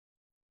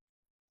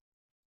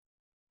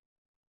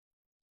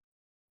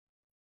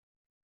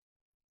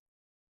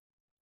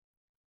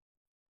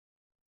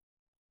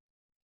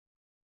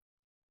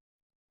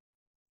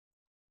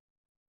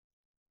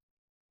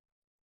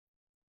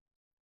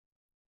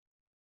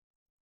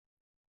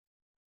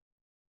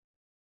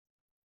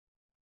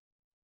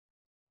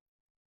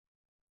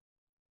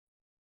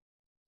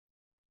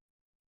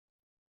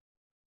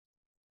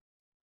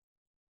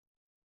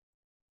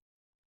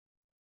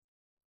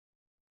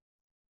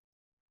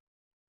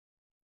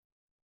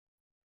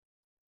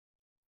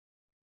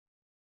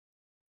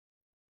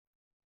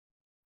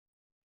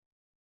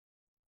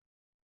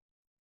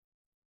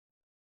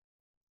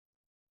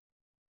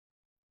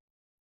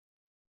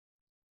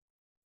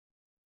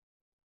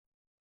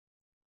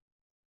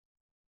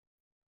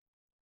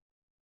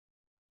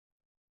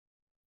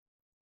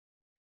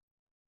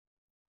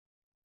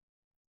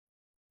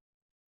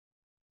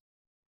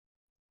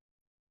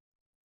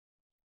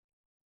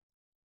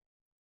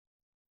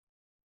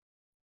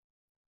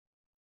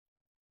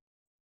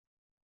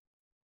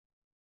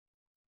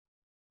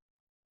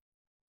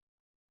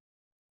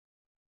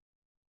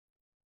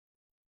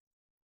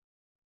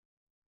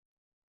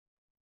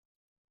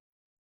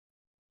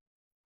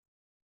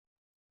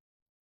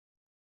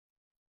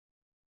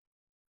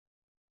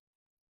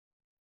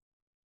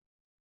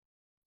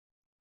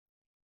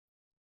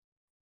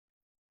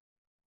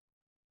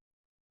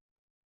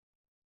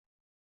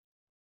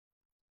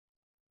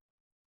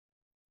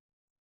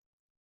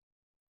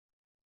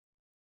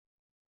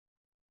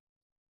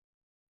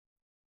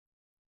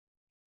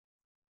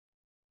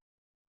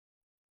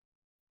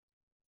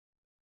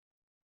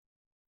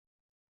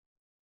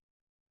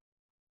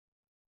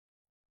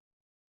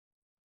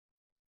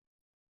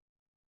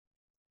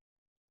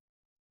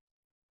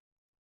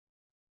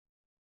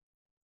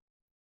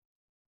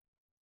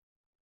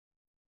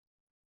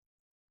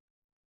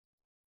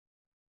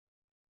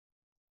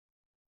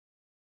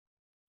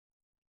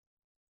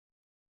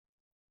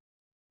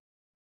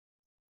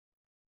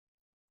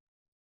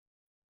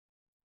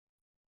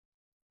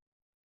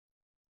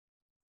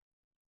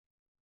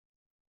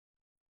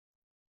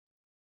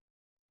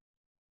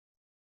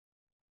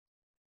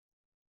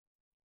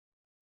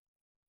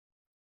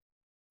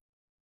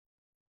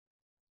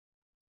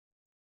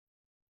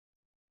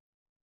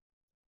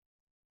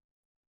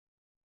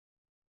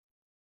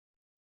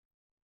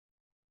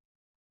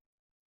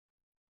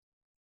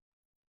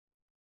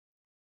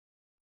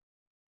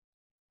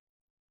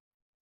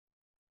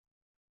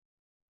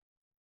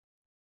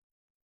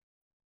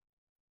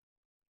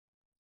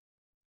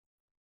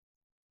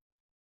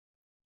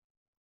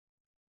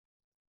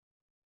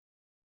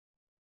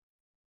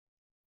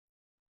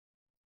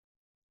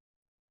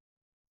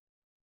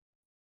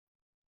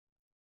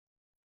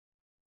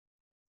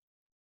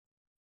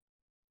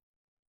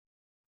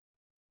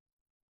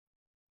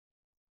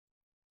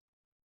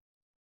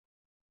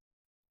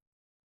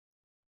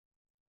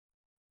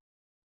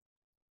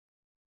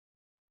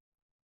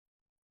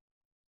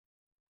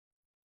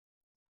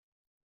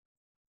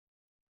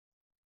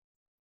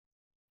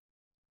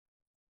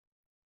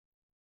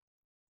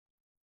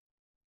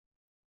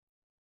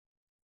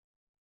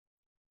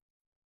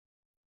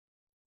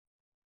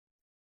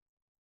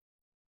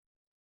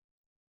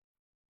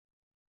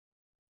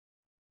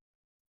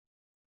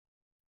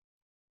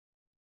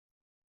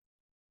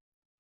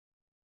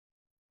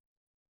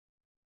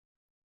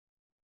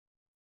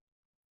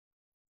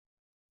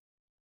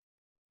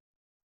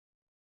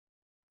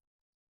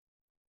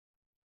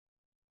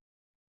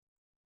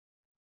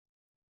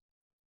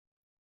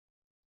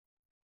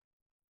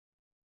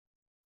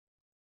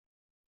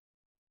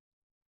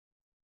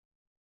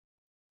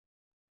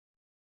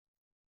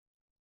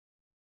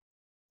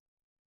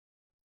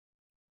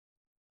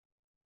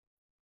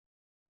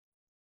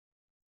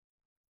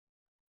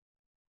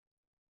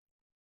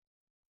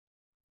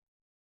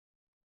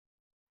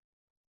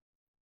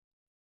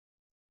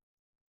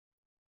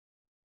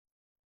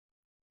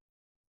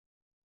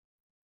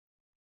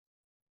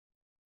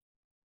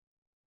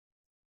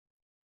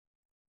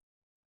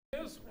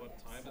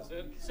Time is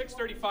it?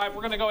 6:35.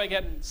 We're going to go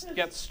ahead and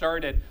get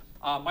started.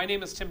 My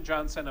name is Tim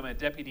Johnson. I'm a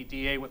Deputy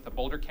DA with the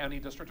Boulder County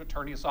District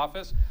Attorney's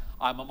Office.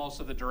 I'm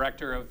also the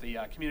Director of the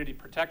Community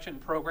Protection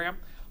Program.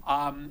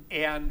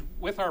 And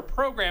with our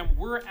program,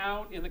 we're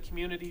out in the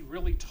community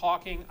really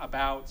talking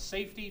about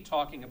safety,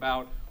 talking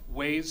about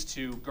ways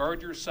to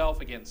guard yourself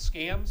against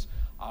scams.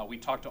 We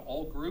talk to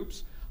all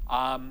groups.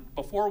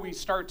 Before we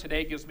start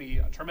today, it gives me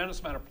a tremendous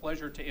amount of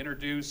pleasure to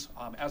introduce,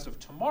 as of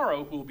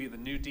tomorrow, who will be the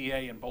new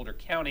DA in Boulder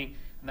County,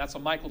 and that's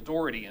Michael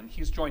Doherty, and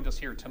he's joined us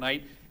here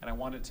tonight, and I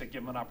wanted to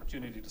give him an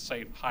opportunity to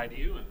say hi to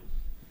you and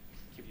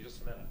give you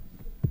just a minute.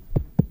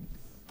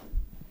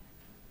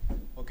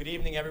 Well, good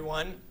evening,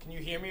 everyone. Can you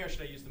hear me, or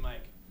should I use the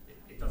mic?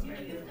 It doesn't You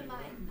matter. can use the mic.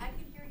 I can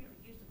hear you.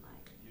 Use the mic.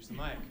 Use the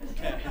mic,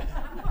 okay.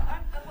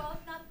 Well,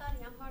 it's not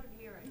funny. I'm hard of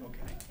hearing.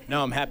 Okay.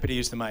 No, I'm happy to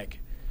use the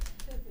mic.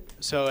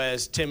 So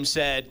as Tim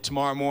said,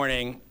 tomorrow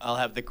morning, I'll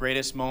have the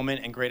greatest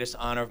moment and greatest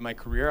honor of my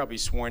career. I'll be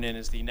sworn in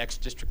as the next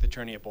district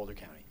attorney of Boulder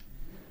County.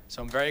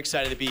 So I'm very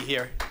excited to be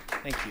here.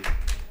 Thank you.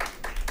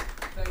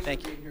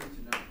 Thanks for being here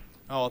tonight.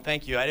 Oh, well,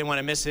 thank you. I didn't want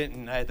to miss it,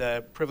 and I had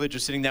the privilege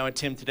of sitting down with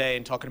Tim today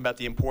and talking about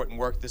the important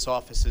work this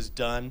office has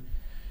done.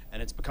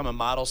 And it's become a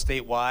model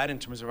statewide in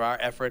terms of our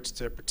efforts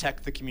to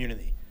protect the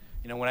community.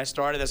 You know, when I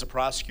started as a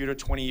prosecutor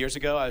 20 years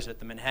ago, I was at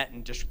the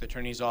Manhattan District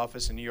Attorney's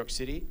Office in New York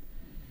City.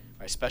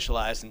 I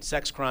specialized in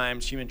sex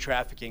crimes, human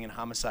trafficking, and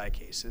homicide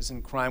cases,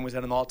 and crime was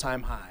at an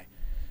all-time high.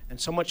 And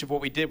so much of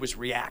what we did was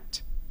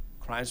react.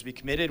 Crimes would be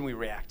committed, and we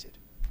reacted.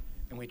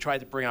 And we tried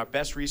to bring our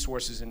best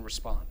resources in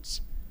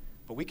response.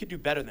 But we could do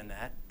better than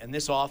that, and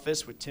this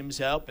office, with Tim's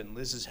help and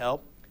Liz's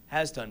help,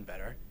 has done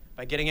better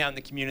by getting out in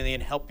the community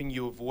and helping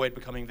you avoid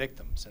becoming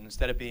victims. And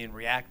instead of being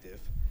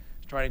reactive,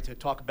 trying to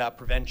talk about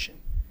prevention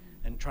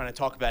and trying to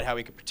talk about how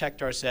we could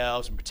protect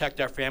ourselves and protect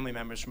our family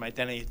members from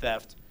identity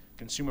theft,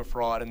 consumer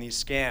fraud, and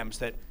these scams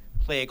that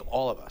plague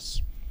all of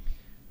us.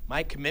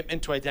 My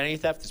commitment to identity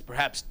theft is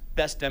perhaps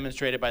best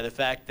demonstrated by the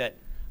fact that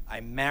I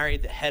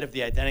married the head of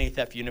the identity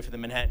theft unit for the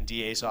Manhattan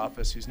DA's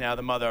office, who's now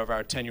the mother of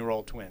our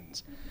 10-year-old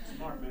twins.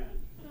 Smart man.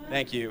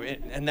 Thank you.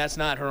 And that's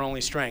not her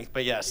only strength,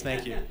 but yes,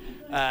 thank you.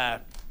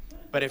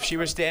 But if she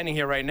was standing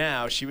here right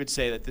now, she would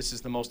say that this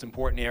is the most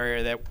important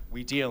area that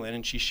we deal in,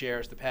 and she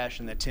shares the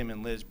passion that Tim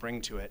and Liz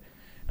bring to it.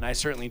 And I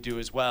certainly do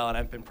as well. And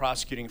I've been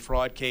prosecuting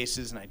fraud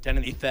cases and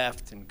identity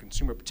theft and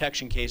consumer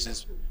protection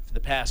cases for the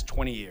past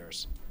 20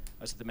 years.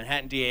 I was at the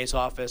Manhattan DA's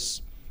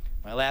office.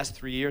 My last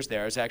 3 years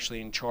there, I was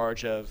actually in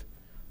charge of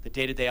the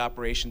day-to-day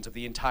operations of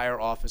the entire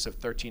office of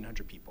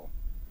 1,300 people.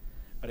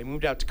 But I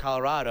moved out to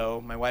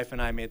Colorado. My wife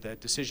and I made the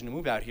decision to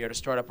move out here to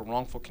start up a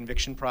wrongful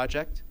conviction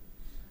project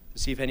to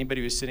see if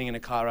anybody was sitting in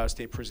a Colorado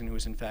State prison who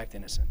was in fact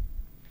innocent.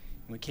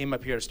 And we came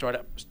up here to start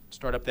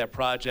up that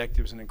project.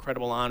 It was an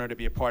incredible honor to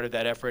be a part of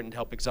that effort and to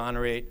help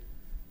exonerate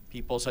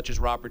people such as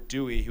Robert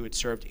Dewey, who had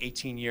served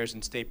 18 years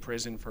in state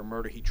prison for a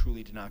murder he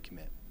truly did not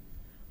commit.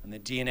 And the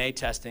DNA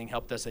testing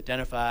helped us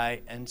identify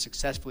and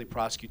successfully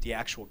prosecute the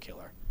actual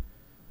killer,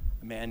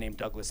 a man named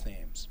Douglas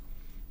Thames.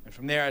 And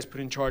from there, I was put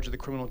in charge of the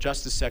criminal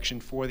justice section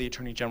for the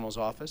Attorney General's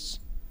office.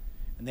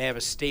 And they have a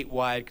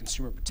statewide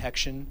consumer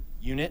protection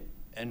unit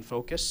and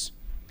focus.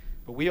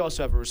 But we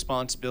also have a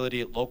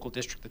responsibility at local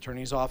district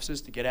attorney's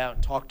offices to get out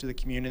and talk to the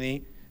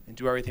community and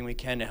do everything we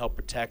can to help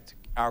protect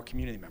our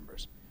community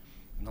members.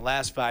 In the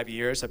last 5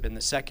 years, I've been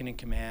the second in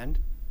command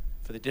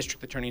for the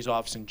district attorney's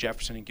office in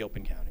Jefferson and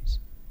Gilpin counties.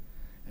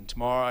 And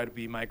tomorrow, it'll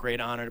be my great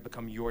honor to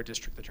become your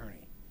district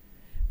attorney.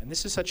 And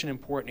this is such an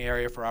important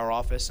area for our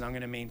office, and I'm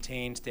going to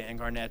maintain Stan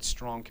Garnett's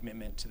strong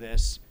commitment to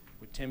this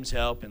with Tim's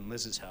help and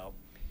Liz's help.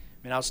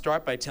 And I'll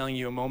start by telling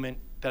you a moment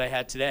that I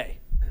had today.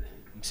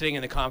 I'm sitting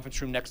in the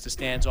conference room next to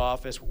Stan's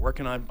office. We're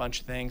working on a bunch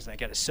of things, and I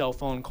get a cell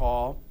phone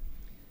call.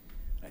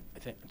 I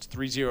think it's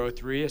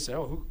 303. I said,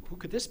 oh, who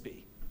could this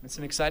be? It's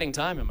an exciting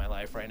time in my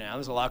life right now.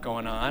 There's a lot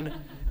going on.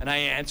 And I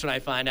answer, and I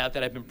find out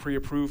that I've been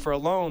pre-approved for a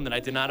loan that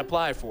I did not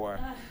apply for.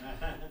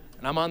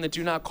 And I'm on the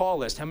do not call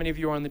list. How many of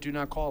you are on the do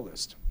not call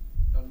list?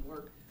 Doesn't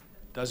work.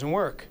 Doesn't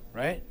work,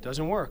 right?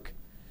 Doesn't work.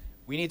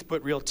 We need to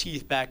put real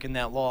teeth back in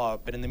that law.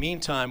 But in the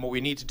meantime, what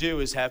we need to do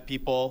is have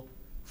people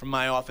from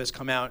my office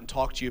come out and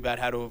talk to you about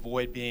how to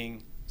avoid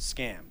being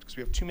scammed. Because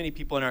we have too many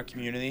people in our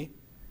community,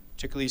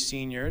 particularly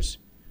seniors,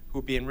 who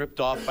are being ripped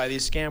off by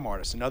these scam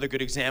artists. Another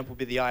good example would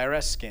be the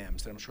IRS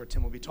scams that I'm sure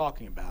Tim will be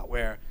talking about,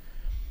 where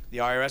the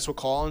IRS will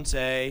call and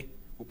say,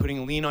 we're putting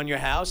a lien on your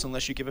house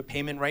unless you give a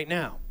payment right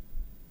now.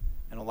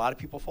 And a lot of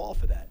people fall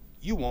for that.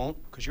 You won't,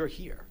 because you're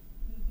here.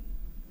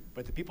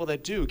 But the people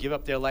that do give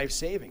up their life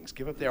savings,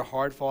 give up their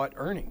hard-fought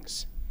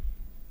earnings.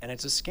 And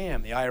it's a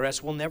scam. The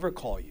IRS will never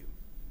call you.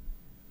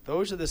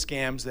 Those are the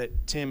scams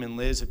that Tim and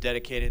Liz have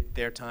dedicated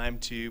their time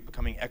to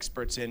becoming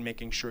experts in,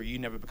 making sure you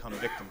never become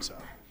victims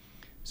of.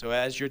 So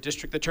as your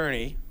district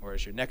attorney, or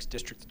as your next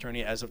district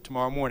attorney as of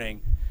tomorrow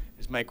morning,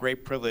 it's my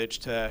great privilege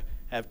to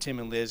have Tim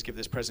and Liz give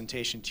this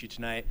presentation to you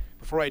tonight.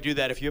 Before I do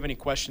that, if you have any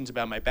questions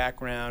about my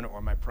background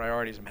or my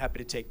priorities, I'm happy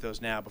to take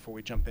those now before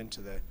we jump into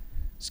the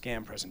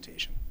scam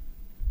presentation.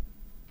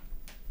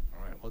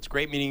 All right, well, it's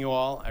great meeting you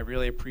all. I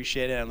really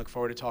appreciate it. I look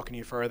forward to talking to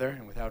you further.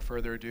 And without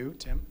further ado,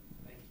 Tim.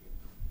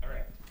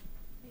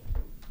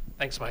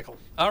 Thanks, Michael.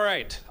 All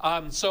right,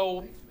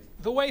 so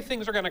the way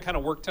things are going to kind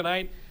of work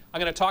tonight, I'm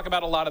going to talk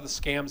about a lot of the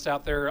scams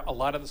out there, a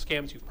lot of the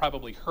scams you've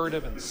probably heard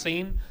of and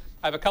seen.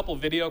 I have a couple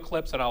video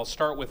clips, and I'll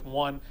start with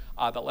one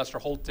that Lester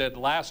Holt did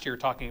last year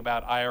talking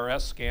about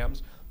IRS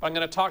scams. But I'm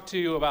going to talk to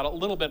you about a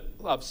little bit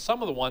of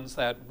some of the ones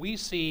that we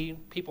see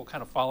people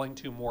kind of falling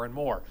to more and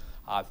more.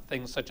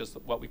 Things such as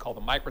what we call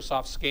the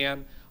Microsoft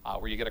scan,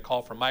 where you get a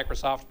call from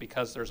Microsoft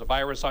because there's a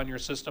virus on your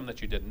system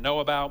that you didn't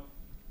know about.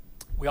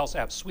 We also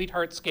have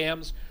sweetheart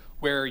scams,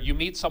 where you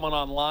meet someone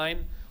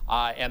online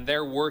and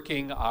they're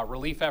working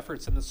relief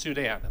efforts in the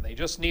Sudan, and they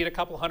just need a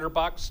couple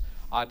 $100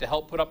 to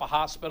help put up a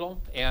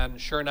hospital, and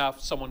sure enough,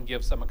 someone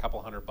gives them a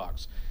couple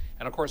 $100.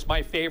 And of course,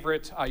 my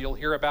favorite you'll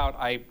hear about,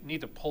 I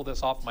need to pull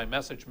this off my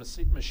message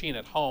machine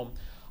at home.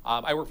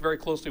 I work very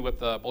closely with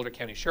the Boulder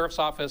County Sheriff's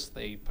Office.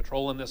 They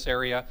patrol in this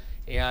area,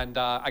 and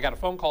I got a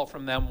phone call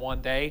from them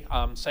one day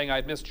saying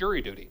I'd missed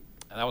jury duty.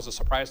 And that was a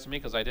surprise to me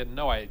because I didn't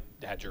know I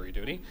had jury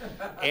duty,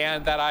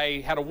 and that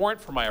I had a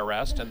warrant for my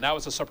arrest, and that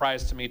was a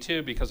surprise to me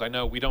too because I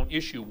know we don't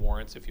issue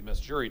warrants if you miss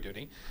jury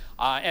duty,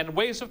 and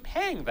ways of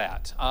paying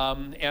that.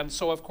 And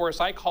so of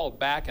course I called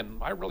back,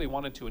 and I really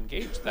wanted to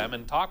engage them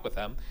and talk with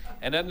them,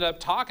 and ended up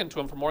talking to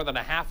them for more than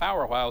a half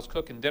hour while I was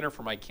cooking dinner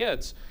for my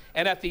kids,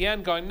 and at the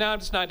end going, no, I'm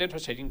just not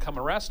interested, you can come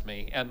arrest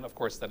me, and of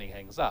course then he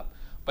hangs up.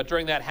 But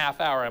during that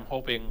half hour, I'm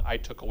hoping I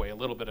took away a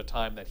little bit of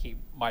time that he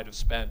might have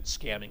spent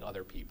scamming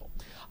other people.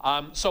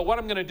 So what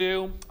I'm going to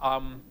do,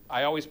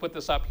 I always put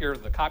this up here,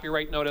 the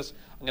copyright notice.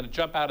 I'm going to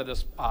jump out of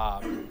this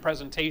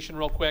presentation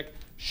real quick,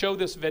 show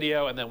this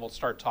video, and then we'll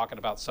start talking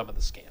about some of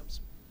the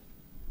scams.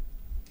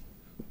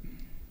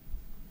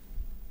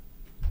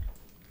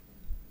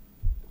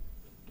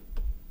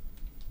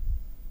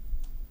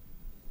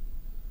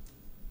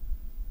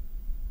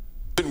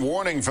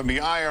 Warning from the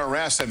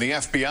IRS and the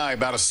FBI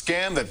about a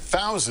scam that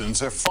thousands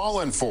have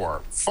fallen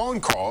for. Phone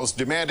calls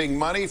demanding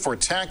money for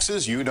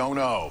taxes you don't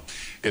owe.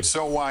 It's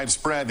so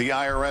widespread, the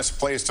IRS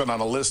placed it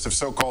on a list of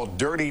so-called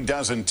dirty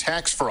dozen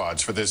tax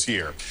frauds for this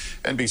year.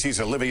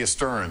 NBC's Olivia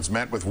Stearns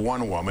met with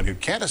one woman who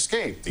can't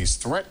escape these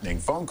threatening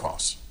phone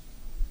calls.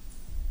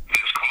 This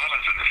call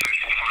is an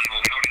official final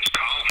notice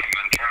call from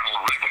Internal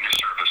Revenue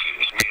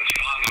Services. We have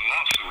filed a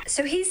lawsuit.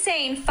 So he's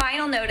saying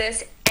final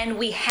notice, and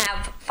we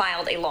have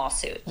filed a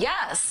lawsuit.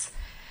 Yes,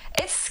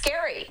 it's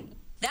scary.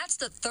 That's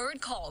the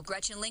third call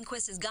Gretchen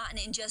Lindquist has gotten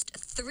in just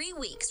 3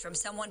 weeks from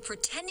someone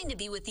pretending to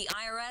be with the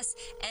IRS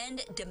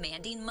and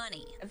demanding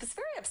money. It was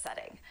very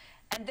upsetting.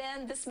 And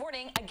then this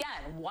morning,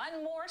 again,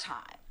 one more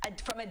time,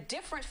 from a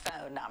different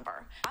phone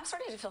number. I'm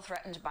starting to feel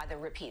threatened by the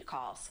repeat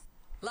calls.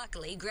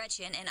 Luckily,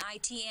 Gretchen, an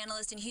IT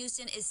analyst in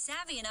Houston, is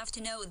savvy enough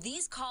to know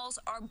these calls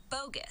are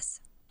bogus.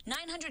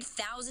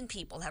 900,000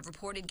 people have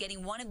reported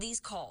getting one of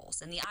these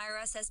calls, and the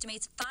IRS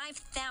estimates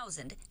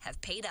 5,000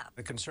 have paid up.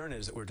 The concern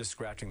is that we're just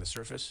scratching the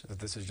surface, that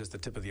this is just the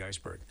tip of the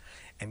iceberg.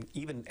 And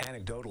even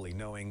anecdotally,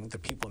 knowing the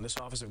people in this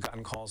office have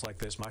gotten calls like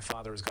this, my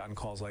father has gotten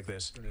calls like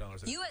this.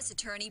 U.S.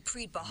 Attorney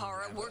Preet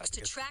Bharara works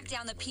to track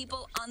down the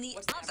people on the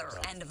other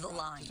end of the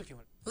line.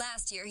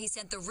 Last year, he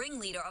sent the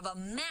ringleader of a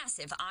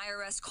massive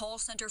IRS call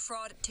center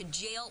fraud to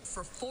jail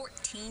for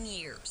 14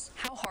 years.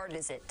 How hard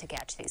is it to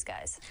catch these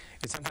guys?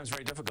 It's sometimes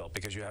very difficult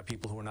because you have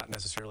people who are not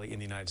necessarily in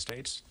the United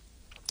States.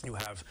 You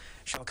have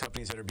shell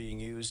companies that are being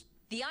used.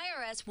 The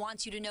IRS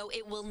wants you to know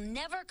it will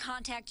never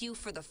contact you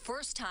for the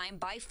first time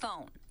by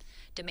phone,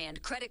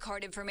 demand credit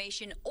card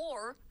information,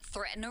 or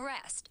threaten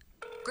arrest.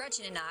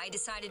 Gretchen and I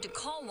decided to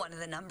call one of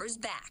the numbers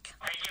back.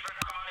 Thank you for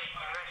calling.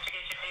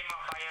 Investigation team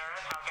of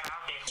IRS. How can I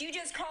help you? You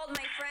just called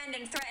my friend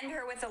and threatened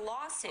her with a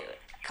lawsuit,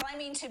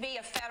 claiming to be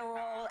a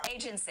federal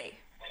agency.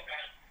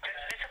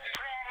 It's a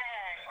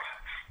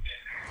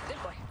prank.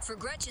 Good boy. For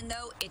Gretchen,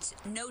 though, it's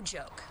no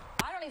joke.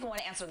 I don't even want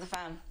to answer the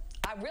phone.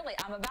 I'm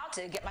about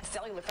to get my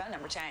cellular phone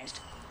number changed.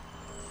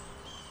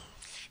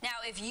 Now,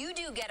 if you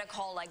do get a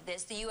call like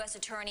this, the U.S.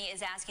 Attorney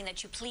is asking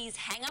that you please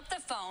hang up the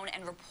phone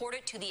and report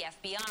it to the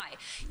FBI.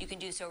 You can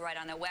do so right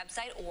on their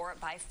website or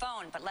by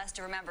phone. But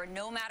Lester, remember,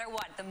 no matter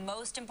what, the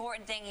most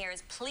important thing here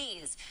is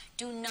please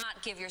do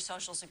not give your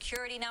Social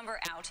Security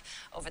number out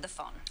over the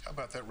phone. How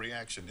about that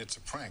reaction? It's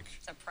a prank.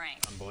 It's a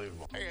prank.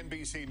 Unbelievable. Hey,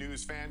 NBC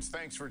News fans,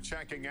 thanks for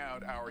checking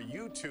out our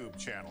YouTube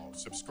channel.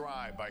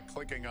 Subscribe by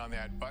clicking on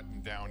that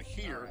button down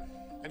here,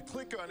 and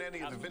click on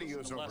any of the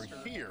videos over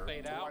here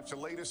to watch the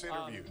latest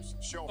interviews,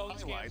 show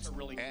highlights,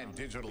 and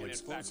digital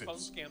exclusives. Phone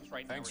scams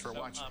right Thanks now for are so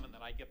watching. common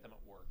that I get them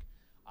at work.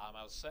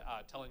 I was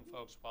telling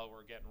folks while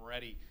we're getting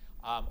ready,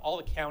 all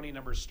the county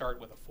numbers start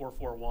with a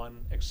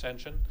 441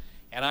 extension.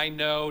 And I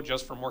know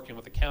just from working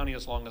with the county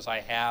as long as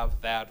I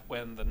have that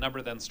when the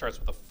number then starts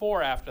with a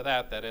 4 after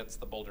that, that it's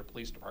the Boulder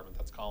Police Department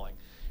that's calling.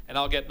 And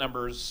I'll get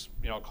numbers,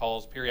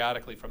 calls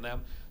periodically from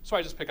them. So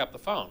I just pick up the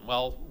phone.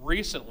 Well,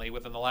 recently,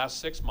 within the last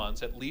 6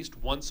 months, at least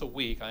once a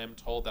week, I am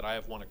told that I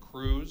have won a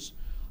cruise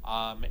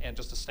and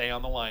just to stay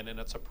on the line. And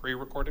it's a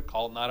pre-recorded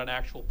call, not an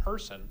actual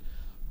person.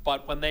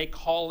 But when they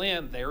call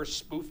in, they're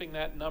spoofing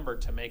that number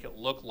to make it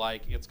look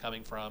like it's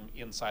coming from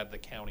inside the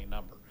county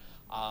number.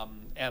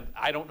 And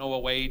I don't know a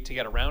way to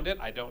get around it.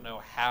 I don't know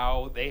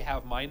how they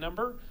have my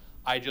number.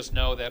 I just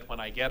know that when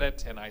I get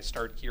it and I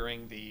start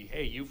hearing the,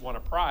 hey, you've won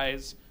a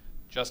prize,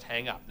 just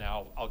hang up.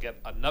 Now, I'll get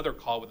another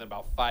call within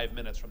about 5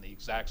 minutes from the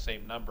exact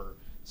same number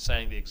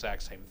saying the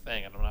exact same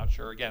thing. And I'm not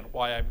sure, again,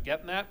 why I'm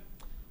getting that,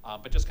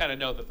 but just kind of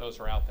know that those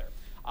are out there.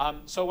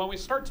 So when we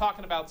start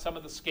talking about some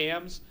of the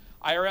scams,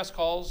 IRS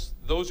calls,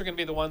 those are going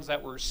to be the ones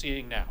that we're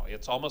seeing now.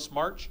 It's almost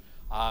March.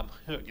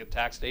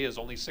 Tax day is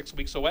only 6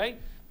 weeks away,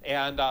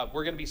 and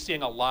we're going to be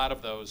seeing a lot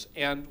of those.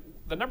 And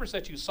the numbers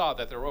that you saw,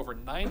 that there were over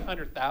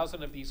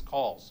 900,000 of these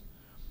calls,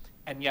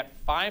 and yet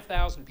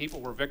 5,000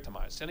 people were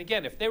victimized. And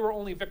again, if they were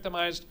only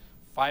victimized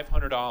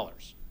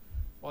 $500,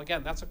 well,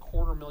 again, that's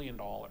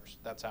 $250,000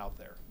 that's out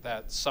there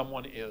that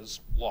someone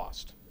is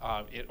lost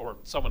or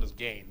someone has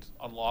gained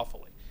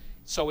unlawfully.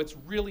 So it's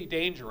really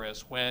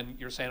dangerous when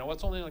you're saying, oh,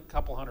 it's only like a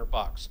couple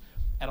 $100.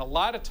 And a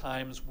lot of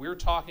times we're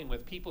talking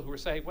with people who are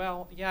saying,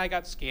 well, yeah, I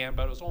got scammed,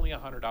 but it was only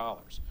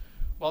 $100.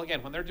 Well,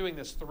 again, when they're doing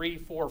this 3,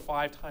 4,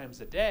 5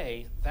 times a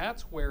day,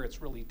 that's where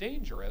it's really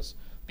dangerous,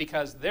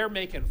 because they're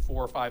making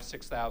 $4,000,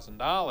 $5,000,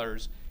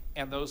 $6,000,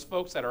 and those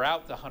folks that are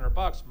out the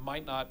 $100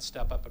 might not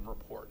step up and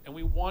report. And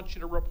we want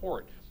you to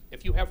report.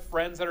 If you have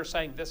friends that are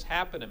saying, this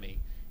happened to me,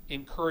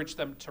 encourage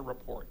them to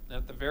report. And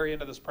at the very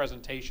end of this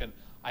presentation,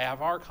 I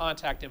have our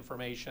contact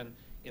information.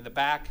 In the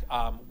back,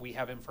 we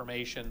have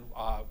information,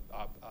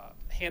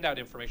 handout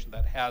information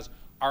that has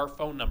our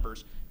phone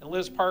numbers. And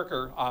Liz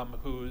Parker,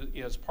 who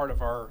is part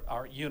of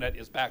our unit,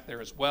 is back there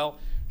as well.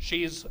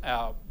 She's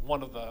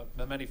one of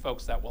the many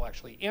folks that will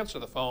actually answer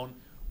the phone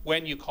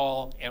when you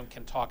call and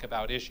can talk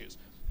about issues.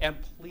 And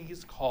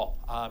please call.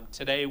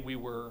 Today we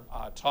were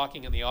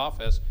talking in the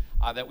office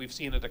that we've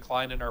seen a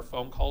decline in our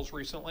phone calls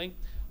recently.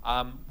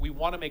 We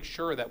want to make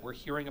sure that we're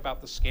hearing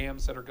about the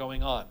scams that are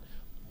going on.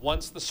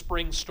 Once the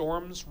spring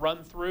storms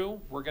run through,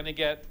 we're going to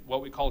get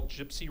what we call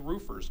gypsy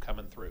roofers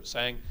coming through,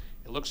 saying,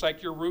 it looks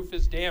like your roof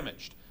is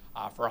damaged.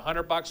 For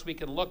 $100, we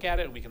can look at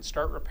it and we can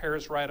start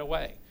repairs right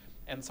away.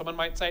 And someone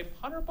might say,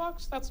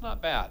 $100? That's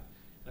not bad.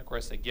 And of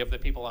course, they give the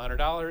people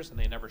 $100 and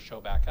they never show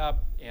back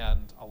up.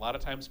 And a lot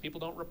of times people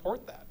don't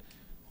report that.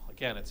 Well,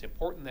 again, it's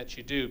important that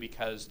you do,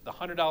 because the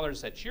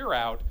 $100 that you're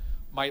out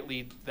might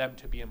lead them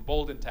to be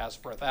emboldened to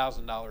ask for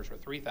 $1,000 or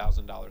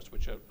 $3,000,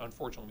 which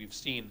unfortunately we've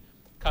seen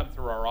come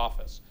through our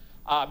office.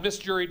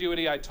 Missed jury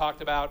duty I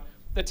talked about.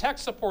 The tech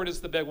support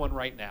is the big one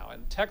right now,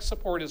 and tech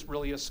support is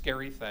really a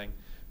scary thing,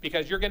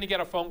 because you're going to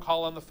get a phone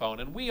call on the phone,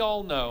 and we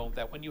all know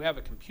that when you have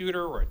a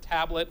computer or a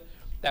tablet,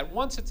 that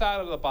once it's out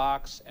of the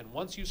box and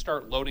once you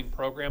start loading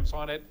programs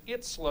on it,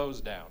 it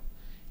slows down.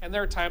 And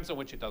there are times in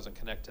which it doesn't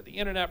connect to the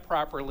internet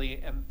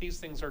properly, and these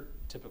things are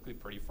typically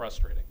pretty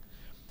frustrating.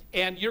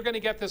 And you're going to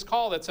get this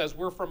call that says,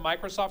 we're from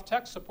Microsoft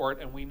Tech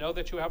Support, and we know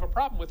that you have a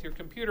problem with your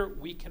computer.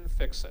 We can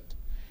fix it.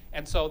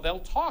 And so they'll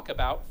talk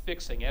about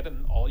fixing it,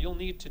 and all you'll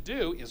need to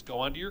do is go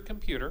onto your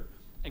computer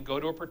and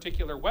go to a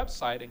particular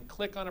website and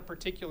click on a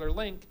particular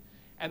link,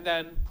 and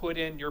then put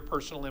in your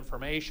personal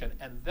information,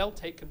 and they'll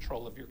take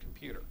control of your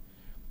computer.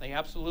 They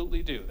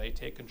absolutely do. They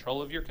take control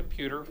of your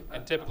computer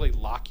and typically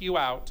lock you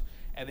out,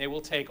 and they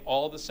will take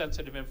all the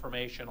sensitive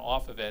information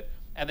off of it.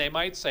 And they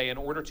might say, in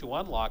order to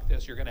unlock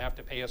this, you're going to have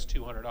to pay us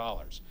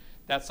 $200.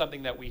 That's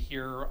something that we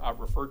hear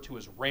referred to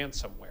as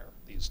ransomware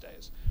these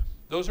days.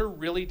 Those are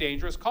really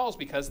dangerous calls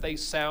because they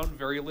sound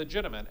very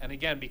legitimate. And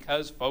again,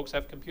 because folks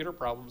have computer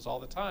problems all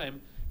the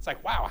time, it's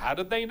like, wow, how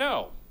did they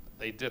know?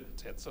 They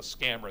didn't. It's a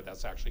scammer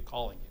that's actually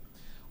calling you.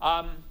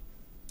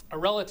 A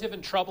relative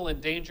in trouble and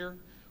danger.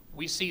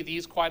 We see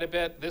these quite a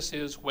bit. This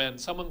is when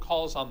someone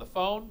calls on the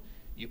phone,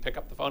 you pick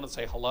up the phone and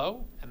say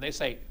hello, and they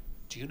say,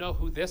 do you know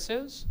who this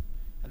is?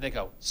 And they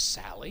go,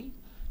 Sally?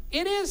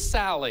 It is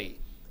Sally.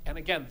 And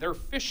again, they're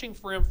fishing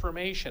for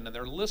information and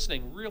they're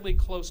listening really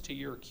close to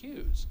your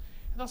cues.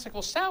 And they'll say,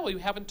 well, Sally,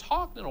 we haven't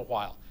talked in a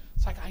while.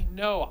 It's like, I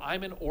know,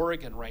 I'm in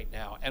Oregon right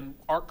now, and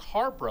our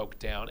car broke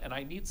down, and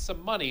I need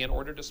some money in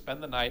order to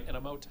spend the night in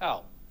a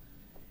motel.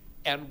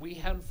 And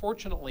we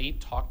unfortunately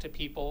talk to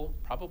people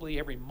probably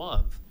every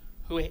month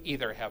who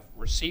either have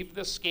received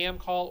this scam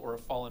call or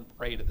have fallen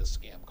prey to this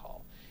scam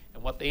call.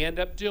 And what they end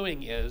up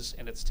doing is,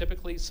 and it's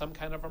typically some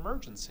kind of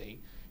emergency,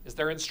 is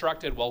they're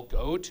instructed, well,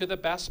 go to the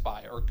Best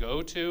Buy or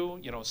go to,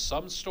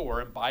 some store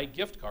and buy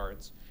gift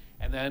cards.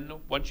 And then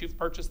once you've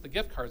purchased the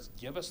gift cards,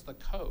 give us the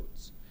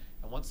codes.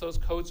 And once those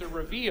codes are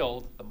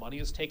revealed, the money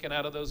is taken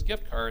out of those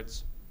gift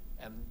cards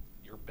and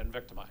you've been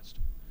victimized.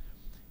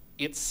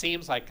 It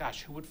seems like,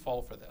 gosh, who would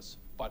fall for this?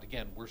 But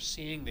again, we're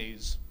seeing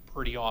these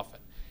pretty often.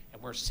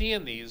 And we're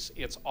seeing these,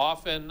 it's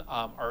often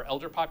our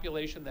elder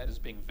population that is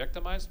being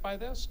victimized by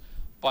this,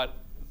 but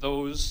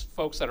those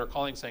folks that are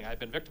calling saying, I've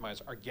been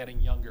victimized, are getting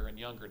younger and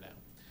younger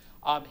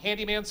now.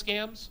 Handyman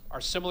scams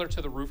are similar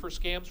to the roofer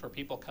scams, where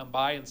people come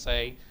by and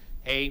say,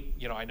 hey,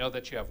 I know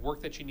that you have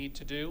work that you need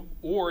to do,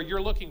 or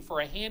you're looking for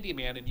a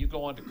handyman and you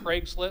go onto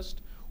Craigslist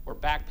or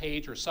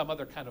Backpage or some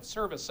other kind of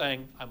service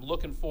saying, I'm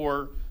looking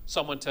for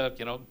someone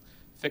to,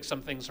 fix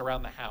some things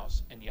around the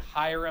house. And you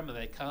hire them and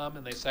they come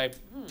and they say,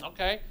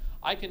 okay,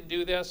 I can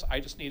do this. I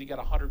just need to get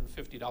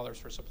 $150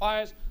 for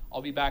supplies.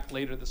 I'll be back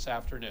later this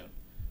afternoon.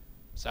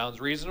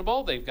 Sounds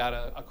reasonable. They've got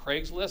a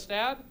Craigslist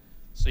ad.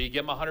 So you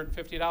give them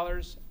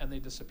 $150 and they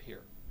disappear.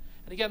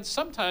 And again,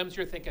 sometimes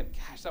you're thinking,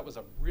 gosh, that was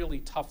a really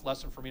tough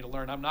lesson for me to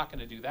learn. I'm not going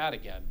to do that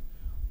again.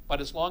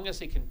 But as long as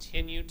they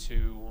continue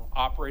to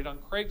operate on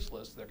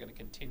Craigslist, they're going to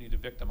continue to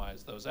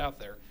victimize those out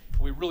there.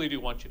 And we really do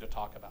want you to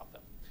talk about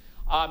them.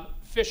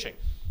 Phishing,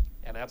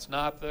 and that's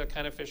not the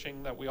kind of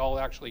phishing that we all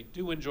actually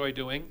do enjoy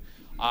doing.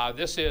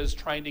 This is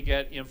trying to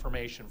get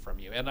information from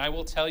you. And I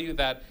will tell you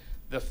that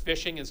the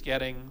phishing is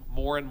getting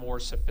more and more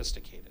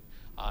sophisticated.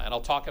 And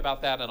I'll talk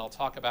about that, and I'll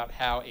talk about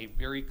how a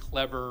very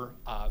clever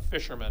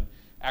fisherman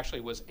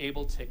actually was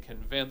able to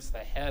convince the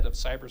head of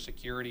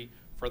cybersecurity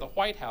for the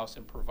White House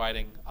in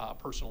providing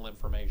personal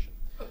information.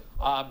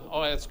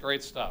 Oh, that's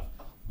great stuff.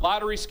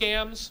 Lottery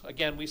scams,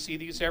 again, we see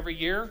these every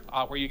year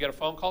where you get a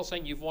phone call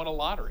saying you've won a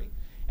lottery.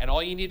 And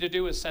all you need to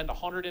do is send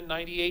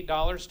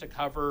 $198 to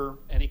cover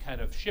any kind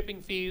of shipping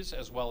fees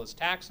as well as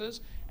taxes,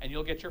 and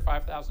you'll get your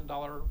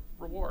 $5,000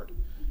 reward.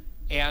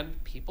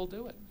 And people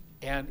do it.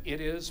 And it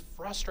is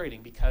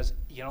frustrating because,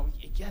 you know,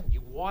 again,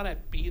 you want to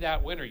be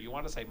that winner. You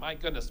want to say, my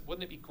goodness,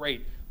 wouldn't it be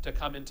great to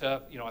come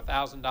into, you know,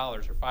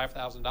 $1,000 or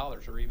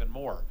 $5,000 or even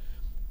more?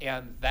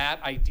 And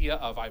that idea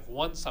of I've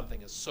won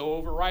something is so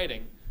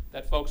overriding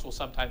that folks will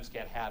sometimes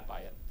get had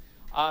by it.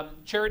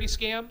 Charity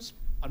scams,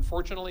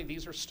 unfortunately,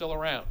 these are still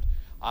around.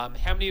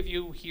 How many of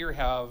you here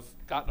have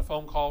gotten a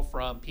phone call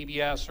from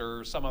PBS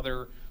or some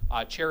other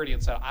charity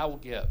and said, I will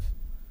give?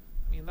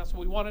 I mean, that's what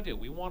we want to do.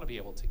 We want to be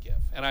able to give.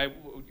 And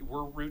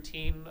we're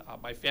routine.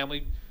 My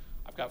family,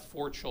 I've got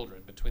 4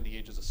 children between the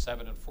ages of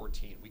 7 and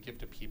 14. We give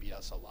to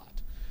PBS a lot.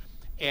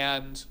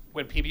 And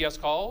when PBS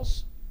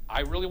calls,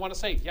 I really want to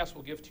say, yes,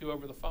 we'll give to you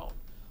over the phone.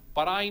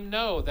 But I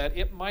know that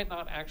it might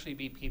not actually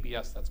be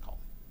PBS that's calling.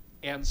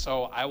 And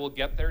so I will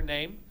get their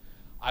name.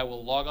 I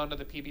will log onto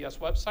the PBS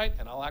website,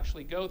 and I'll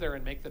actually go there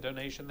and make the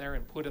donation there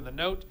and put in the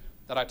note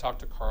that I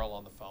talked to Carl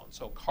on the phone.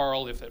 So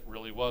Carl, if it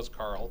really was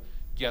Carl,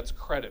 gets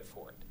credit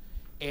for it.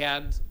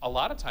 And a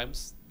lot of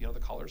times, you know, the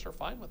callers are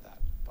fine with that.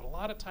 But a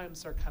lot of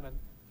times they're kind of,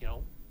 you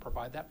know,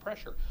 provide that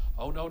pressure.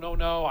 Oh, no, no,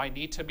 no, I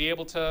need to be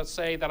able to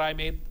say that I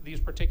made these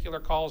particular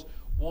calls.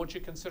 Won't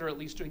you consider at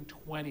least doing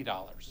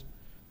 $20?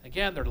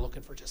 Again, they're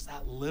looking for just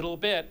that little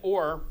bit,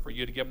 or for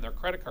you to give them their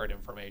credit card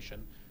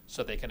information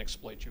so they can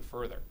exploit you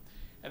further.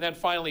 And then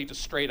finally,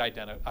 just straight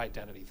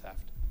identity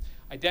theft.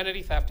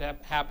 Identity theft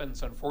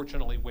happens,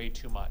 unfortunately, way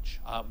too much.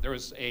 There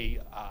was a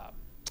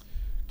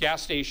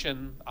gas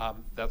station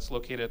that's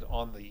located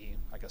on the,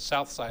 I guess,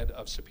 south side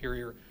of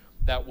Superior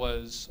that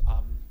was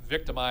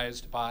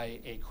victimized by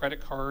a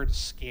credit card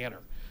scanner.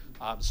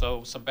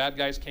 So some bad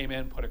guys came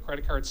in, put a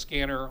credit card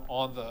scanner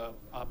on the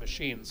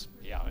machines.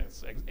 Yeah,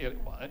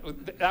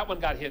 that one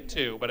got hit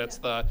too, but it's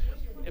the,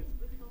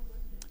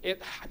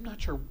 I'm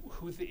not sure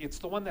who, it's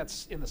the one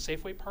that's in the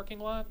Safeway parking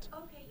lot,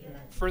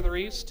 further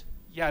east.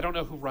 Yeah, I don't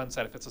know who runs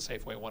that, if it's a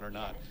Safeway one or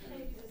not.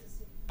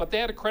 But they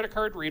had a credit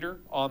card reader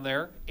on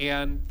there,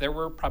 and there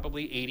were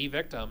probably 80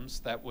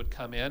 victims that would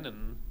come in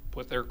and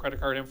put their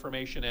credit card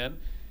information in.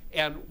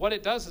 And what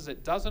it does is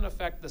it doesn't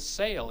affect the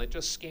sale. It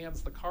just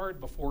scans the card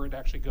before it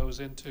actually goes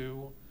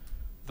into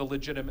the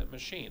legitimate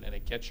machine, and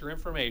it gets your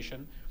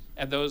information.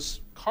 And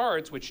those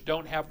cards, which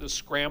don't have the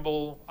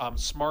Scramble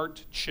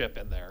smart chip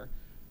in there,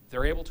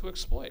 they're able to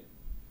exploit.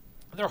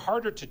 They're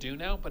harder to do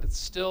now, but it's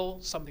still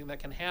something that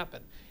can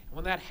happen. And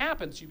when that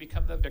happens, you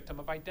become the victim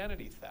of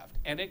identity theft.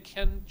 And it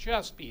can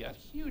just be a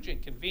huge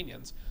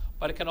inconvenience,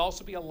 but it can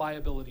also be a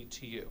liability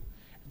to you.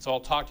 And so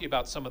I'll talk to you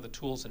about some of the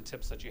tools and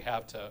tips that you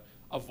have to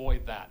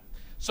avoid that.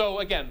 So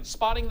again,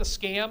 spotting the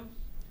scam.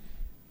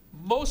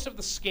 Most of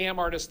the scam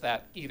artists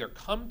that either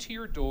come to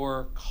your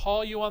door,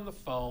 call you on the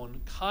phone,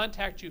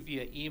 contact you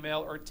via email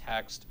or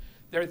text,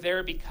 they're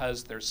there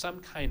because there's some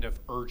kind of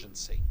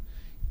urgency.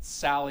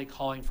 Sally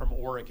calling from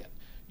Oregon.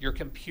 Your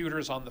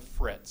computer's on the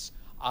fritz.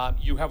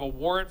 You have a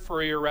warrant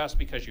for your arrest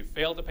because you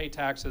failed to pay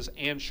taxes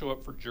and show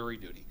up for jury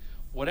duty.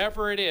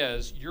 Whatever it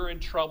is, you're in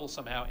trouble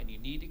somehow and you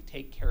need to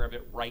take care of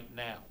it right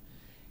now.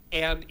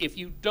 And if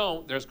you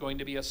don't, there's going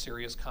to be a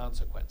serious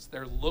consequence.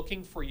 They're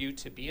looking for you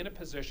to be in a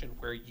position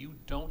where you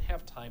don't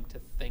have time to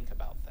think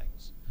about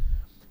things.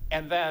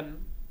 And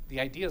then the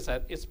idea is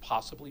that it's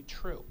possibly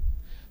true.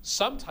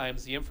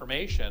 Sometimes the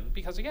information,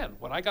 because again,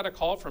 when I got a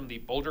call from the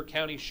Boulder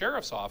County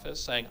Sheriff's Office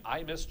saying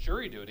I missed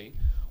jury duty,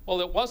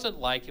 well, it wasn't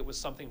like it was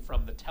something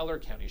from the Teller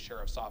County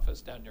Sheriff's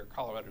Office down near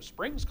Colorado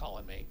Springs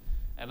calling me.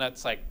 And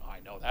that's like, oh,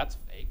 I know that's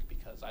fake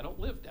because I don't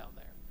live down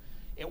there.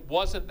 It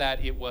wasn't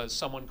that it was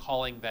someone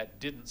calling that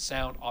didn't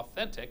sound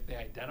authentic. They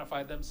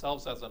identified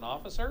themselves as an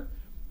officer,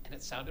 and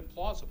it sounded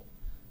plausible.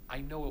 I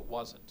know it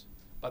wasn't.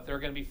 But there are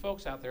going to be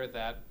folks out there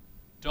that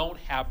don't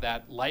have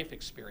that life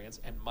experience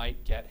and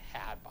might get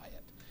had by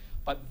it.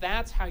 But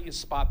that's how you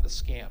spot the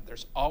scam.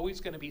 There's always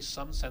going to be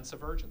some sense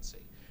of urgency.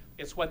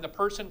 It's when the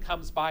person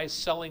comes by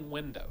selling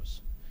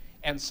windows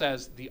and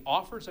says, the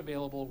offer's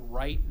available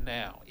right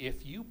now.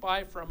 If you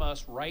buy from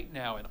us right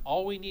now and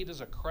all we need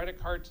is a credit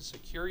card to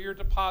secure your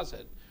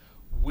deposit,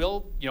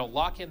 we'll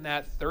lock in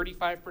that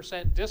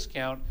 35%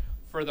 discount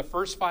for the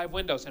first 5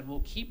 windows, and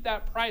we'll keep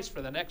that price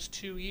for the next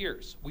 2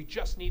 years. We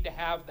just need to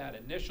have that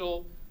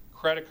initial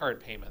credit card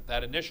payment,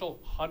 that initial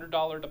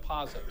 $100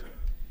 deposit.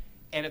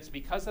 And it's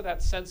because of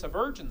that sense of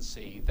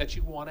urgency that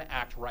you want to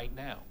act right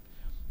now.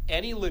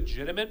 Any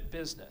legitimate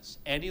business,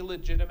 any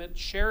legitimate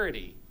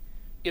charity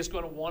is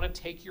going to want to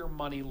take your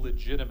money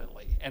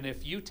legitimately. And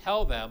if you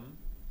tell them,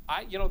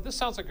 this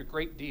sounds like a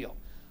great deal.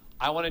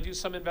 I want to do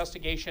some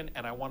investigation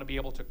and I want to be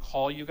able to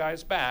call you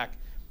guys back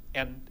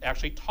and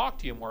actually talk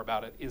to you more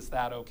about it. Is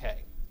that okay?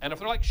 And if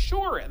they're like,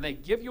 sure, and they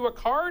give you a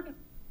card,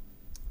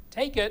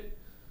 take it,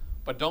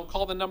 but don't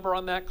call the number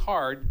on that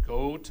card.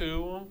 Go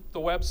to the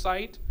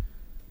website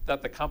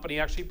that the company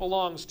actually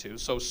belongs to.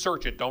 So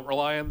search it. Don't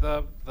rely on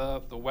the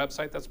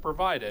website that's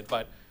provided.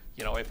 But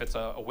if it's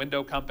a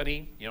window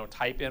company,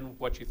 type in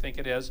what you think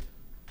it is.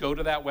 Go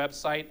to that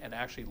website and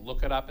actually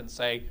look it up and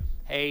say,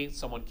 hey,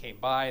 someone came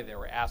by, they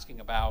were asking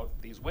about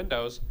these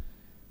windows.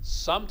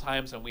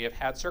 Sometimes, and we have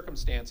had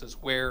circumstances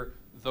where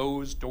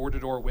those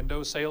door-to-door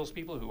window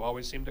salespeople who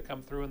always seem to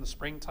come through in the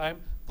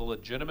springtime, the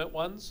legitimate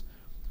ones,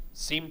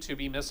 seem to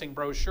be missing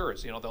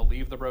brochures. They'll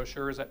leave the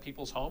brochures at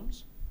people's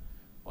homes.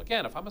 Well,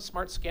 again, if I'm a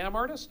smart scam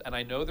artist and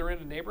I know they're in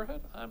a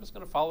neighborhood, I'm just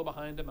going to follow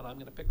behind them and I'm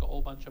going to pick a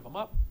whole bunch of them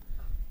up.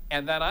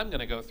 And then I'm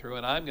going to go through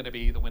and I'm going to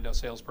be the window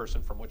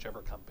salesperson from whichever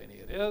company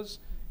it is,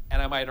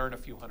 and I might earn a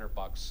few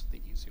 $100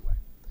 the easy way.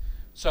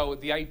 So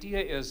the idea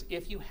is,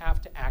 if you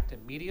have to act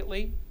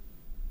immediately,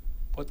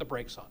 put the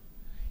brakes on.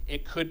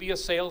 It could be a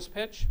sales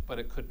pitch, but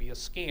it could be a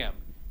scam.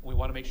 We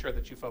want to make sure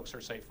that you folks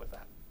are safe with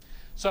that.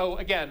 So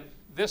again,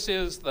 this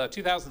is the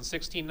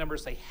 2016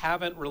 numbers. They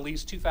haven't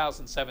released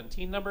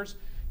 2017 numbers.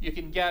 You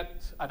can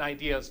get an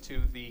idea as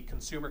to the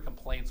consumer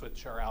complaints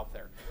which are out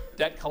there.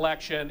 Debt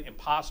collection,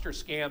 imposter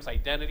scams,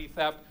 identity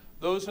theft,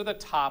 those are the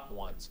top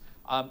ones.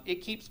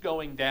 It keeps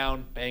going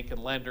down, bank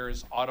and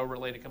lenders,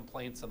 auto-related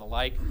complaints and the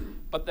like,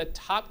 but the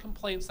top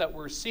complaints that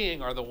we're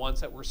seeing are the ones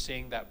that we're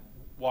seeing that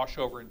wash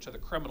over into the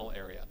criminal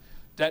area.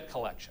 Debt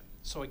collection.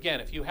 So again,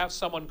 if you have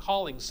someone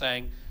calling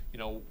saying,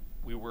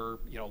 we were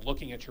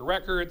looking at your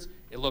records,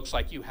 it looks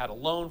like you had a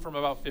loan from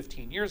about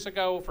 15 years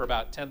ago for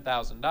about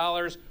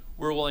 $10,000,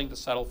 we're willing to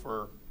settle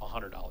for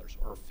 $100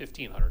 or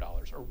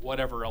 $1,500 or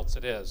whatever else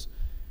it is.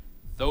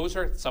 Those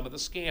are some of the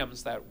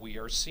scams that we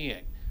are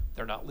seeing.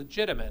 They're not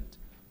legitimate,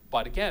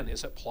 but again,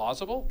 is it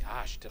plausible?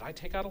 Gosh, did I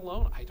take out a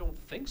loan? I don't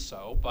think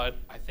so, but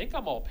I think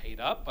I'm all paid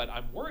up, but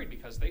I'm worried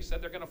because they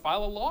said they're going to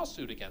file a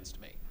lawsuit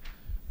against me.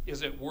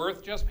 Is it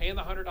worth just paying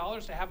the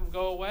 $100 to have them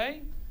go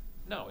away?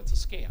 No, it's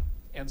a scam.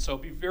 And so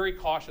be very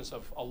cautious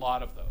of a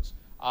lot of those.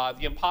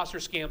 The imposter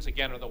scams,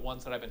 again, are the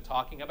ones that I've been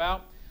talking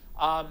about.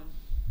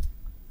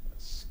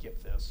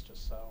 Skip this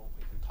just so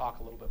we can talk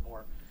a little bit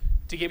more.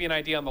 To give you an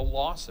idea on the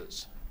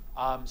losses.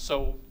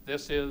 So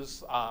this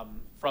is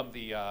from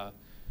the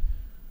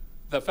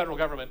federal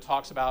government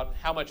talks about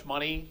how much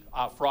money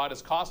fraud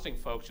is costing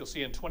folks. You'll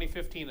see in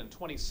 2015 and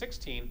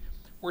 2016,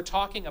 we're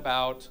talking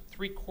about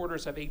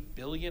 $750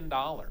 million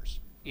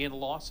in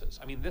losses.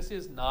 I mean, this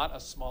is not a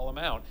small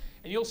amount.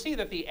 And you'll see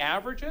that the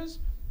averages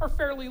are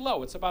fairly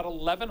low. It's about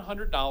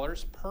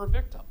 $1,100 per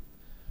victim.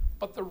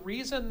 But the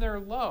reason they're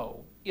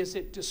low is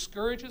it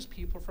discourages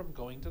people from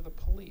going to the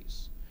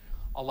police.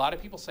 A lot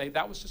of people say,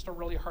 that was just a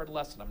really hard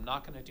lesson. I'm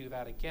not going to do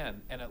that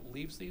again. And it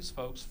leaves these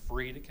folks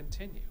free to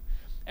continue.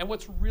 And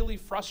what's really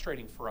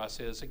frustrating for us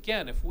is,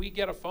 again, if we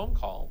get a phone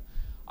call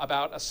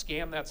about a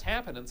scam that's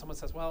happened and someone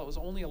says, well, it was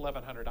only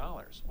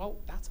 $1,100. Well,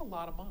 that's a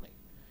lot of money.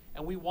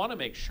 And we want to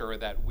make sure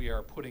that we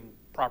are putting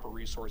proper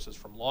resources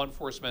from law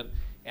enforcement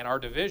and our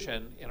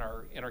division, in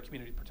our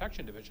community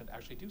protection division, to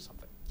actually do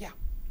something. Yeah.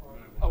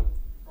 Oh.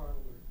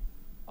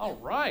 All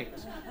right.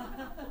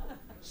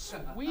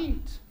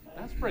 Sweet.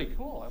 That's pretty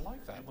cool. I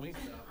like that. I'm going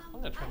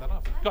to turn that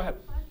off. Go ahead.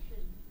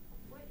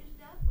 What is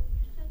that? What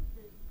you said,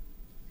 the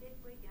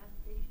Safeway gas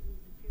station in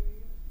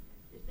Superior?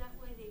 Is that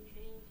why they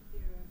changed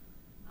their?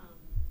 I'm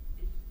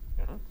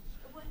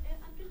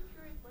just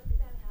curious. When did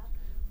that happen?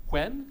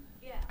 When?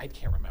 Yeah. I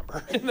can't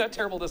remember. Isn't that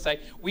terrible to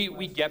say?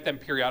 We get them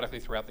periodically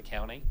throughout the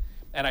county.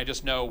 And I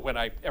just know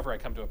whenever I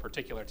come to a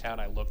particular town,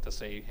 I look to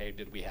say, hey,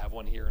 did we have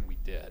one here? And we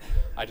did.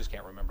 I just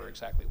can't remember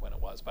exactly when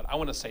it was. But I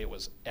want to say it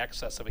was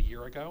excess of a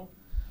year ago.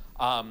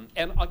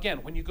 And again,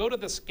 when you go to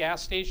the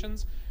gas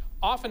stations,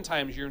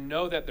 oftentimes you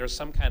know that there's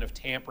some kind of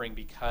tampering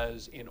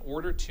because in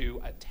order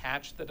to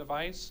attach the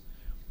device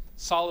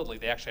solidly,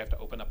 they actually have to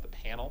open up the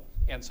panel.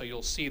 And so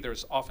you'll see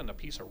there's often a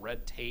piece of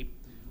red tape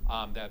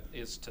that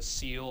is to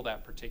seal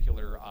that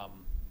particular,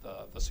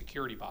 the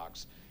security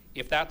box.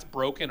 If that's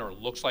broken or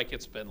looks like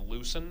it's been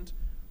loosened,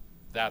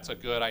 that's a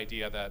good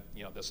idea that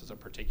this is a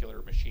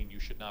particular machine you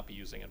should not be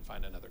using, and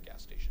find another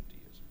gas station to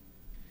use.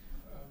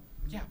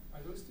 Yeah. Are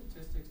those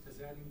statistics, does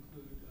that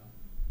include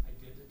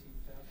identity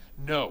theft?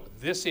 No,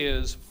 this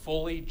is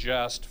fully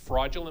just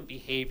fraudulent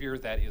behavior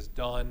that is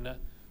done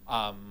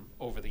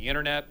over the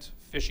internet,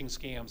 phishing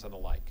scams and the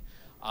like.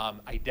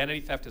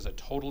 Identity theft is a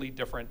totally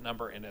different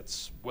number, and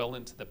it's well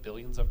into the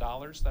billions of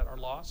dollars that are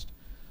lost.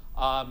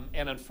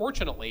 And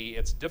unfortunately,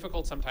 it's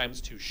difficult sometimes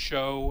to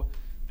show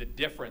the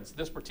difference.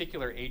 This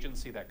particular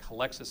agency that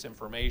collects this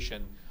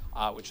information,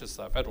 which is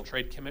the Federal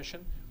Trade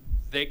Commission,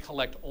 they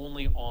collect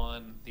only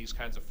on these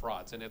kinds of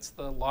frauds, and it's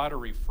the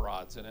lottery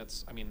frauds, and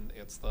it's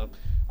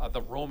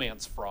the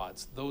romance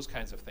frauds, those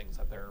kinds of things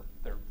that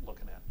they're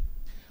looking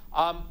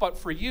at. But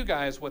for you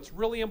guys, what's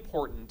really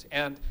important,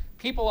 and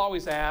people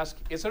always ask,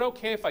 is it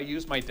okay if I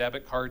use my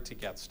debit card to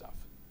get stuff?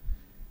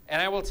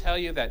 And I will tell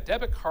you that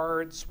debit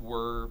cards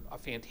were a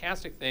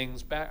fantastic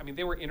things back. I mean,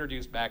 they were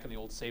introduced back in the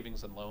old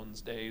savings and loans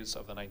days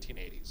of the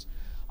 1980s.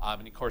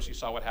 And of course, you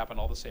saw what happened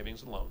to all the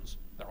savings and loans.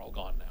 They're all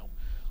gone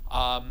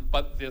now.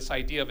 But this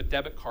idea of a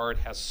debit card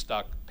has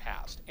stuck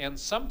past. And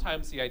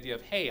sometimes the idea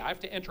of, hey, I have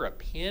to enter a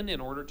PIN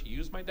in order to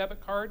use my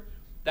debit card,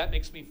 that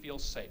makes me feel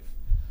safe.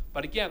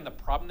 But again, the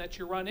problem that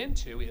you run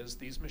into is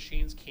these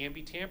machines can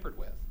be tampered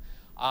with.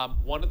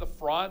 One of the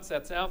frauds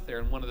that's out there,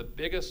 and one of the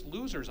biggest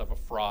losers of a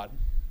fraud,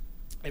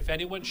 if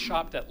anyone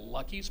shopped at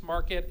Lucky's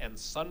Market and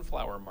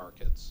Sunflower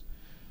Markets,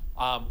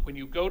 when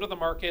you go to the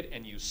market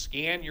and you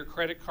scan your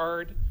credit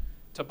card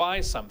to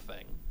buy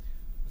something,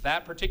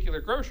 that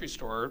particular grocery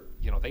store,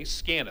 they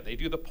scan it, they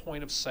do the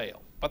point of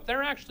sale, but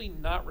they're actually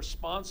not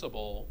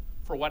responsible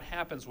for what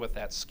happens with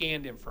that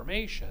scanned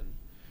information.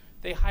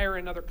 They hire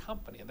another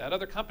company, and that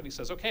other company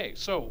says, okay,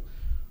 so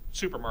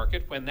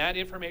supermarket, when that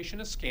information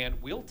is scanned,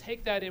 we'll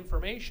take that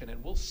information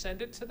and we'll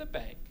send it to the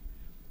bank,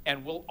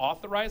 and we'll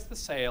authorize the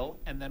sale,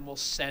 and then we'll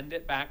send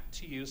it back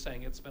to you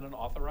saying it's been an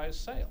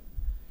authorized sale.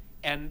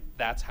 And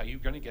that's how you're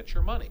going to get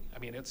your money. I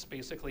mean, it's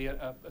basically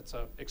it's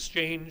an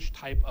exchange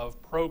type of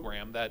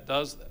program that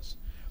does this.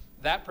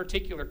 That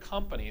particular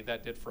company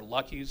that did for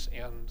Lucky's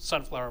and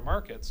Sunflower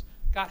Markets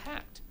got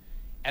hacked.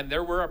 And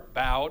there were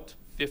about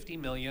 50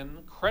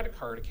 million credit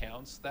card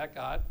accounts that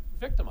got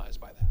victimized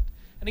by that.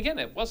 And again,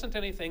 it wasn't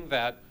anything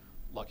that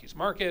Lucky's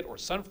Market or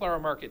Sunflower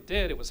Market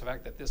did. It was the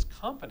fact that this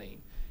company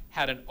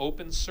had an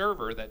open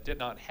server that did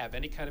not have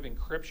any kind of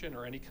encryption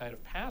or any kind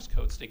of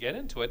passcodes to get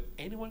into it.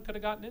 Anyone could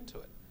have gotten into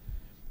it.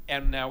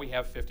 And now we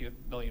have 50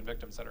 million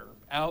victims that are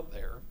out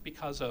there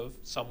because of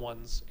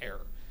someone's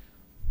error.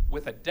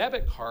 With a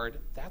debit card,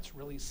 that's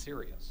really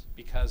serious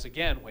because,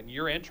 again, when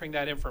you're entering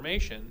that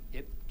information,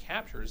 it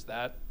captures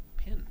that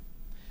PIN.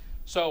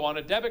 So on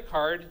a debit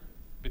card,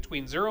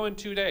 between 0 and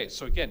 2 days,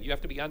 so again, you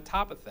have to be on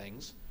top of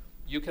things,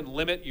 you can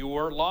limit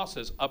your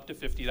losses up to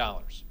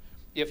 $50.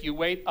 If you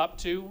wait up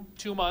to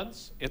 2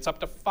 months, it's up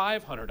to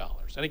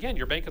 $500. And again,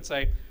 your bank could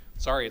say,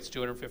 sorry, it's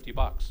 $250.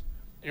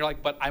 And you're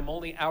like, but I'm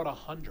only out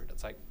 100.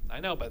 It's like, I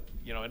know, but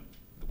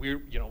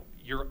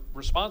you're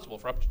responsible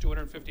for up to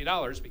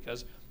 $250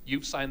 because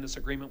you've signed this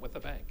agreement with the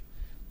bank.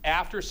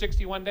 After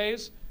 61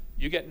 days,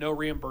 you get no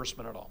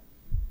reimbursement at all.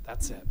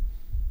 That's it.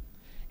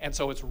 And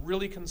so it's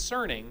really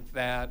concerning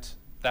that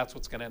that's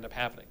what's going to end up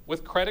happening.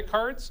 With credit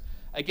cards,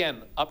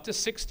 again, up to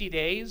 60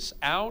 days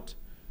out,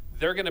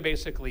 they're going to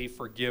basically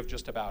forgive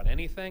just about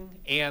anything,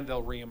 and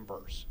they'll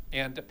reimburse.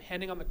 And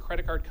depending on the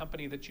credit card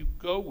company that you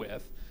go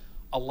with,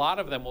 a lot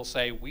of them will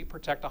say, we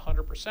protect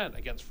 100%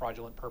 against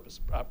fraudulent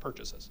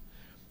purchases.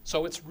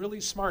 So it's really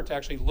smart to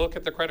actually look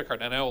at the credit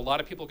card. I know a lot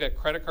of people get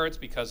credit cards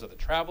because of the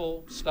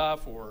travel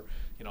stuff, or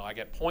I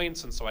get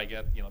points, and so I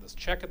get this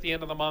check at the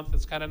end of the month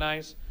that's kind of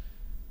nice.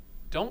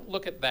 Don't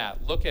look at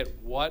that. Look at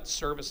what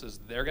services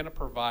they're going to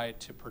provide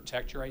to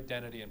protect your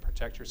identity and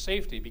protect your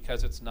safety,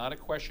 because it's not a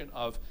question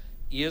of,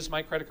 is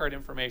my credit card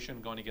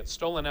information going to get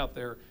stolen out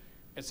there?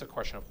 It's a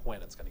question of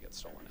when it's going to get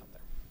stolen out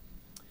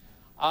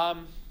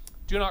there.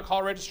 Do not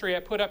call registry I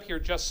put up here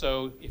just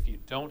so if you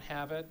don't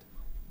have it,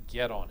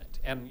 get on it.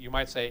 And you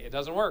might say, it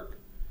doesn't work.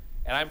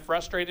 And I'm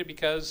frustrated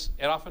because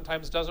it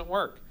oftentimes doesn't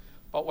work.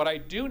 But what I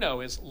do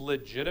know is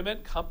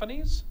legitimate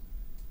companies,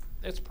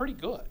 it's pretty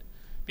good.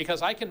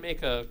 Because I can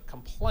make a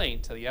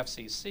complaint to the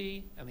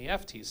FCC and the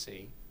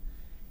FTC,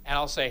 and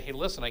I'll say, hey,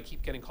 listen, I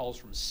keep getting calls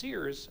from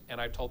Sears, and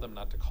I've told them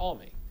not to call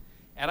me.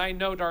 And I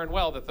know darn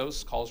well that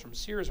those calls from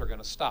Sears are going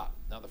to stop.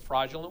 Now, the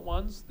fraudulent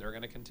ones, they're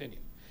going to continue.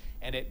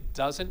 And it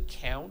doesn't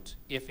count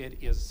if it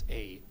is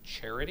a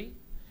charity,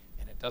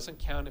 and it doesn't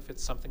count if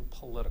it's something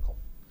political.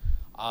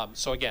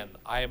 So again,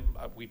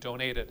 we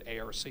donate at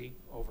ARC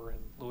over in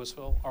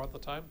Louisville all the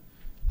time.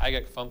 I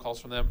get phone calls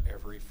from them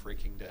every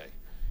freaking day.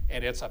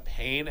 And it's a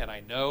pain, and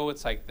I know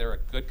it's like they're a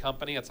good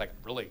company. It's like,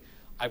 really,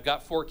 I've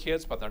got 4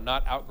 kids, but they're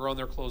not outgrowing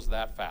their clothes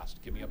that fast.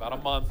 Give me about a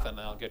month, and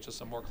then I'll get you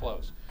some more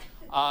clothes.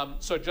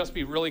 So just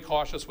be really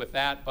cautious with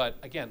that. But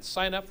again,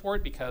 sign up for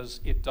it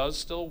because it does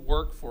still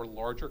work for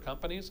larger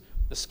companies.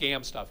 The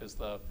scam stuff is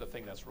the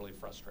thing that's really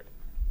frustrating.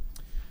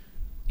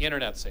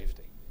 Internet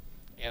safety.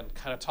 And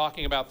kind of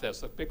talking about this,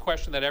 the big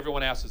question that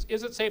everyone asks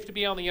is it safe to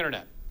be on the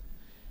internet?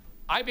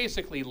 I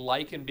basically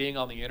liken being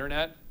on the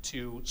internet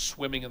to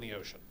swimming in the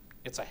ocean.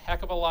 It's a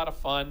heck of a lot of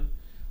fun.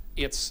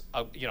 It's,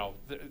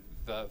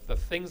 the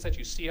things that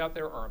you see out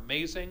there are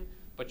amazing,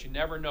 but you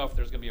never know if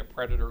there's going to be a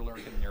predator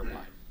lurking nearby.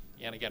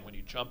 And again, when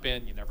you jump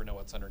in, you never know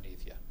what's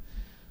underneath you.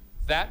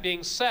 That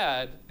being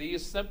said,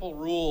 these simple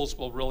rules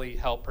will really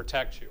help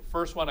protect you.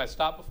 First one, I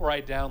stop before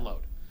I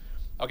download.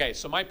 Okay,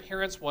 so my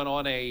parents went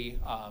on a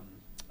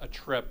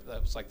trip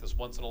that was like this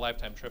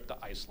once-in-a-lifetime trip to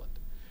Iceland.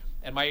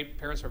 And my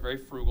parents are very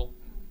frugal.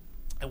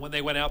 And when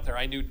they went out there,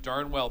 I knew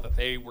darn well that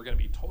they were going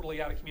to be totally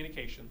out of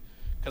communication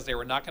because they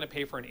were not going to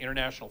pay for an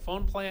international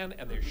phone plan,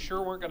 and they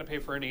sure weren't going to pay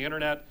for any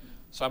internet,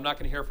 so I'm not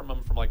going to hear from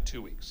them for like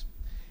 2 weeks.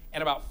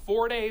 And about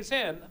 4 days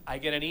in, I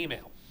get an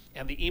email,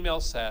 and the email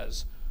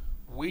says,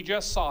 we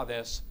just saw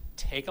this,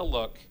 take a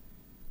look,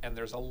 and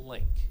there's a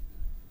link.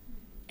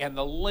 And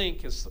the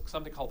link is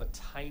something called a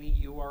tiny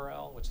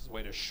URL, which is a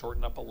way to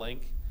shorten up a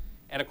link.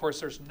 And of course,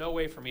 there's no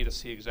way for me to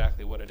see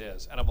exactly what it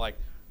is. And I'm like,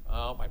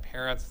 oh, my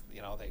parents,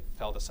 they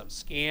fell to some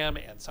scam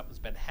and something's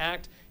been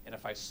hacked. And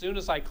if as soon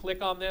as I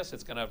click on this,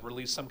 it's gonna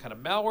release some kind of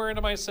malware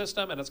into my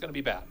system and it's gonna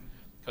be bad.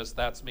 Because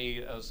that's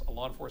me as a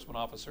law enforcement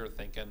officer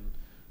thinking,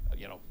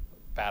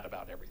 bad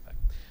about everything.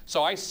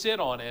 So I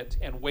sit on it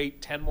and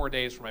wait 10 more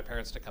days for my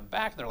parents to come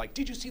back. And they're like,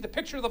 did you see the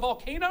picture of the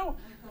volcano?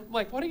 I'm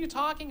like, what are you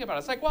talking about?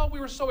 It's like, well, we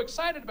were so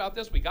excited about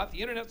this. We got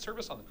the internet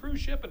service on the cruise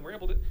ship and we're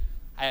able to.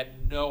 I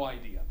had no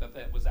idea that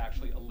that was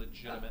actually a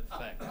legitimate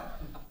thing.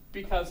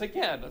 Because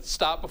again,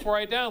 stop before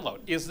I download.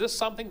 Is this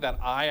something that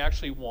I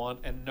actually want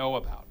and know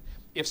about?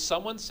 If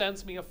someone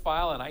sends me a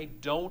file and I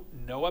don't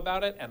know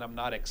about it and I'm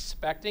not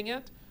expecting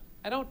it,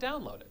 I don't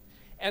download it.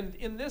 And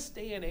in this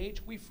day and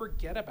age, we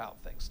forget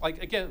about things.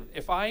 Like again,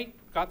 if I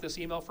got this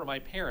email from my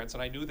parents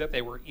and I knew that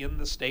they were in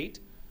the state,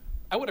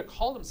 I would have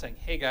called them saying,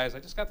 hey guys, I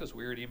just got this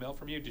weird email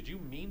from you. Did you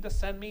mean to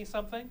send me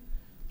something?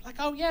 Like,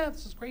 oh yeah,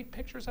 this is great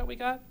pictures that we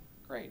got.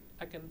 Great,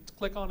 I can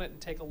click on it and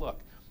take a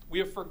look. We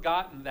have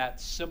forgotten that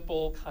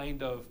simple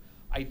kind of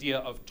idea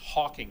of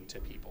talking to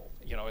people.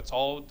 It's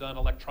all done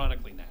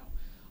electronically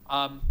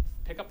now.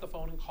 Pick up the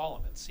phone and call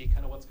them and see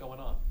kind of what's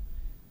going on.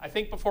 I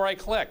think before I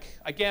click,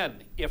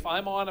 again, if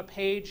I'm on a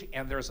page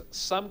and there's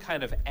some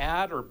kind of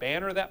ad or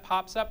banner that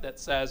pops up that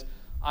says,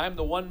 I'm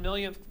the 1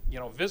 millionth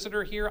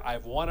visitor here,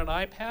 I've won an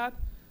iPad,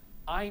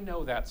 I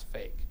know that's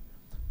fake.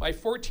 My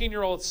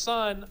 14-year-old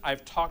son,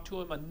 I've talked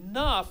to him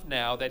enough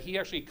now that he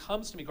actually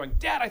comes to me going,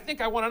 Dad, I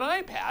think I won an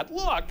iPad,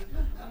 look.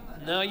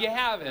 No, you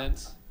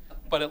haven't,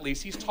 but at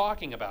least he's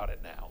talking about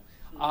it now.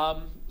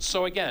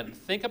 So again,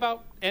 think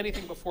about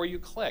anything before you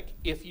click.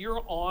 If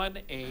you're on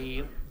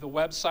the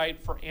website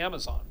for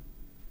Amazon,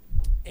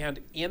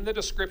 and in the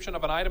description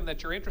of an item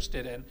that you're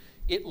interested in,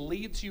 it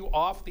leads you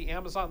off the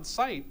Amazon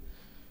site,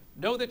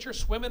 know that you're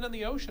swimming in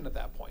the ocean at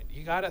that point.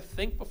 You gotta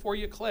think before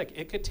you click.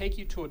 It could take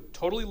you to a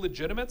totally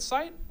legitimate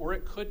site, or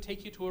it could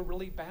take you to a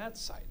really bad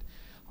site.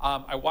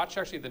 I watched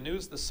actually the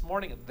news this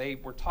morning, and they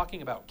were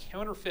talking about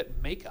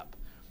counterfeit makeup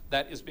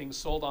that is being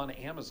sold on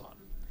Amazon.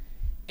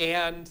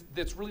 And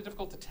it's really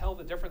difficult to tell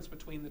the difference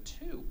between the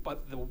two,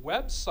 but the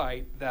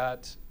website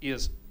that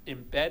is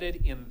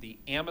embedded in the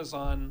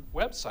Amazon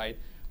website,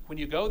 when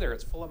you go there,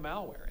 it's full of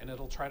malware, and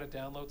it'll try to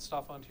download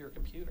stuff onto your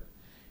computer.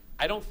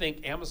 I don't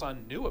think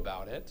Amazon knew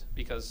about it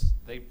because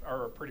they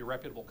are a pretty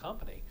reputable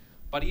company,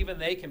 but even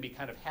they can be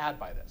kind of had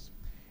by this.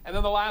 And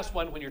then the last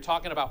one, when you're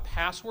talking about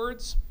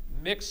passwords,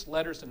 mix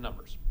letters and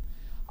numbers.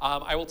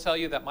 I will tell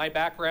you that my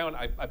background,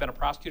 I've been a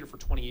prosecutor for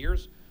 20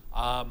 years,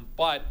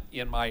 but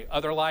in my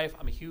other life,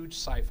 I'm a huge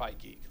sci-fi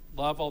geek.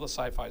 Love all the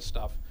sci-fi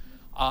stuff.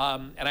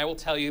 And I will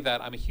tell you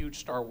that I'm a huge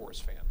Star Wars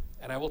fan.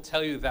 And I will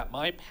tell you that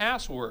my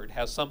password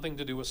has something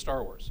to do with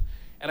Star Wars.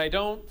 And I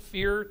don't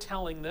fear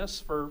telling this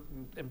for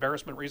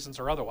embarrassment reasons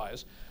or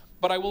otherwise,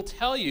 but I will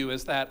tell you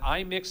is that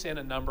I mix in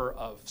a number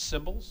of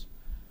symbols,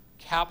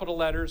 capital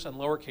letters, and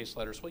lowercase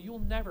letters. Well, you'll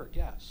never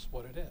guess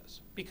what it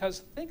is. Because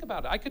think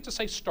about it, I could just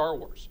say Star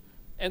Wars,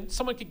 and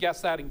someone could guess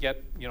that and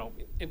get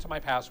into my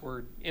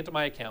password, into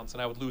my accounts,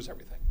 and I would lose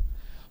everything.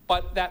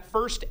 But that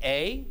first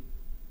A,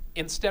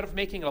 instead of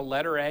making it a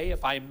letter A,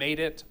 if I made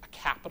it a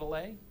capital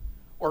A,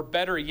 or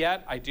better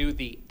yet, I do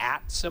the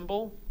 @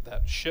 symbol,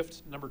 that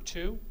shift number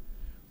 2,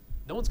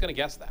 no one's gonna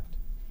guess that.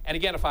 And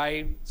again, if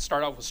I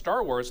start off with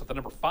Star Wars with the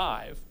number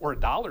 5 or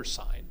a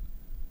 $sign,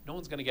 no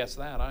one's gonna guess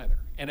that either.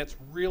 And it's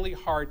really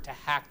hard to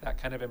hack that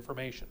kind of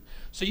information.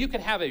 So you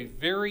can have a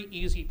very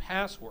easy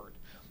password,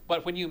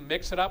 but when you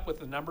mix it up with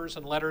the numbers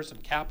and letters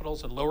and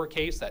capitals and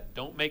lowercase that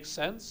don't make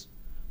sense,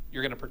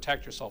 you're gonna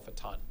protect yourself a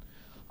ton.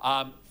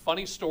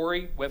 Funny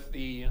story with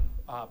the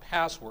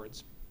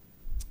passwords.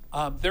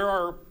 There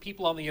are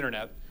people on the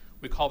internet,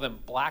 we call them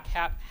black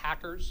hat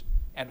hackers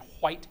and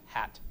white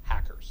hat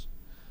hackers.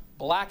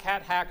 Black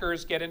hat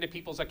hackers get into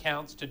people's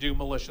accounts to do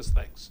malicious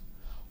things.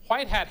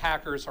 White hat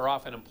hackers are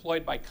often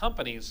employed by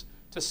companies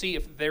to see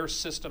if their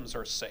systems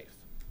are safe.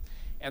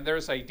 And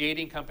there's a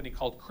dating company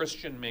called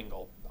Christian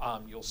Mingle.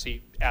 You'll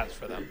see ads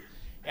for them.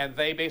 And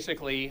they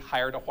basically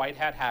hired a white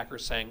hat hacker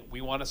saying, we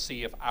want to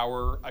see if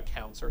our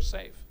accounts are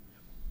safe.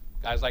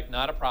 Guy's like,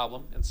 not a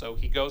problem. And so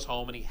he goes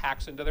home and he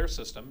hacks into their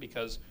system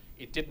because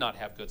it did not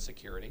have good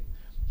security.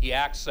 He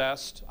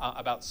accessed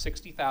about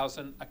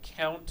 60,000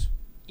 account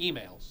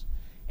emails.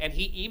 And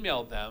he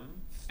emailed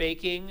them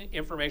faking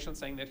information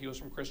saying that he was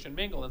from Christian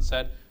Mingle and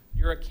said,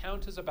 your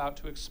account is about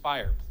to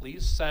expire.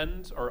 Please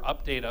send or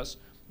update us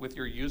with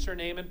your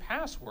username and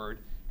password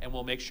and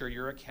we'll make sure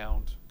your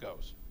account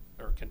goes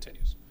or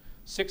continues.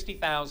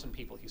 60,000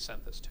 people he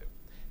sent this to.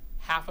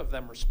 Half of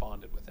them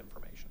responded with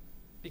information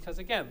because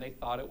again, they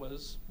thought it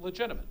was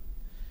legitimate.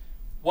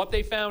 What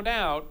they found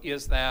out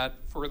is that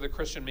for the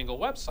Christian Mingle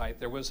website,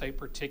 there was a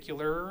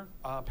particular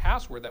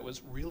password that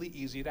was really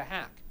easy to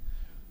hack.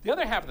 The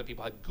other half of the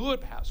people had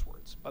good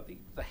passwords, but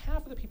the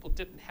half of the people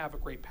didn't have a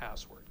great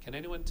password. Can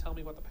anyone tell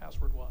me what the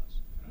password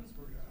was?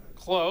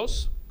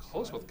 Close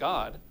with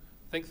God.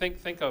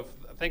 Think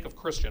of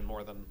Christian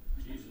more than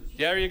Jesus.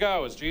 There you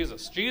go, it's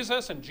Jesus.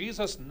 Jesus and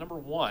Jesus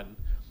 #1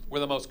 were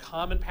the most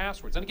common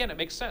passwords. And again, it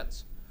makes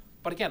sense.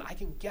 But again, I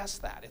can guess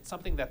that. It's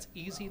something that's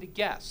easy to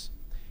guess.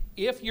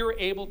 If you're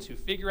able to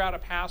figure out a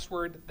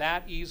password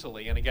that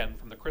easily, and again,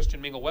 from the Christian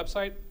Mingle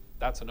website,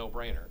 that's a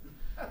no-brainer.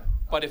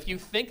 But if you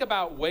think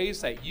about ways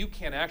that you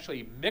can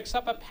actually mix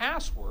up a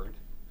password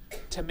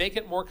to make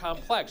it more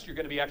complex, you're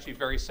going to be actually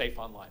very safe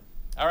online.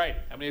 All right,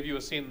 how many of you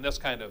have seen this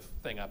kind of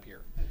thing up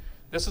here?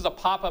 This is a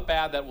pop-up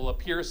ad that will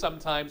appear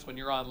sometimes when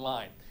you're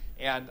online,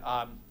 and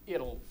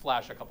it'll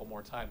flash a couple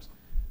more times.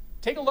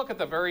 Take a look at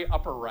the very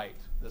upper right,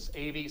 this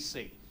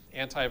AVC,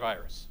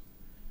 antivirus.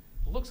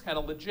 It looks kind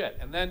of legit.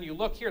 And then you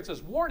look here, it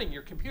says, warning,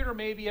 your computer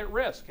may be at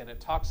risk. And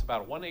it talks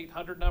about a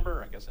 1-800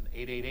 number, I guess an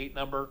 888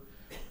 number.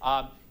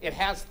 It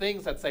has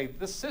things that say,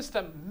 this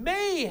system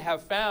may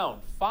have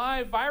found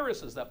 5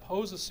 viruses that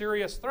pose a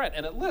serious threat.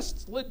 And it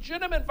lists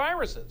legitimate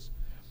viruses.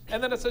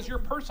 And then it says, your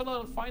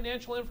personal and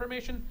financial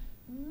information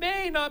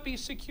may not be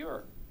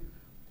secure.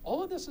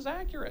 All of this is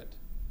accurate.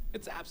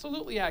 It's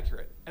absolutely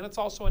accurate. And it's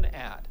also an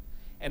ad.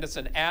 And it's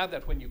an ad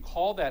that when you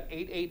call that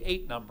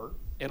 888 number,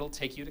 it'll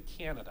take you to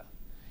Canada.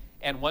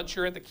 And once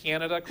you're at the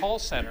Canada call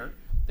center,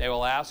 they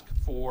will ask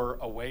for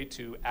a way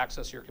to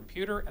access your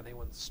computer, and they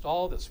will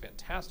install this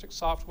fantastic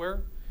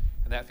software.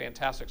 And that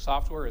fantastic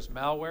software is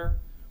malware,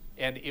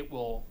 and it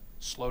will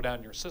slow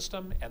down your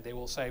system, and they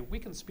will say, we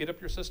can speed up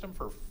your system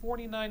for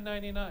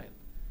 $49.99,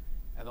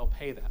 and they'll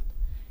pay that.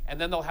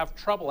 And then they'll have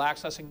trouble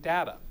accessing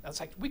data. And it's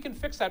like, we can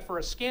fix that for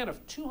a scan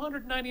of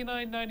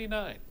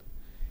 $299.99.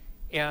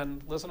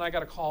 And Liz and I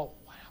got a call,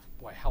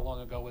 boy, how long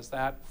ago was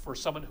that? For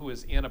someone who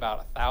is in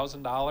about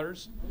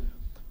 $1,000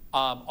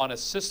 on a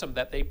system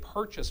that they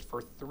purchased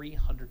for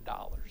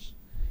 $300.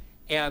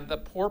 And the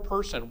poor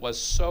person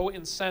was so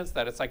incensed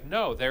that it's like,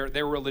 no,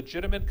 they were a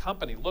legitimate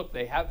company. Look,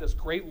 they have this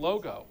great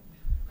logo.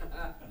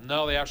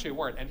 No, they actually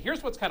weren't. And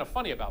here's what's kind of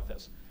funny about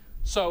this.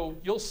 So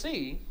you'll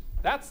see,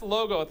 that's the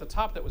logo at the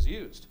top that was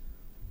used.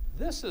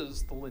 This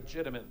is the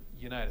legitimate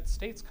United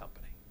States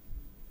company.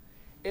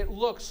 It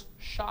looks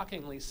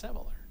shockingly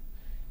similar.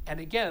 And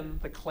again,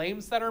 the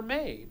claims that are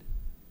made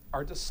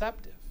are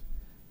deceptive.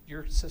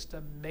 Your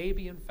system may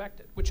be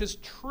infected, which is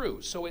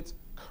true. So it's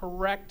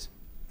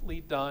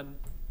correctly done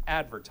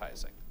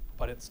advertising,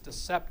 but it's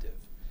deceptive.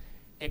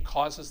 It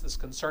causes this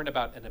concern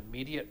about an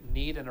immediate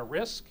need and a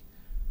risk,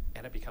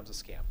 and it becomes a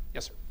scam.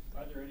 Yes, sir?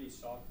 Are there any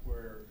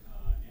software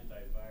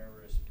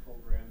antivirus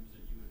programs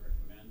that you would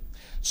recommend?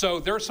 So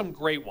there are some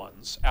great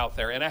ones out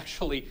there, and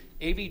actually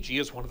AVG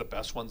is one of the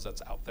best ones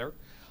that's out there.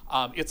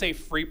 It's a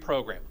free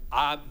program.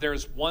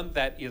 There's one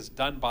that is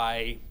done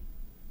by.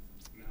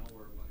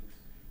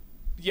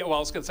 Yeah, well, I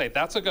was going to say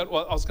that's a good.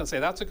 Well, I was going to say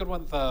that's a good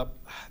one. I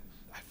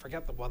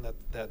forget the one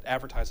that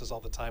advertises all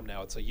the time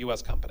now. It's a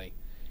U.S. company,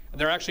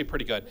 and they're actually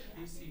pretty good.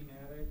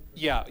 PCmatic.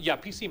 Yeah,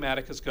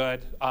 Kaspersky is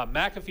good.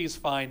 McAfee's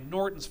fine.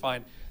 Norton's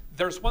fine.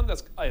 There's one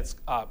that's it's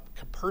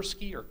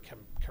Kaspersky or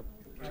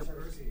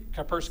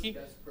Kaspersky.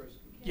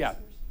 Yeah,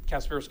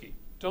 Kaspersky.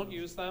 Don't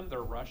use them,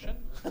 they're Russian.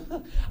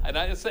 And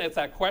it's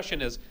that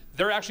question is,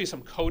 there are actually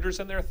some coders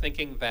in there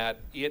thinking that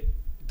it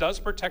does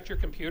protect your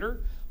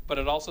computer, but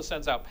it also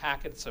sends out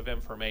packets of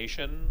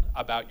information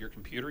about your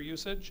computer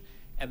usage,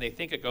 and they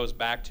think it goes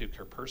back to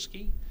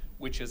Kaspersky,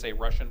 which is a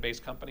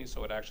Russian-based company,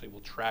 so it actually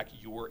will track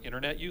your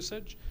internet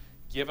usage.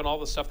 Given all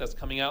the stuff that's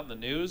coming out in the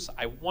news,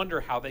 I wonder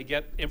how they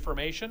get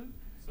information.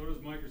 So does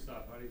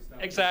Microsoft. How do you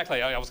stop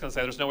Exactly, I was gonna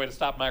say there's no way to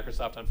stop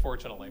Microsoft,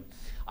 unfortunately.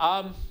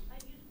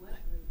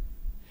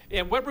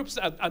 And WebRoot's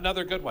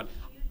another good one.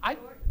 I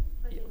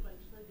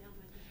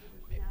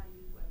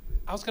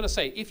was going to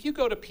say, if you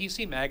go to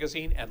PC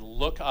Magazine and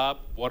look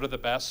up what are the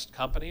best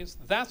companies,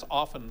 that's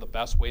often the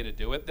best way to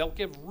do it. They'll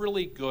give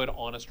really good,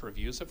 honest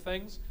reviews of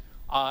things,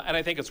 and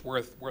I think it's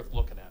worth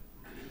looking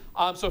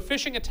at. So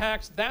phishing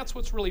attacks, that's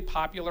what's really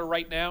popular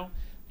right now.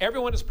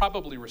 Everyone has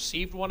probably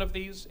received one of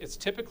these. It's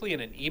typically in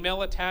an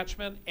email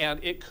attachment,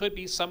 and it could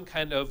be some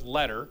kind of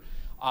letter.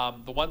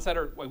 The ones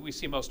that we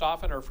see most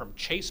often are from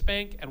Chase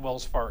Bank and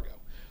Wells Fargo.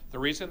 The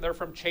reason they're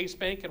from Chase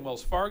Bank and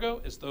Wells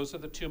Fargo is those are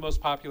the 2 most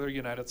popular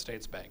United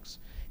States banks.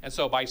 And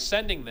so by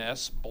sending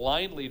this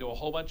blindly to a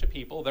whole bunch of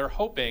people, they're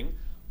hoping,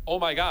 oh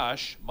my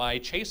gosh, my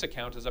Chase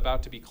account is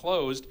about to be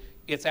closed.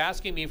 It's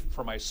asking me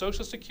for my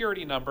social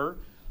security number,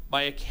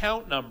 my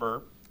account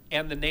number,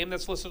 and the name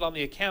that's listed on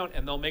the account,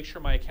 and they'll make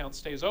sure my account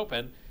stays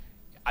open.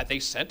 They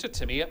sent it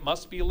to me, it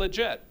must be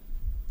legit.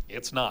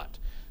 It's not.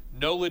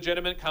 No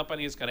legitimate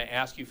company is going to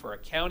ask you for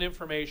account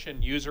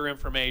information, user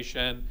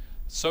information,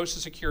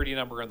 social security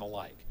number, and the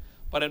like.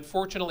 But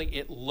unfortunately,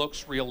 it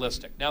looks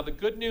realistic. Now, the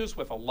good news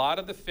with a lot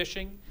of the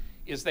phishing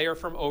is they are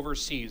from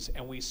overseas,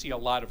 and we see a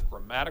lot of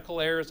grammatical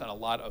errors and a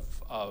lot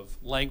of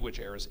language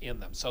errors in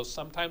them. So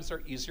sometimes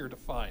they're easier to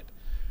find.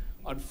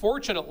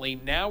 Unfortunately,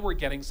 now we're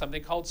getting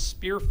something called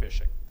spear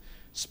phishing.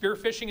 Spear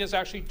phishing is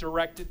actually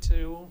directed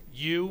to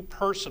you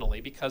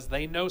personally because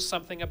they know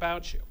something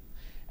about you.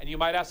 And you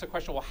might ask the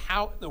question, well,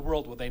 how in the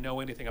world would they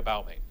know anything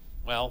about me?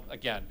 Well,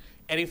 again,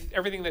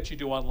 everything that you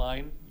do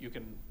online, you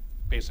can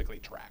basically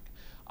track.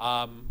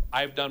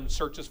 I've done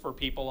searches for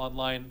people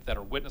online that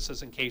are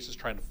witnesses in cases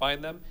trying to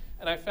find them,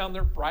 and I found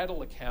their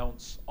bridal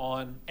accounts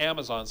on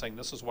Amazon saying,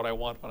 this is what I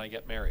want when I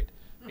get married,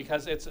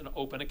 because it's an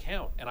open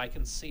account and I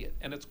can see it.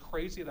 And it's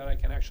crazy that I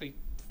can actually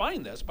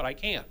find this, but I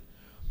can.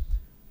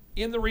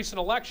 In the recent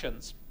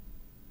elections,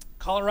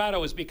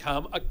 Colorado has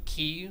become a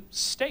key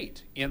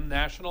state in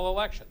national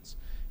elections.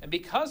 And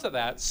because of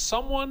that,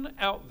 someone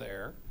out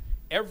there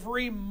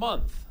every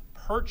month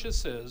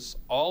purchases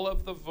all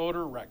of the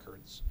voter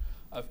records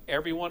of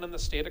everyone in the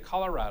state of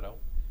Colorado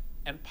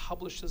and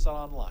publishes it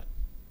online.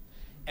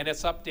 And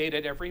it's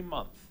updated every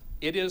month.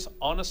 It is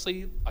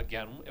honestly,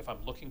 again, if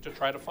I'm looking to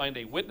try to find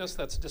a witness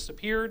that's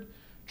disappeared,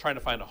 trying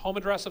to find a home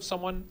address of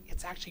someone,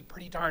 it's actually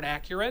pretty darn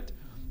accurate,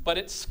 but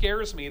it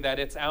scares me that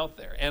it's out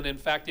there. And in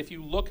fact, if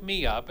you look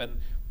me up, and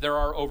there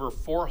are over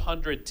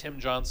 400 Tim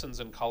Johnsons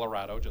in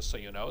Colorado, just so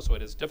you know, so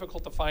it is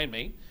difficult to find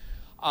me.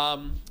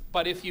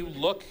 But if you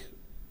look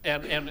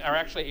and are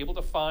actually able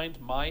to find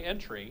my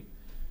entry,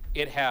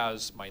 it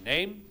has my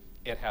name,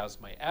 it has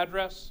my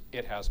address,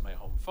 it has my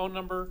home phone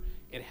number,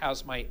 it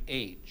has my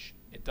age.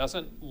 It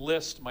doesn't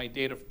list my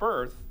date of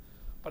birth,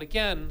 but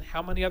again,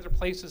 how many other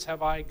places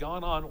have I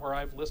gone on where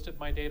I've listed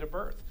my date of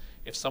birth?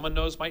 If someone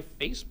knows my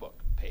Facebook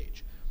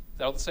page,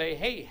 they'll say,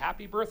 hey,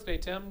 happy birthday,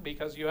 Tim,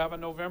 because you have a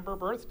November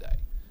birthday.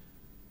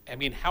 I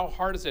mean, how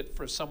hard is it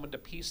for someone to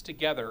piece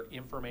together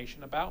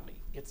information about me?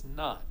 It's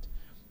not.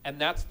 And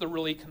that's the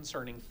really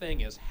concerning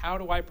thing is, how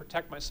do I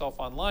protect myself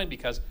online?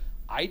 Because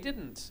I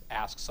didn't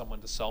ask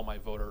someone to sell my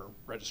voter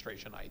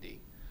registration ID.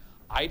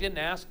 I didn't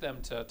ask them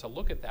to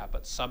look at that,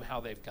 but somehow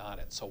they've got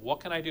it. So what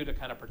can I do to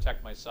kind of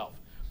protect myself?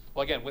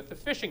 Well, again, with the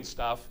phishing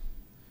stuff,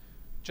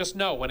 just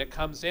know when it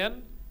comes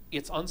in,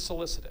 it's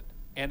unsolicited.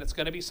 And it's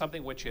going to be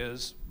something which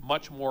is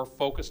much more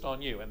focused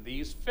on you. And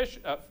these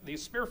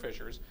spear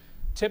phishers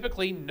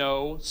typically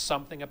know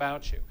something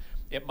about you.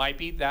 It might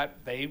be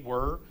that they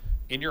were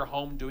in your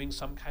home doing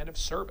some kind of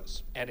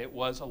service, and it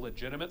was a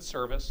legitimate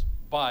service,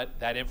 but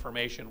that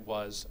information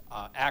was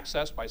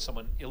accessed by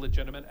someone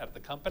illegitimate at the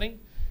company,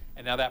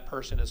 and now that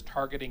person is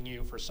targeting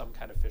you for some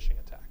kind of phishing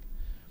attack.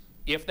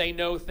 If they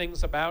know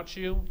things about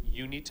you,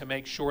 you need to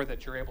make sure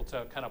that you're able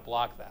to kind of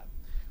block that.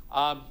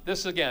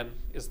 This, again,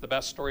 is the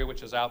best story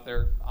which is out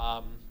there.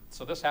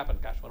 So this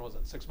happened, gosh, when was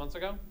it, 6 months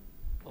ago?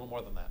 A little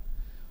more than that.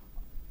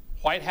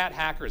 White hat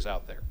hackers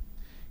out there.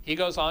 He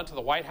goes on to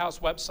the White House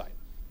website.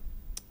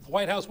 The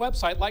White House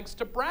website likes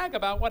to brag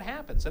about what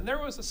happens. And there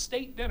was a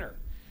state dinner.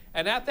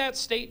 And at that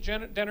state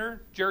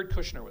dinner, Jared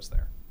Kushner was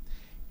there.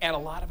 And a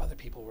lot of other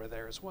people were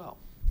there as well.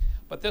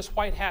 But this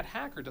white hat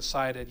hacker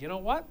decided, you know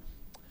what?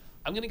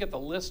 I'm going to get the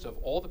list of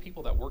all the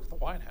people that work at the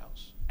White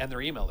House and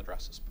their email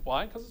addresses.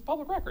 Why? Because it's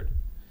public record.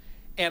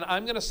 And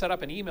I'm going to set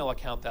up an email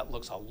account that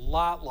looks a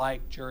lot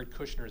like Jared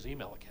Kushner's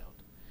email account.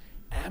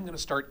 And I'm going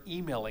to start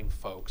emailing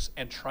folks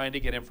and trying to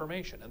get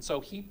information. And so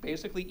he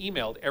basically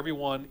emailed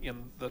everyone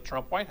in the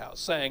Trump White House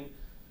saying,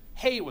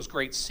 hey, it was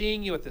great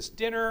seeing you at this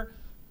dinner.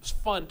 It was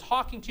fun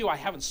talking to you. I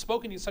haven't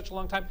spoken to you in such a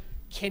long time.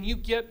 Can you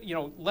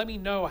let me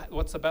know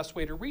what's the best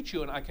way to reach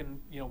you, and I can,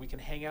 we can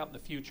hang out in the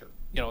future.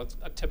 It's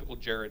a typical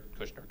Jared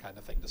Kushner kind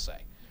of thing to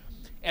say.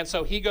 And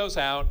so he goes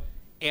out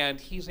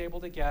and he's able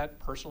to get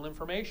personal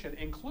information,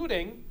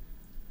 including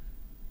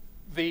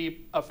the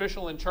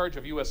official in charge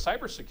of U.S.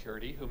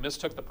 cybersecurity, who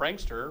mistook the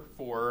prankster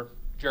for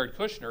Jared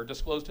Kushner,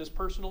 disclosed his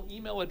personal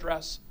email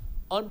address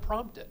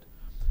unprompted.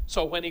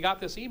 So when he got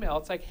this email,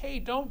 it's like, hey,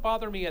 don't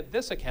bother me at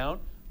this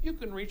account. You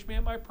can reach me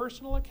at my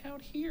personal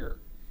account here.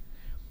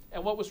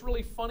 And what was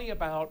really funny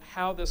about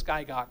how this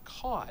guy got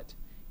caught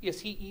is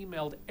he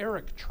emailed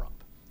Eric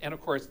Trump. And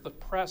of course, the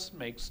press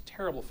makes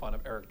terrible fun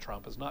of Eric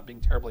Trump as not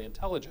being terribly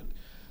intelligent.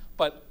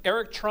 But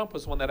Eric Trump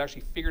was the one that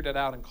actually figured it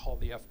out and called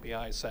the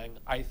FBI saying,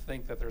 I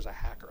think that there's a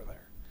hacker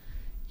there.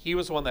 He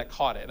was the one that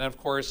caught it. And of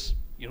course,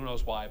 who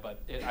knows why, but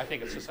I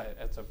think it's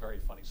a very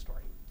funny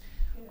story.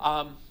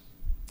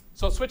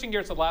 So switching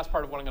gears to the last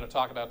part of what I'm going to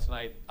talk about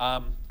tonight,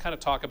 kind of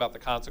talk about the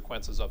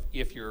consequences of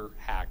if you're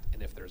hacked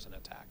and if there's an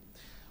attack.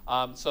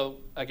 So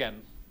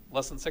again,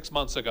 less than 6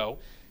 months ago,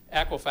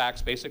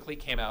 Equifax basically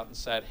came out and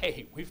said,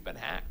 hey, we've been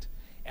hacked.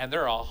 And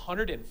there are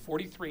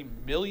 143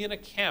 million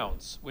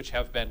accounts which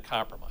have been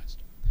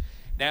compromised.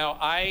 Now,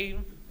 I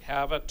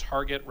have a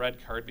Target red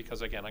card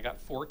because, again, I got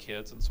 4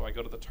 kids, and so I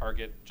go to the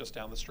Target just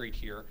down the street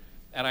here,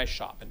 and I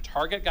shop. And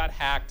Target got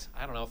hacked,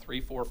 I don't know, 3,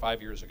 4,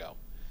 5 years ago.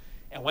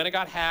 And when it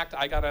got hacked,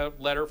 I got a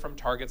letter from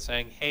Target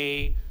saying,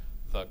 hey,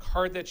 the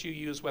card that you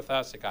use with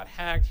us, it got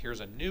hacked. Here's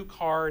a new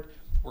card.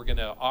 We're going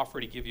to offer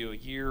to give you a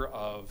year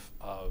of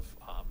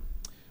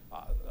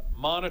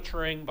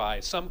monitoring by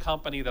some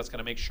company that's going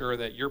to make sure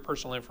that your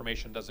personal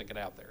information doesn't get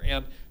out there.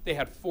 And they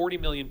had 40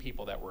 million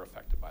people that were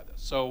affected by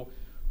this. So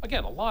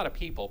again, a lot of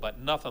people, but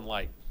nothing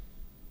like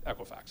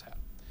Equifax had.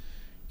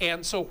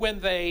 And so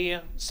when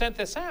they sent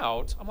this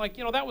out, I'm like,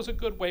 that was a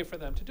good way for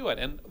them to do it.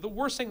 And the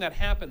worst thing that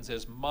happens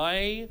is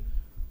my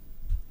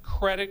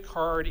credit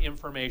card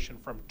information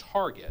from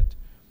Target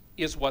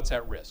is what's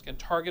at risk. And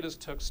Target has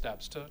took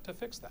steps to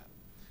fix that.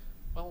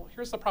 Well,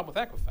 here's the problem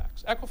with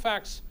Equifax.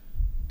 Equifax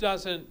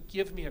doesn't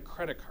give me a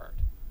credit card.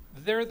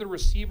 They're the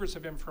receivers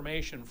of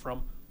information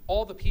from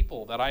all the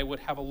people that I would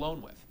have a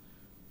loan with,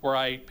 where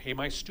I pay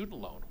my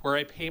student loan, where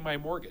I pay my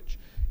mortgage.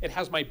 It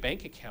has my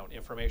bank account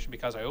information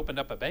because I opened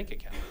up a bank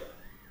account.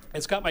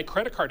 It's got my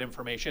credit card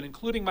information,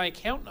 including my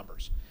account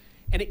numbers.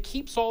 And it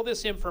keeps all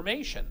this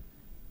information,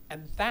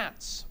 and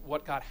that's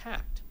what got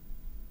hacked.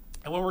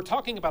 And when we're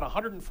talking about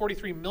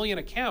 143 million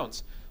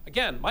accounts,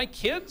 again, my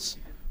kids,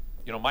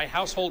 my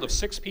household of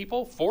 6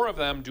 people, 4 of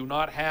them do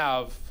not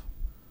have,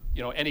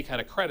 any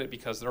kind of credit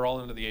because they're all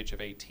under the age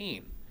of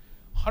 18.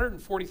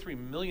 143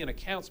 million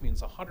accounts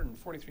means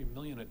 143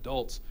 million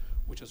adults,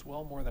 which is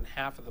well more than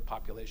half of the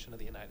population of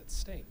the United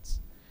States.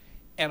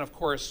 And of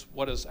course,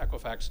 what does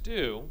Equifax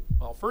do?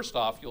 Well, first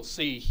off, you'll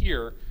see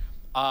here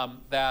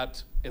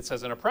that it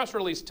says in a press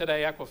release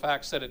today,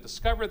 Equifax said it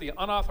discovered the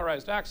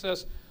unauthorized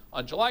access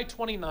on July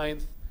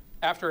 29th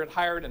after it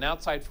hired an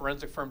outside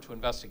forensic firm to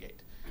investigate.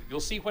 You'll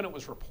see when it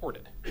was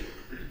reported.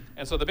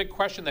 And so the big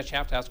question that you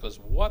have to ask is,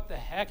 what the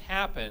heck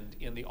happened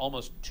in the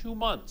almost 2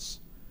 months?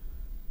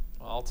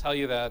 Well, I'll tell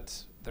you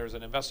that there's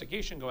an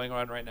investigation going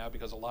on right now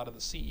because a lot of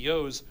the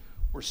CEOs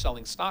were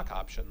selling stock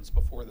options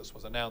before this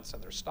was announced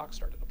and their stock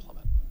started to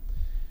plummet.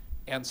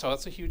 And so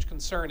that's a huge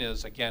concern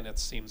is, again, it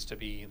seems to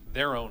be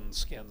their own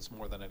skins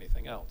more than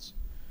anything else.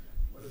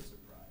 What a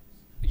surprise.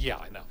 Yeah,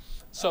 I know.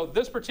 So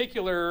this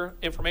particular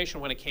information,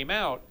 when it came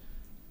out,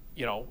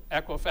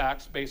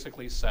 Equifax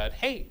basically said,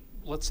 hey,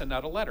 let's send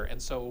out a letter.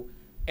 And so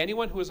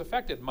anyone who is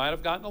affected might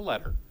have gotten a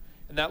letter.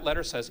 And that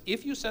letter says,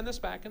 if you send this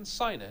back and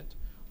sign it,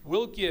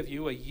 we'll give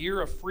you a year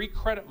of free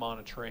credit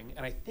monitoring.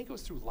 And I think it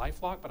was through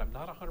LifeLock, but I'm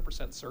not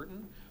 100%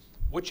 certain.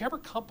 Whichever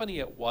company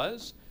it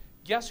was,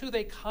 guess who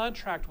they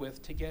contract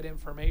with to get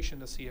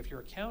information to see if your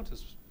account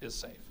is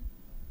safe?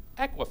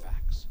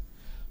 Equifax.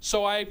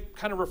 So I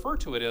kind of refer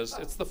to it as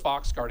it's the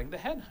fox guarding the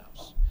hen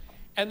house.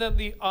 And then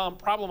the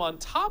problem on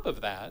top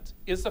of that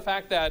is the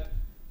fact that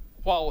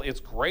while it's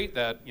great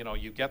that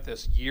you get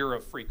this year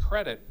of free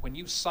credit, when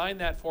you sign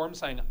that form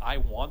saying, I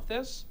want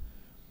this,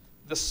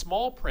 the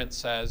small print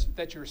says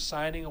that you're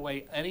signing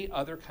away any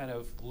other kind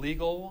of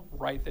legal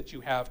right that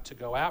you have to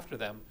go after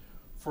them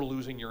for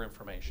losing your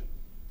information.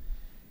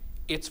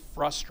 It's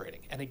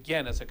frustrating. And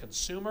again, as a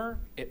consumer,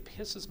 it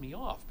pisses me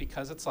off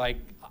because it's like,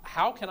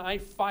 how can I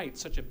fight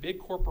such a big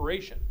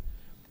corporation?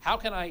 How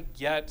can I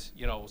get,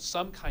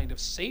 some kind of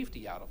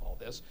safety out of all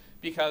this?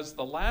 Because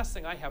the last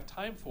thing I have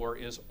time for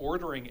is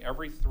ordering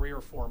every 3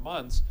 or 4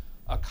 months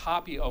a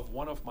copy of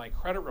one of my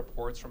credit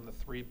reports from the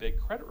 3 big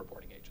credit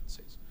reporting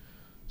agencies.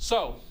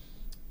 So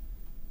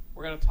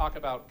we're going to talk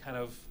about kind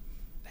of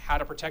how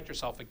to protect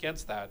yourself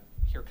against that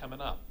here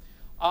coming up.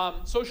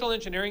 Social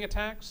engineering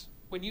attacks.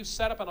 When you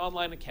set up an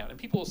online account, and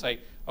people will say,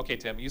 okay,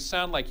 Tim, you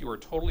sound like you were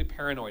totally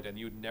paranoid and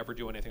you'd never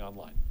do anything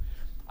online.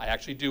 I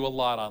actually do a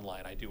lot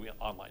online. I do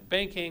online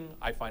banking.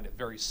 I find it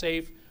very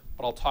safe,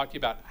 but I'll talk to you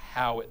about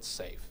how it's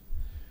safe.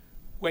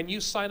 When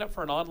you sign up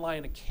for an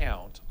online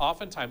account,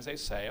 oftentimes they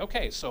say,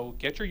 okay, so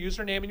get your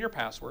username and your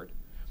password,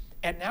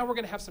 and now we're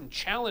going to have some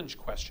challenge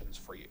questions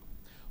for you.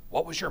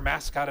 What was your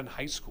mascot in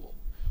high school?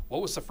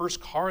 What was the first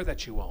car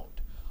that you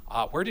owned?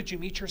 Where did you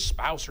meet your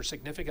spouse or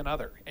significant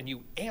other? And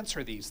you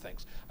answer these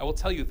things. I will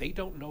tell you, they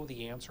don't know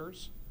the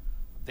answers.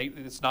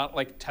 It's not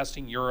like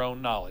testing your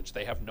own knowledge.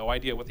 They have no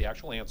idea what the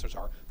actual answers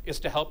are. It's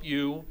to help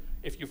you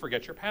if you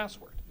forget your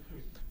password.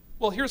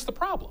 Well, here's the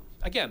problem.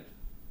 Again,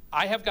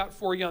 I have got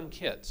 4 young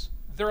kids.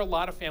 There are a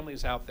lot of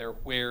families out there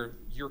where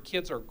your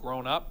kids are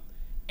grown up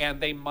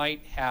and they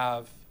might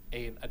have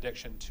an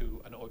addiction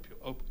to an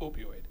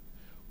opioid,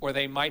 or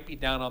they might be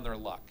down on their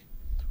luck,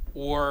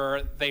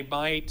 or they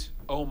might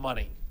owe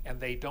money and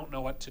they don't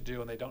know what to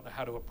do and they don't know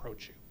how to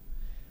approach you.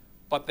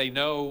 But they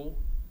know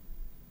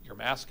your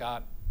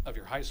mascot of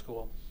your high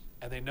school,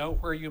 and they know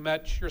where you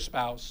met your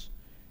spouse,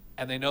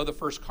 and they know the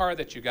first car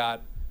that you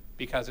got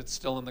because it's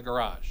still in the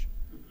garage.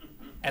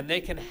 And they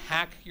can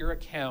hack your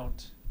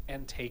account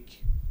and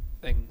take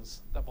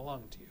things that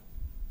belong to you.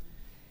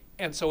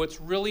 And so it's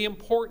really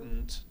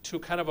important to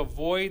kind of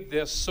avoid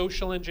this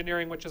social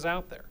engineering which is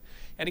out there.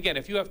 And again,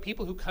 if you have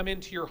people who come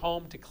into your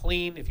home to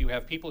clean, if you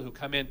have people who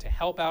come in to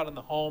help out in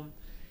the home,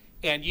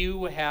 and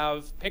you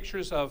have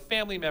pictures of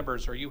family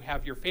members or you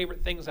have your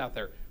favorite things out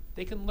there,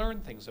 they can learn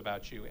things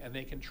about you and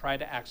they can try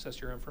to access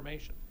your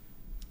information.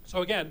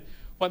 So again,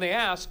 when they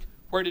ask,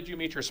 where did you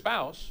meet your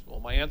spouse?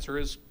 Well, my answer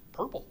is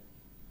purple.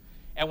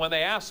 And when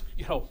they ask,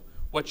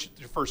 what's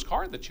your first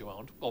car that you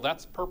owned? Well,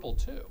 that's purple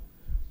too.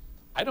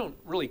 I don't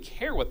really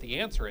care what the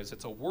answer is.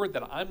 It's a word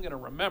that I'm going to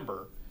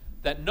remember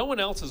that no one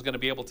else is going to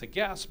be able to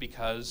guess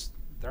because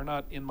they're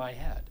not in my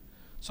head.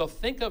 So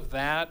think of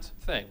that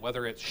thing,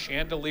 whether it's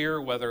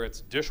chandelier, whether it's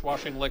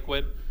dishwashing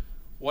liquid,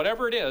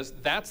 whatever it is,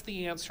 that's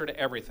the answer to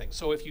everything.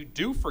 So if you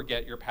do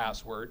forget your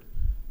password,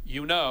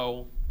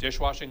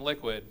 dishwashing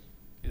liquid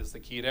is the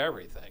key to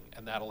everything,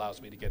 and that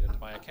allows me to get into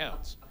my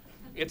accounts.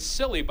 It's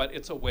silly, but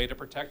it's a way to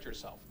protect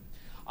yourself.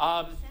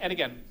 And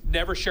again,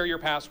 never share your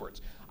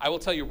passwords. I will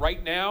tell you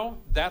right now,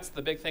 that's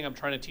the big thing I'm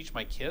trying to teach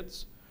my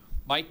kids.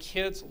 My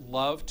kids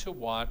love to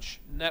watch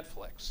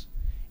Netflix.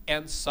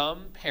 And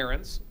some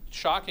parents,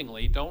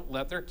 shockingly, don't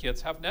let their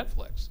kids have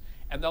Netflix.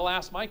 And they'll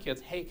ask my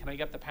kids, hey, can I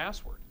get the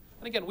password?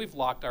 And again, we've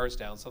locked ours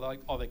down so that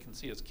all they can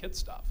see is kid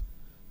stuff.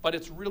 But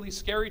it's really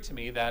scary to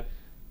me that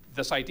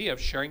this idea of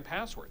sharing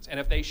passwords. And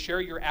if they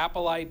share your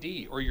Apple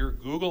ID or your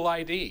Google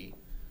ID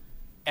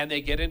and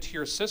they get into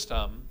your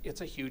system,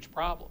 it's a huge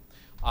problem.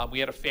 We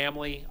had a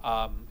family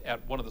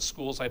at one of the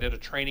schools I did a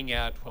training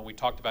at when we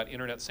talked about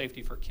internet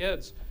safety for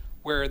kids,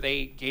 where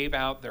they gave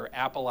out their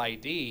Apple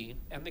ID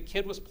and the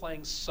kid was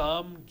playing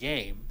some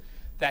game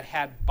that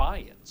had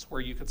buy-ins where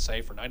you could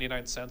say for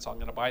 99 cents I'm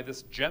going to buy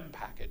this gem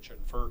package, and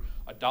for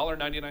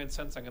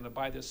 $1.99 I'm going to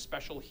buy this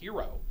special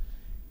hero.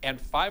 And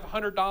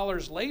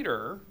 $500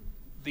 later,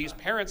 these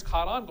parents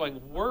caught on going,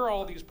 where are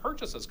all these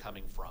purchases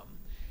coming from?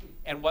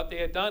 And what they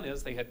had done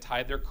is they had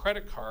tied their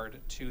credit card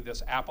to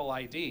this Apple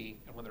ID,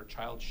 and when their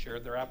child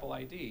shared their Apple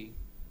ID,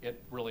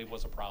 it really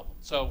was a problem.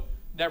 So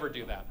never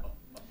do that.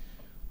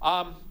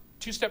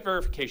 Two-step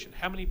verification.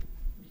 How many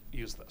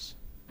use this?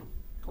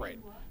 Great.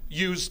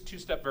 Use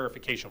two-step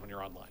verification when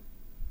you're online.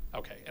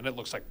 Okay, and it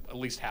looks like at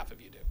least half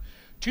of you do.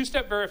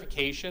 Two-step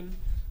verification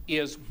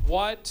is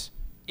what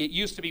it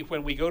used to be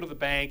when we go to the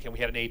bank and we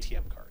had an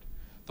ATM card.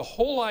 The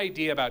whole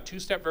idea about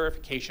two-step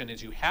verification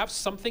is you have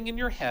something in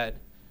your head,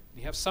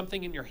 you have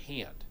something in your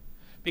hand.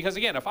 Because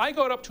again, if I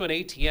go up to an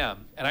ATM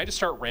and I just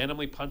start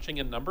randomly punching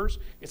in numbers,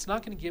 it's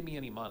not going to give me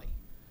any money.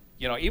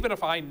 You know, even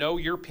if I know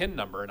your PIN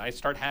number and I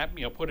start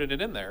putting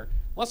it in there,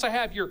 unless I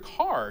have your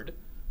card,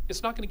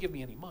 it's not going to give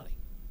me any money.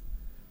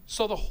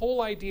 So the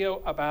whole idea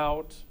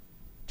about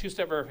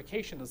two-step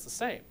verification is the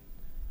same.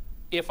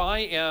 If I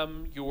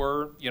am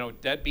your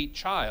deadbeat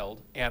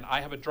child and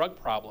I have a drug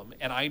problem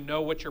and I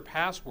know what your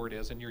password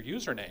is and your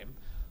username,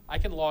 I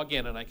can log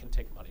in and I can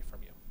take money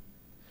from you.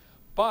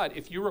 But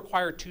if you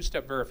require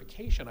two-step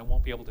verification, I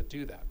won't be able to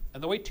do that.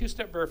 And the way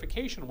two-step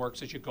verification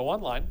works is you go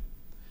online,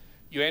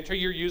 you enter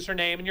your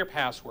username and your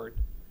password,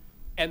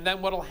 and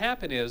then what will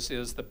happen is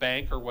the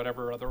bank or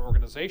whatever other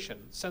organization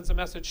sends a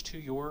message to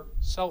your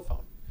cell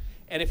phone.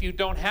 And if you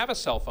don't have a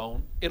cell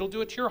phone, it'll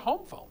do it to your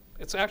home phone.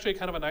 It's actually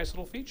kind of a nice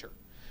little feature.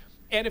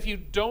 And if you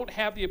don't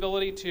have the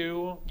ability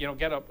to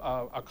get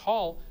a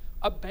call,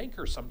 a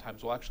banker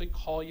sometimes will actually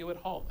call you at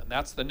home. And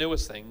that's the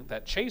newest thing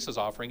that Chase is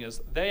offering,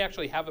 is they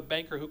actually have a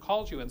banker who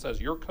calls you and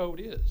says, your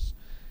code is.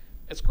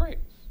 It's great.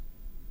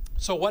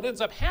 So what ends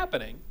up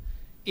happening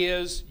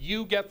is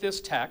you get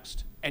this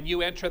text and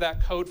you enter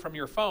that code from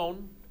your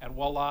phone and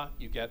voila,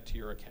 you get to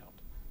your account.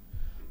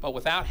 But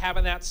without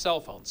having that cell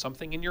phone,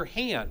 something in your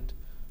hand,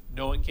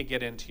 no one can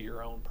get into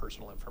your own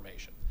personal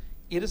information.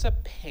 It is a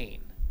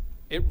pain.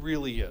 It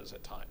really is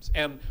at times.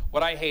 And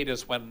what I hate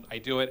is when I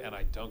do it and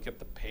I don't get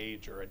the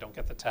page or I don't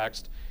get the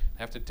text,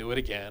 I have to do it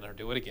again or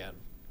do it again.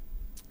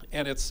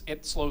 And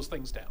it slows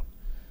things down.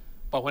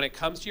 But when it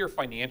comes to your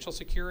financial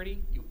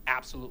security, you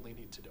absolutely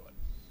need to do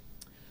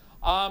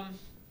it.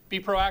 Be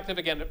proactive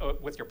again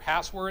with your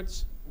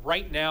passwords.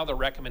 Right now the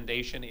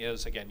recommendation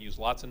is, again, use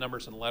lots of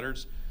numbers and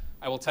letters.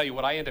 I will tell you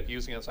what I end up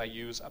using is I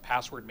use a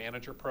password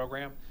manager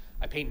program.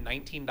 I pay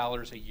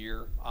 $19 a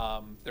year.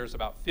 There's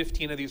about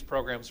 15 of these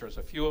programs. There's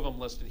a few of them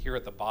listed here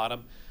at the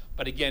bottom.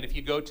 But again, if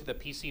you go to the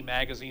PC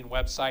Magazine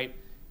website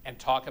and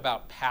talk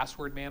about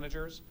password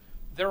managers,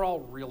 they're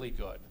all really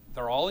good.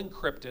 They're all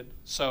encrypted.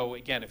 So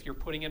again, if you're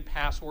putting in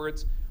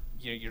passwords,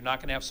 you're not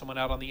going to have someone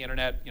out on the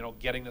internet,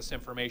 getting this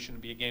information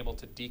and being able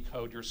to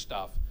decode your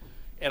stuff.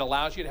 It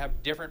allows you to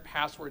have different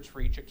passwords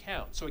for each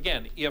account. So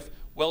again, if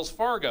Wells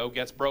Fargo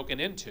gets broken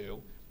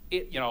into,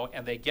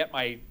 and they get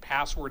my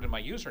password and my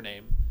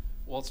username,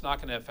 well, it's not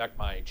going to affect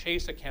my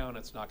Chase account.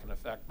 It's not going to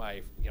affect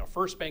my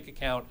First Bank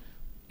account.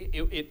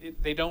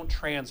 They don't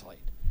translate.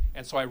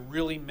 And so I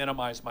really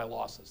minimize my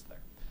losses there.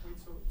 Wait,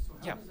 so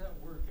how does that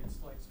work? It's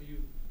like, so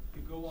you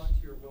go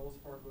onto your Wells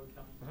Fargo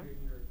account, put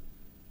in your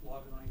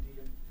login ID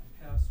and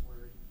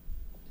password,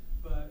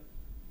 but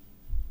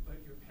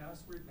your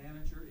password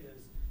manager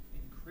is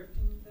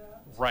encrypting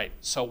that? Right.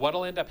 So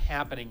what'll end up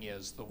happening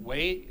is the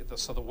way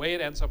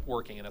it ends up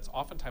working, and it's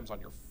oftentimes on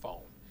your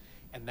phone,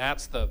 and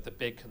that's the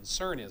big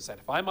concern, is that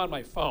if I'm on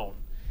my phone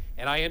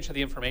and I enter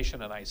the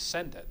information and I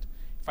send it,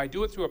 if I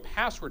do it through a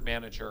password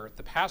manager,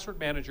 the password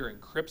manager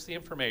encrypts the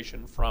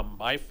information from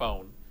my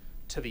phone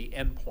to the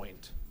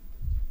endpoint,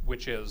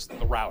 which is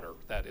the router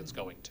that it's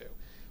going to.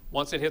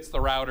 Once it hits the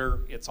router,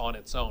 it's on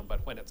its own.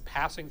 But when it's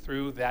passing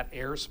through that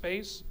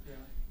airspace,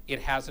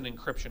 it has an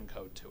encryption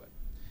code to it.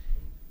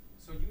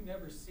 So you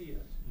never see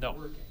it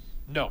working?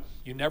 No,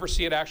 you never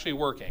see it actually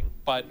working.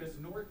 But because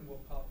Norton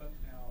will pop up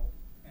now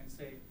and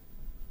say,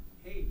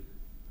 hey,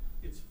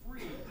 it's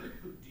free.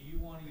 Do you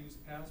want to use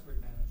Password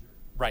Manager?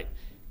 Right.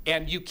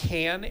 And you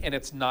can, and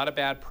it's not a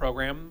bad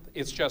program.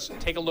 It's just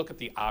take a look at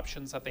the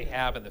options that they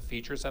have and the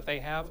features that they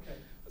have. Okay.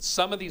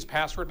 some of these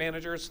password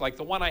managers, like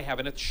the one I have,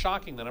 and it's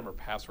shocking the number of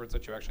passwords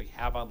that you actually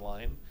have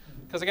online.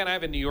 Because again, I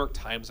have a New York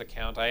Times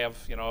account. I have,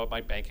 my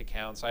bank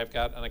accounts. I've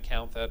got an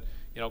account that,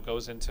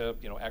 goes into,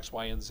 X,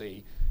 Y, and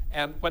Z.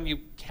 And when you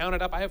count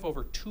it up, I have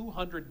over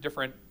 200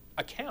 different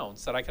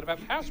accounts that I could have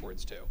had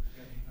passwords to.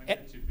 I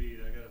got you beat.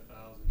 I got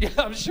 1,000.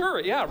 Yeah, I'm sure.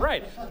 Yeah,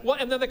 right. Well,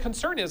 and then the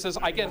concern is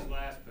I get,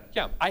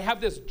 I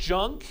have this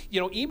junk,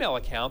 email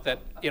account that,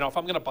 if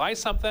I'm going to buy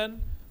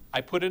something, I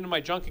put it in my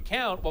junk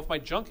account. Well, if my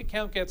junk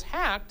account gets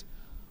hacked,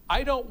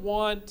 I don't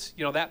want,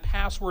 that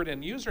password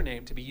and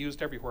username to be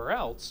used everywhere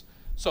else.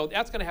 So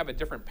that's going to have a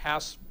different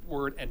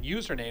password and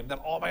username than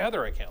all my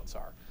other accounts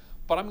are.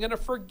 But I'm going to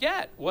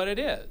forget what it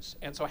is.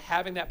 And so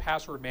having that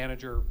password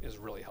manager is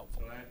really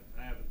helpful. So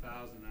I have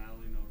 1,000. I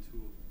only know 2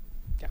 of them.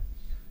 Yeah.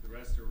 The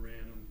rest are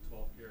random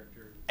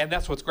 12-character. And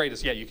that's what's great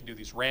is, you can do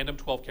these random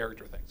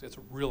 12-character things. It's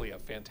really a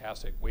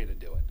fantastic way to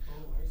do it.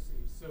 Oh, I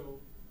see. So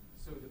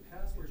the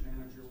password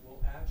manager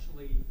will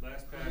actually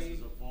LastPass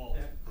is a vault.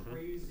 that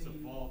crazy. It's a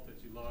vault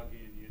that you log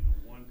in. You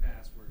know one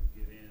password to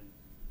get in,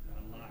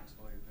 and unlocks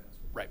all your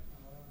passwords. Right.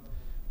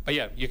 But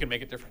yeah, you can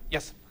make it different.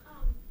 Yes.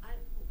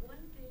 One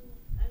thing,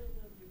 I don't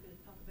know if you're going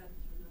to talk about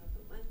this or not,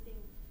 but one thing,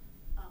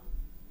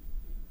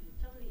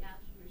 some of the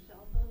apps on your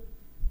cell phone,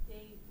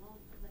 they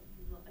won't let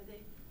you log.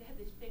 They have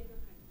this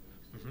fingerprint thing.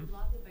 So you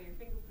log in by your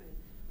fingerprint,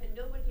 and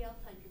nobody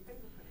else has your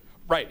fingerprint.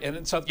 Right, and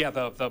then so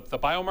the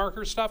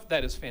biomarker stuff,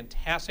 that is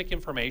fantastic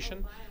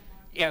information.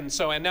 And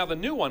now the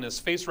new one is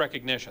face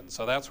recognition.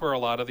 So that's where a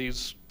lot of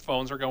these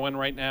phones are going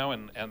right now,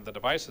 and the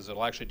devices,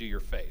 it'll actually do your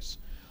face.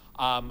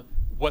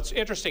 What's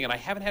interesting, and I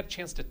haven't had a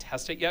chance to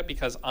test it yet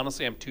because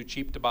honestly I'm too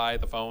cheap to buy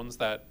the phones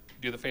that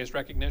do the face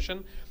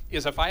recognition,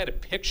 is if I had a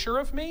picture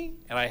of me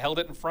and I held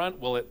it in front,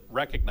 will it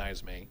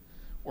recognize me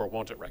or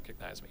won't it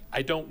recognize me?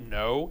 I don't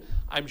know.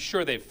 I'm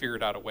sure they've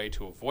figured out a way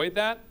to avoid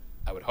that,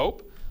 I would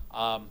hope.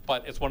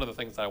 But it's one of the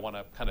things that I want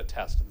to kind of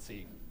test and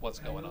see what's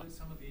going on.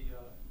 Some of the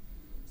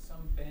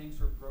some banks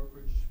or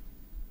brokerage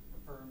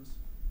firms,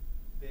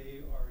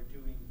 they are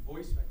doing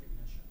voice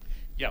recognition.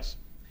 Yes,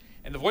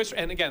 and the voice,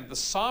 and again, the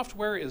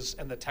software is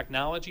and the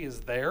technology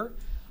is there.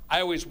 I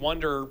always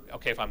wonder,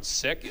 okay, if I'm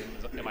sick,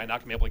 am I not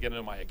going to be able to get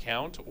into my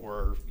account,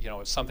 or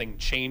if something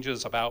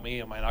changes about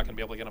me, am I not going to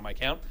be able to get into my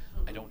account?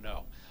 I don't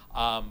know.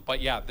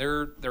 But yeah,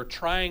 they're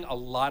trying a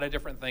lot of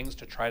different things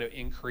to try to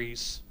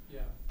increase. Yeah.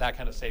 That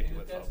kind of safety and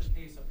with if that's folks.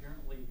 the case,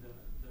 apparently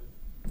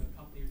the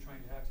company you're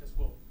trying to access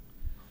will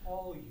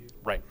call you.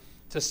 Right,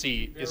 to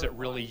see is it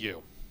really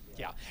you.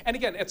 Yeah, and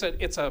again,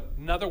 it's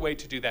another way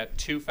to do that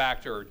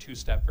 2-factor or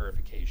 2-step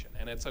verification,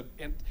 and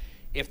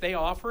if they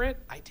offer it,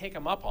 I take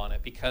them up on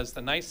it because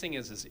the nice thing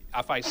is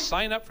if I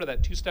sign up for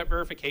that 2-step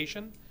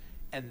verification,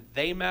 and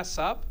they mess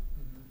up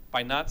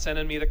by not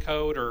sending me the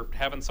code or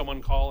having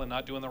someone call and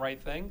not doing the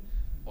right thing.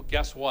 Well,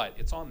 guess what?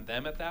 It's on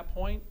them at that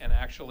point, and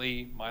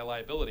actually my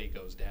liability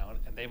goes down,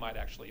 and they might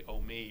actually owe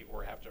me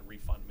or have to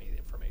refund me the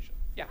information.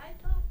 Yeah. I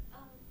thought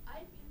I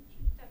do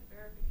 2-step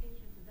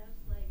verification, but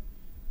that's like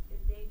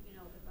if they,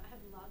 if I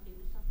haven't logged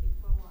into something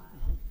for a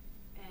while,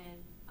 and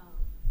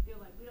they're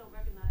like, we don't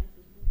recognize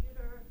this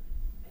computer,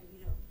 and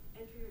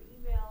enter your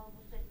email,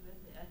 we'll send you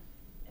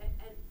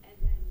and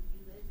then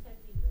you send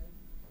me the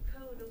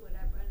code or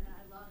whatever, and then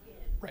I log in.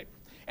 Right.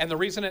 And the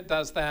reason it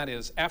does that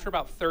is after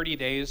about 30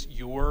 days,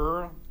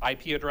 your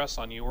IP address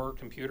on your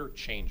computer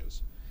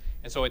changes.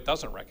 And so it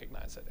doesn't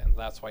recognize it, and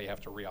that's why you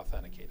have to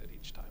re-authenticate it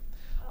each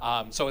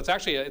time. So it's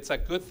actually, it's a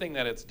good thing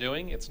that it's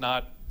doing. It's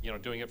not,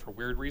 doing it for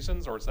weird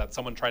reasons, or it's that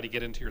someone tried to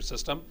get into your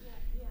system.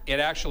 It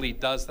actually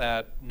does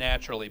that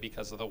naturally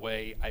because of the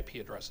way IP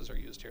addresses are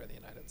used here in the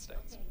United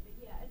States. Okay, but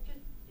yeah,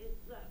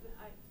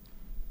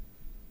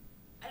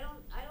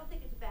 I don't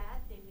think it's a bad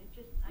thing.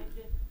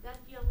 That's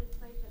the only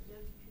place I've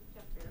noticed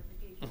 2-step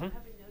verification. I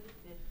haven't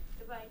noticed it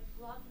if I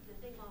log into the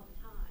thing all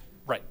the time.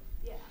 Right.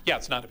 Yeah. Yeah,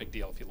 it's not a big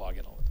deal if you log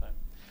in all the time.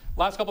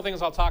 Last couple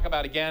things I'll talk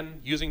about, again,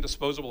 using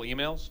disposable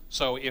emails.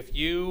 So if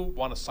you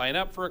want to sign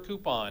up for a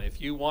coupon, if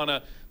you want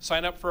to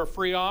sign up for a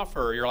free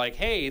offer, you're like,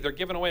 hey, they're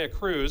giving away a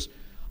cruise.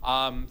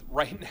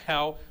 Right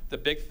now, the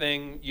big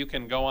thing, you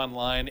can go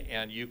online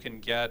and you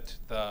can get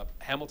the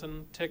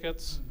Hamilton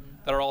tickets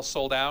that are all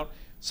sold out.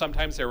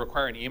 Sometimes they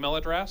require an email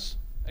address.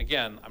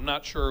 Again, I'm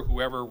not sure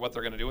what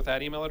they're going to do with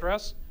that email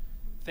address.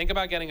 Think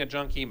about getting a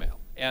junk email.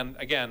 And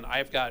again,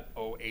 I've got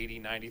 80,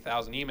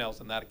 90,000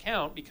 emails in that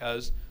account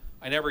because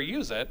I never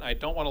use it. I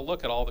don't want to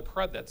look at all the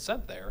crud that's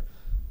sent there.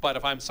 But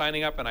if I'm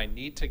signing up and I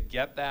need to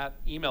get that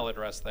email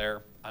address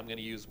there, I'm going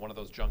to use one of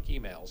those junk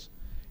emails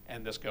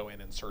and just go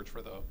in and search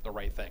for the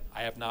right thing.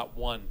 I have not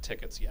won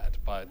tickets yet,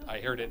 but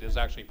I heard it is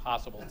actually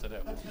possible to do.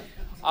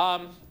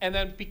 And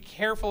then be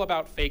careful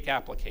about fake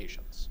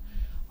applications.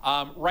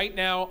 Right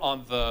now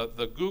on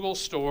the Google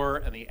Store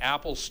and the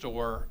Apple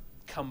Store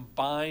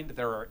combined,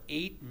 there are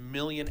 8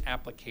 million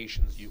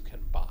applications you can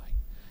buy.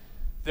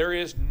 There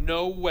is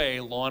no way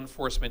law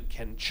enforcement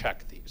can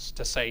check these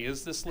to say,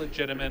 is this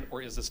legitimate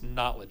or is this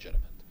not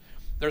legitimate?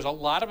 There's a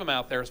lot of them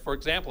out there. For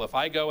example, if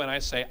I go and I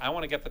say, I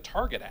want to get the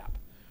Target app,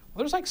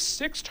 well, there's like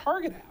 6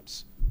 Target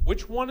apps.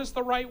 Which one is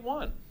the right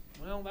one?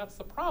 Well, that's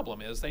the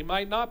problem, is they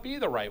might not be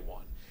the right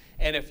one.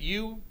 And if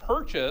you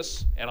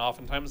purchase, and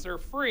oftentimes they're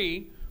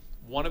free,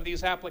 one of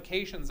these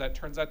applications that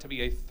turns out to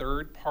be a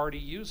third-party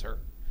user,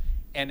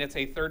 and it's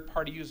a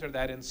third-party user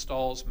that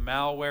installs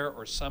malware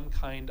or some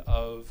kind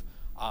of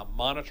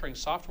monitoring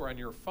software on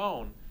your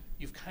phone,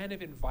 you've kind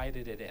of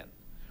invited it in.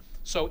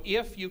 So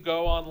if you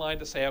go online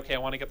to say, okay, I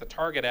want to get the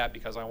Target app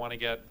because I want to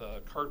get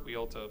the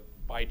cartwheel to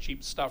buy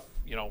cheap stuff,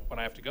 you know, when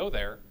I have to go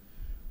there,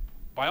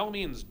 by all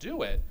means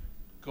do it.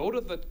 Go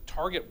to the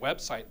Target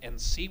website and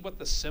see what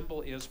the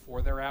symbol is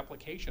for their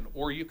application,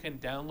 or you can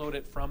download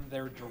it from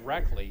there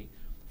directly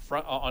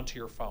onto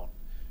your phone.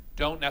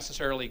 Don't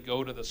necessarily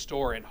go to the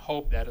store and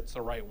hope that it's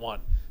the right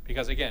one,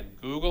 because again,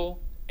 Google,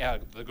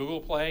 the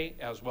Google Play,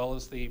 as well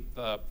as the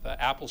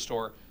Apple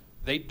Store,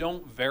 they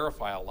don't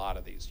verify a lot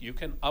of these. You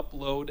can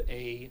upload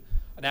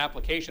an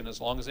application as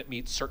long as it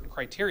meets certain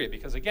criteria,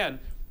 because again,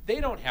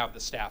 they don't have the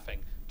staffing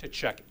to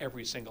check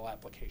every single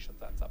application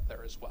that's up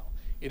there as well.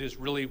 It is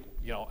really,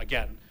 you know,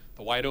 again,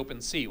 the wide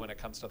open sea when it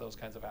comes to those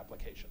kinds of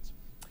applications.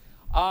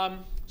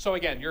 So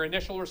again, your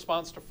initial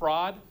response to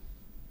fraud,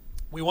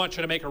 we want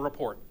you to make a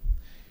report.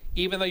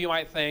 Even though you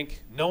might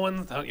think,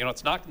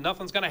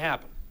 nothing's gonna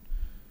happen.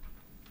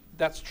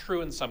 That's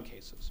true in some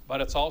cases,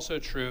 but it's also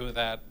true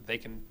that they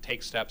can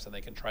take steps and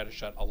they can try to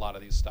shut a lot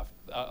of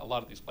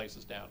these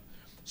places down.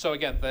 So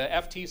again, the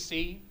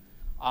FTC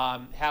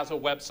has a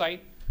website.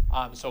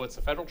 So it's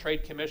the Federal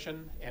Trade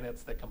Commission, and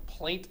it's the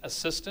Complaint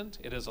Assistant.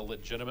 It is a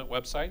legitimate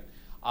website.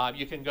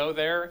 You can go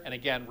there and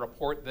again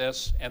report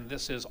this, and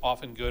this is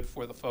often good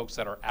for the folks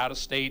that are out of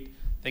state,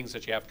 things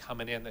that you have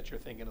coming in that you're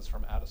thinking is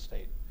from out of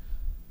state.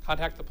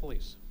 Contact the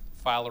police,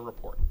 file a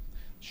report.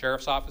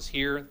 Sheriff's office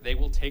here, they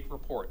will take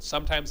reports.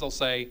 Sometimes they'll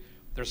say,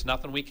 there's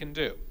nothing we can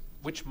do,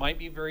 which might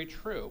be very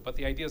true, but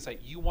the idea is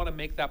that you want to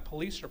make that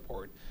police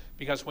report,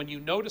 because when you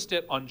noticed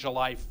it on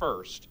July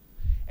 1st,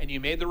 and you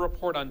made the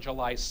report on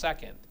July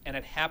 2nd, and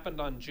it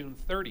happened on June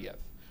 30th,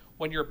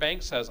 when your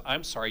bank says,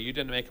 I'm sorry, you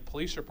didn't make a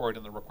police report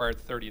in the required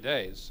 30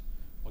 days,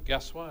 well,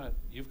 guess what?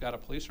 You've got a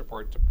police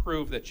report to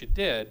prove that you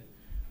did,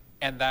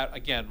 and that,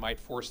 again, might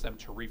force them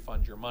to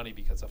refund your money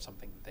because of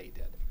something that they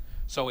did.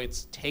 So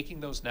it's taking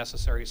those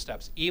necessary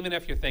steps. Even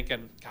if you're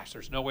thinking, gosh,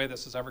 there's no way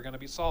this is ever going to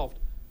be solved,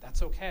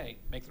 that's okay.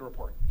 Make the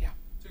report. Yeah.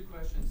 2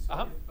 questions.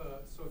 So,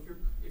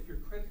 if your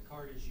credit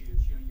card is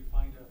used, you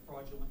find a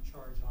fraudulent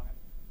charge on it,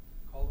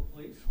 call the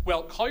police?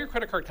 Well, call your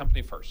credit card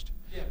company first.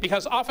 Yeah.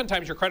 Because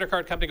oftentimes your credit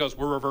card company goes,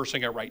 we're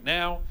reversing it right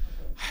now. Okay.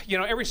 You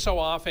know, every so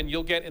often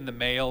you'll get in the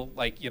mail,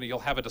 like, you'll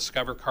have a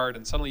Discover card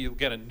and suddenly you'll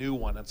get a new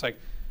one. It's like,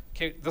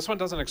 okay, this one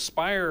doesn't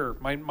expire,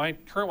 my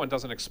current one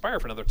doesn't expire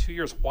for another 2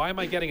 years. Why am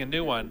I getting a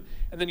new one?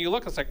 And then you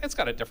look, it's like, it's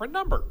got a different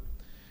number.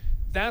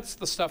 That's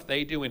the stuff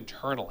they do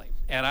internally.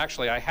 And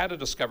actually, I had a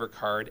Discover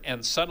card,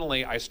 and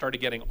suddenly I started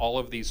getting all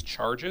of these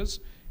charges.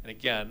 And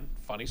again,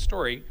 funny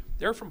story,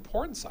 they're from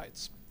porn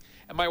sites.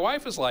 And my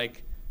wife is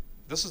like,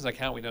 this is an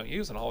account we don't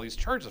use, and all these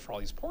charges for all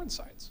these porn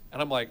sites.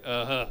 And I'm like,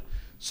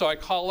 So I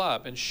call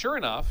up, and sure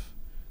enough,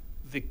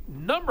 the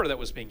number that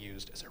was being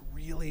used is a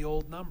really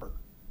old number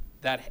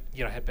that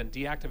had been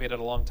deactivated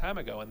a long time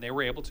ago, and they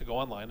were able to go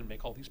online and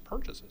make all these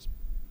purchases.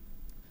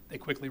 They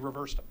quickly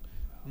reversed them.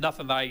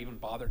 Nothing that I even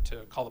bothered to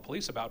call the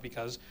police about,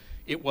 because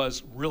it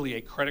was really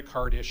a credit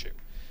card issue.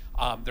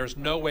 There's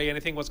no way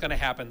anything was going to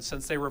happen.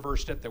 Since they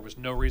reversed it, there was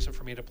no reason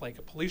for me to make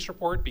a police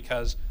report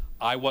because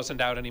I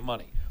wasn't out any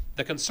money.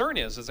 The concern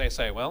is they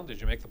say, well,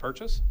 did you make the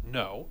purchase?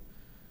 No.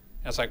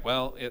 And it's like,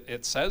 well,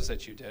 it says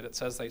that you did. It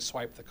says they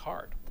swiped the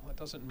card. Well, it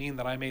doesn't mean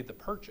that I made the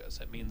purchase.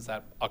 It means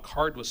that a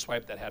card was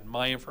swiped that had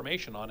my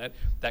information on it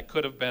that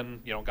could have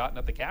been, gotten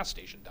at the gas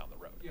station down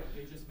the road. Yeah,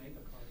 they just make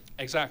a card.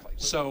 Exactly.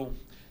 So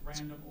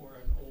random or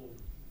an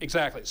old.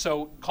 Exactly.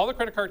 So call the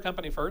credit card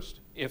company first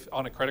if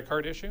on a credit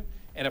card issue,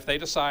 and if they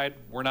decide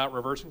we're not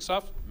reversing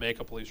stuff, make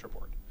a police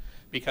report.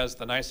 Because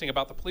the nice thing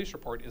about the police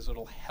report is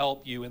it'll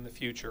help you in the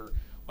future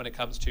when it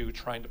comes to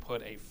trying to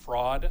put a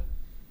fraud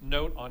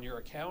note on your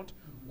account,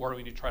 or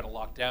when you try to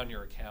lock down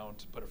your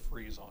account, put a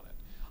freeze on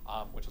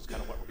it, which is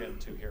kind of what we're getting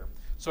to here.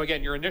 So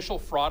again, your initial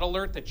fraud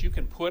alert that you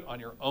can put on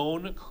your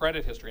own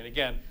credit history, and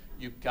again,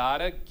 you've got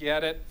to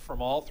get it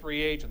from all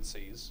 3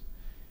 agencies.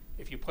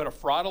 If you put a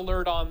fraud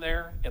alert on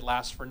there, it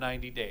lasts for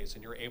 90 days,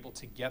 and you're able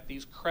to get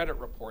these credit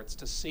reports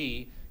to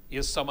see,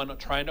 is someone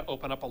trying to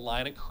open up a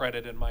line of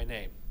credit in my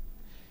name?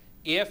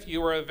 If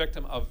you are a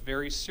victim of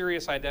very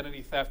serious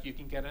identity theft, you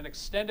can get an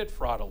extended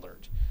fraud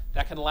alert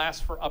that can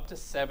last for up to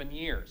 7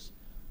 years.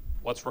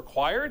 What's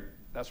required?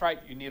 That's right,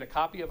 you need a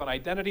copy of an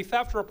identity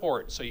theft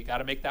report, so you got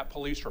to make that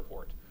police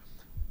report.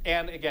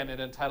 And again,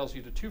 it entitles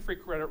you to 2 free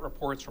credit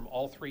reports from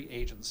all 3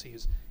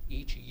 agencies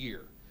each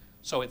year.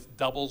 So it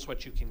doubles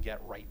what you can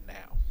get right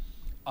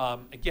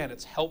now. Again,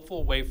 it's a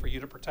helpful way for you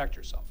to protect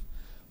yourself.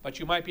 But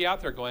you might be out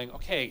there going,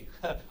 okay,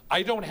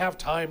 I don't have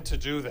time to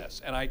do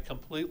this. And I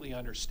completely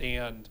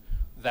understand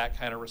that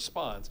kind of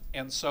response.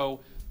 And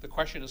so the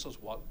question is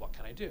what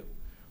can I do?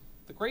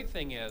 The great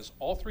thing is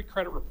all 3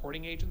 credit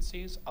reporting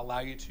agencies allow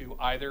you to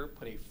either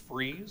put a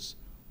freeze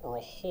or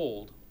a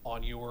hold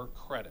on your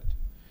credit.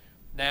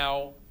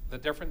 Now, the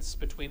difference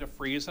between a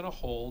freeze and a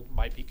hold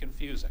might be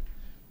confusing.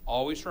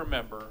 Always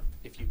remember,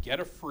 if you get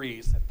a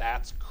freeze,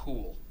 that's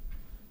cool,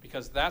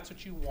 because that's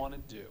what you want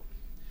to do.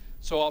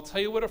 So I'll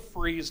tell you what a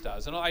freeze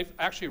does, and I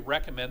actually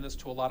recommend this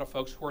to a lot of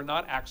folks who are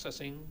not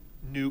accessing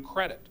new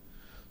credit.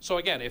 So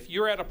again, if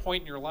you're at a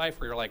point in your life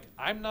where you're like,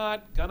 I'm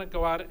not gonna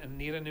go out and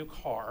need a new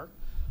car,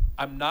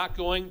 I'm not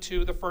going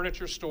to the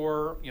furniture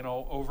store,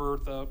 over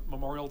the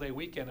Memorial Day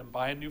weekend and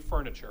buy new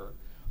furniture.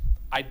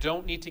 I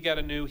don't need to get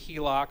a new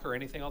HELOC or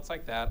anything else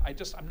like that.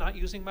 I'm not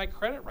using my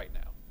credit right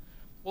now.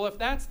 Well, if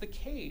that's the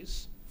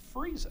case,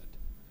 freeze it.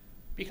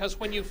 Because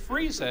when you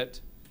freeze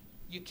it,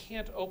 you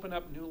can't open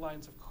up new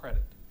lines of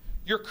credit.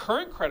 Your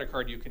current credit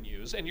card you can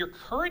use, and your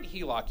current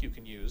HELOC you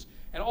can use,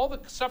 and all the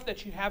stuff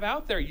that you have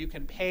out there you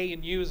can pay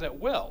and use at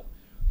will.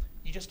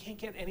 You just can't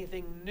get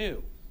anything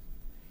new.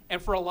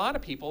 And for a lot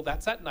of people,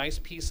 that's that nice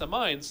peace of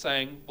mind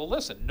saying, well,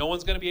 listen, no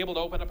one's going to be able to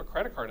open up a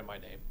credit card in my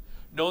name.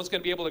 No one's going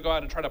to be able to go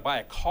out and try to buy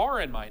a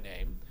car in my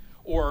name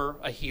or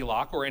a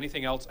HELOC or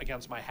anything else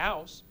against my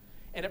house.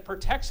 And it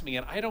protects me,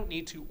 and I don't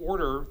need to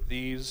order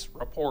these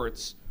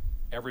reports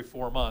every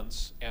 4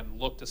 months and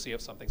look to see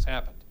if something's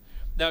happened.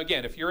 Now,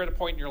 again, if you're at a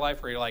point in your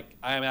life where you're like,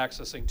 I am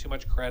accessing too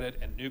much credit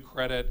and new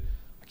credit,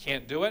 I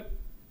can't do it,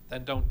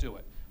 then don't do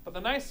it. But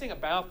the nice thing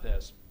about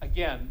this,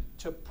 again,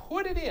 to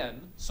put it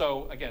in,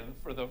 so again,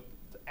 for the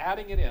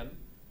adding it in,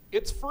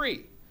 it's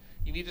free.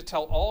 You need to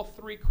tell all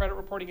 3 credit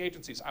reporting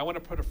agencies, I want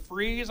to put a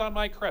freeze on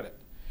my credit.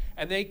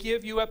 And they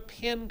give you a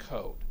PIN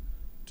code.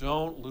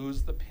 Don't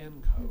lose the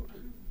PIN code,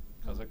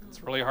 because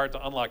it's really hard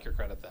to unlock your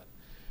credit then.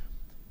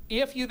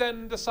 If you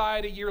then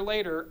decide a year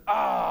later,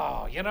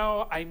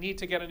 I need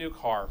to get a new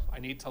car, I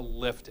need to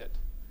lift it.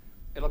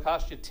 It'll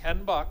cost you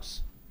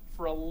 $10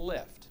 for a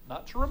lift,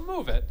 not to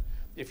remove it.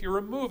 If you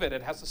remove it,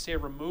 it has to stay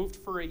removed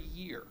for a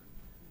year.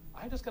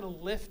 I'm just gonna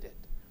lift it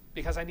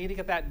because I need to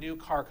get that new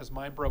car because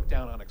mine broke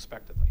down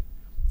unexpectedly.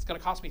 It's gonna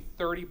cost me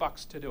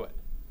 $30 to do it.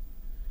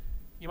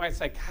 You might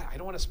say, God, I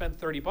don't wanna spend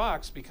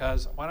 $30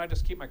 because why don't I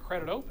just keep my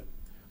credit open?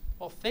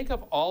 Well, think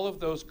of all of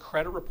those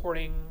credit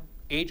reporting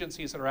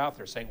agencies that are out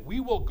there saying, we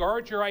will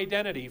guard your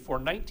identity for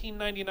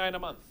 $19.99 a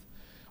month.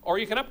 Or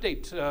you can upgrade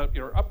it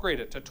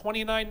to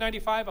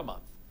 $29.95 a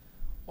month.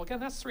 Well, again,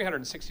 that's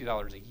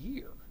 $360 a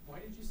year. Why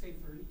did you say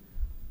 30?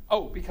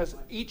 Oh, because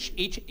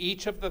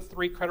each of the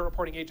 3 credit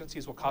reporting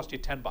agencies will cost you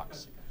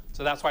 $10.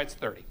 So that's why it's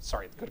 30.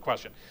 Sorry, good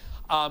question.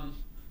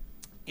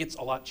 It's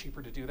a lot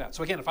cheaper to do that.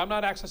 So again, if I'm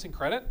not accessing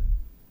credit,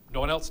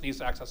 no one else needs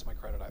to access my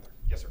credit either.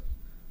 Yes, sir.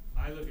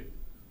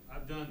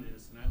 I've done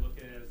this, and I look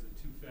at it as a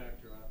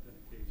 2-factor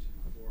authentication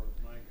for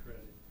my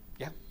credit.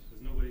 Yeah.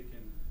 Because nobody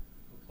can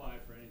apply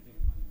for anything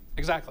in my name.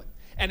 Exactly.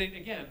 And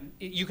again,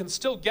 you can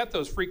still get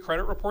those free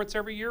credit reports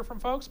every year from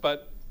folks,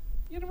 but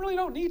you really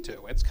don't need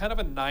to. It's kind of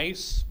a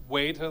nice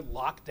way to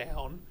lock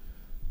down,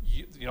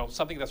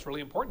 something that's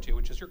really important to you,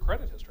 which is your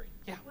credit history.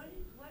 Yeah. When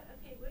you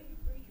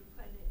freeze your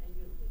credit and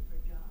you're looking for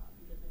a job,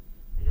 because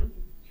I know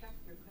you check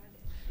your credit,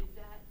 is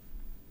that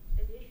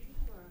an issue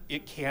or?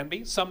 It can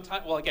be.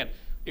 Sometimes, well, again,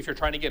 if you're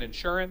trying to get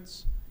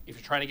insurance, if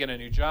you're trying to get a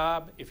new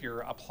job, if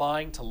you're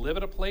applying to live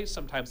at a place,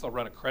 sometimes they'll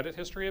run a credit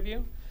history of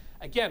you.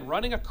 Again,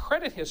 running a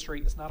credit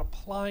history is not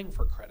applying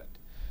for credit.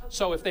 Okay.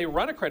 So if they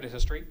run a credit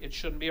history, it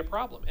shouldn't be a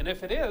problem. And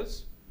if it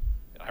is,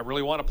 and I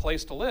really want a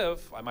place to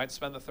live, I might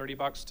spend the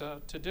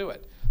 $30 to do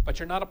it. But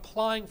you're not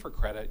applying for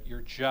credit, you're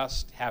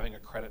just having a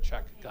credit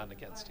check done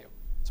against you.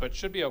 So it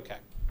should be okay.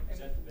 Is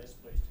that the best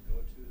place to go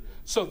to?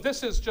 So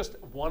this is just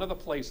one of the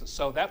places.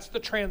 So that's the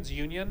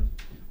TransUnion,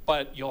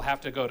 but you'll have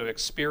to go to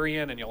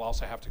Experian and you'll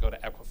also have to go to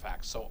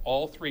Equifax. So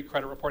all 3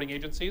 credit reporting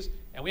agencies,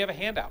 and we have a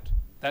handout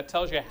that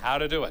tells you how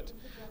to do it.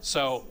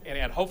 So,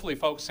 and hopefully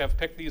folks have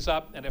picked these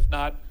up, and if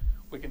not,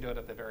 we can do it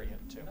at the very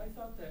end too. And I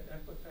thought that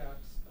Equifax,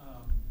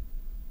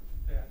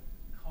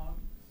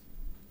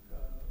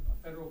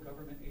 a federal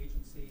government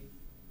agency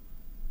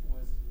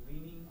was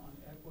leaning on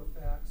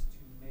Equifax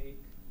to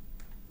make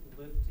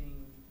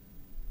lifting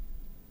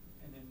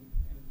and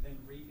then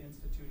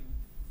reinstituting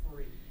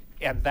free.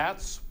 And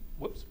that's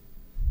what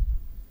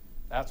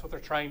they're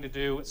trying to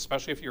do,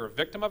 especially if you're a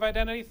victim of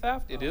identity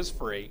theft. It is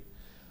free.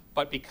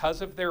 But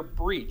because of their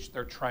breach,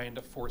 they're trying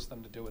to force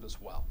them to do it as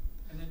well.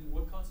 And then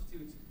what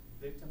constitutes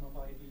victim of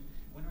ID?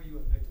 When are you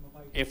a victim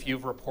of ID? If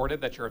you've reported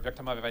that you're a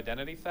victim of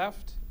identity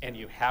theft and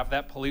you have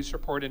that police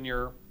report in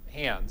your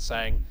hand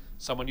saying,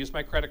 someone used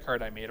my credit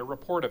card, I made a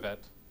report of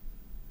it,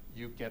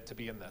 you get to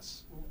be in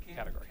this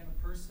category. Can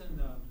a person,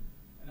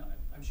 and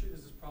I'm sure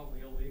this is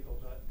probably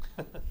illegal, but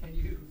can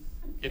you...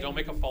 Don't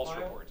make a false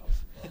report.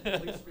 A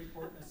police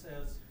report that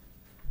says,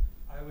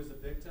 I was a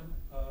victim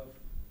of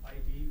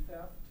ID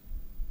theft?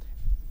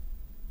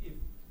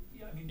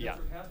 There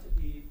has to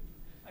be,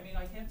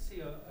 I can't see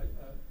a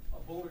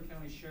Boulder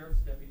County Sheriff's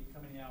deputy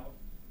coming out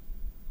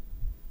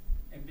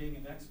and being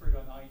an expert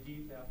on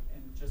ID theft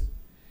and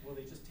will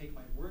they just take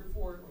my word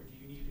for it, or do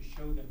you need to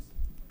show them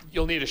something?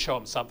 You'll need to show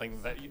them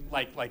something that,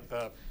 like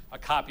a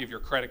copy of your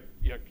credit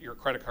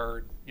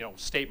card,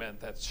 statement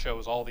that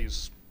shows all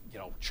these,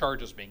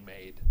 charges being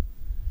made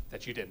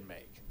that you didn't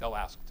make. They'll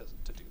ask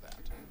to do that.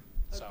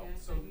 So,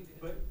 So,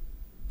 but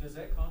does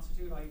that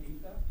constitute ID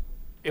theft?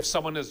 if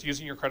someone is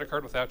using your credit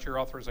card without your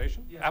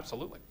authorization, Yeah.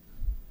 absolutely.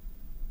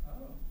 Oh.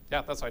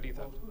 Yeah, that's ID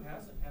theft. Well, who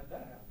hasn't had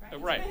that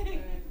happen?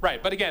 Right,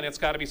 right. But again, it's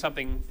got to be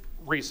something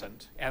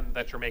recent and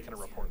that you're making a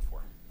report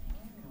for.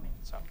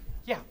 So,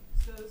 yeah.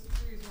 So this is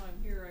the reason why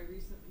I'm here. I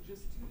recently,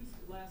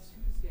 last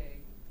Tuesday,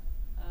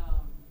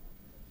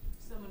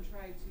 someone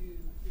tried to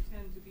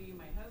pretend to be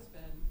my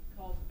husband,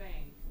 called the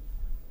bank,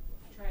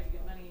 tried to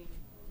get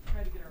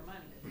our money.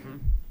 Mm-hmm.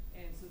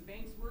 And so the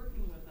bank's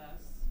working with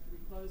us. We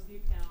closed the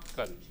account.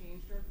 Good. We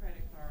changed our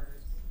credit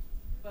cards.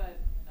 But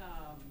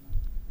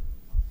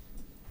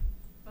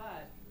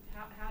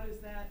how does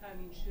that, I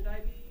mean, should I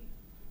be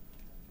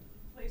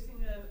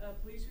placing a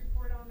police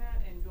report on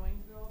that and going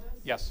through all this?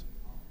 Yes.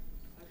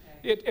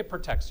 Okay. It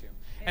protects you.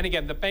 And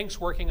again, the bank's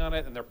working on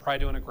it and they're probably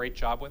doing a great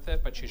job with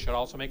it, but you should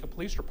also make a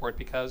police report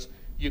because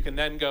you can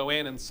then go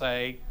in and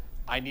say,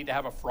 I need to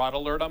have a fraud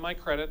alert on my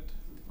credit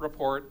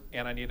report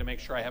and I need to make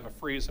sure I have a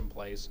freeze in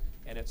place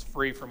and it's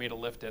free for me to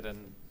lift it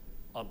and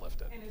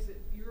unlift it. And is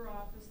it your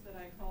office that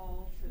I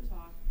call to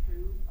talk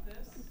through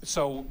this?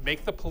 So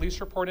make the police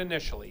report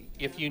initially.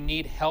 If you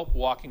need help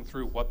walking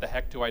through what the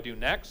heck do I do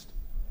next,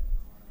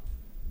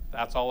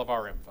 that's all of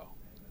our info.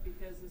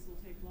 Because this will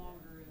take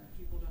longer and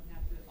people don't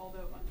have to,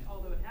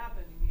 although it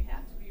happened and you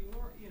have to be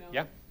more, you know.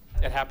 Yeah,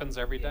 it happens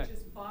every day. It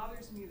just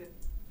bothers me that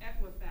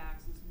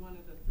Equifax is one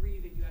of the 3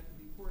 that you have to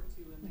report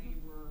to and they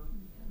were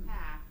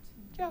hacked.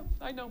 Yeah,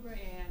 I know.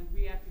 And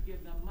we have to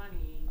give them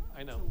money.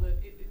 I know. To live,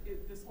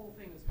 this whole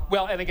thing is bothering me.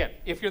 Well, and again,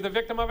 if you're the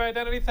victim of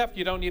identity theft,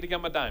 you don't need to give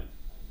them a dime.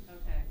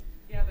 Okay.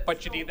 Yeah, But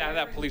you still, need to have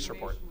that their police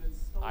report. information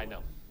was I stolen.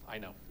 know, I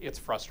know. It's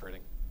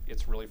frustrating.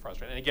 It's really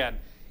frustrating. And again,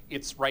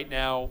 it's right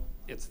now,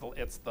 it's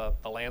the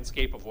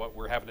landscape of what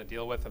we're having to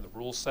deal with and the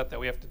rule set that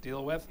we have to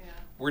deal with. Yeah.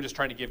 We're just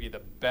trying to give you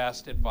the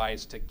best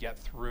advice to get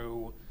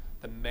through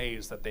the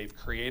maze that they've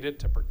created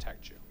to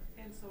protect you.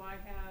 And so I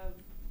have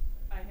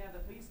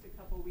at least a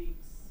couple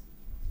weeks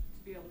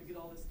to be able to get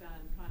all this done,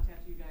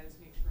 contact you guys,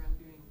 make sure I'm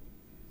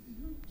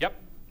doing,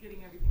 Yep.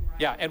 getting everything right.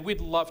 Yeah, and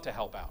we'd love to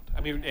help out.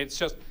 I mean, it's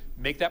just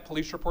make that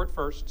police report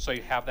first so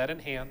you have that in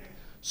hand.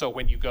 So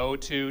when you go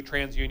to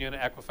TransUnion,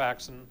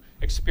 Equifax, and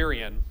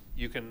Experian,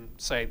 you can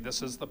say,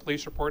 this is the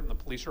police report and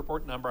the police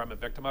report number. I'm a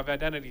victim of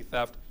identity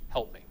theft.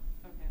 Help me.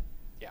 Okay.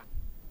 Yeah.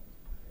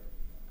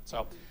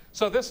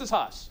 So this is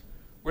us.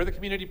 We're the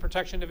Community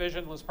Protection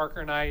Division. Liz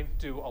Parker and I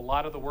do a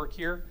lot of the work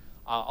here.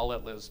 I'll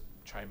let Liz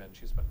chime in.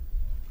 She's been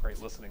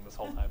great listening this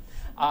whole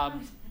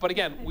time. But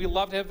again, we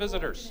love to have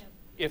visitors.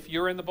 If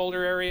you're in the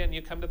Boulder area and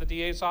you come to the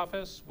DA's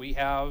office, we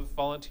have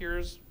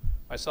volunteers.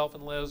 Myself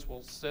and Liz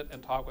will sit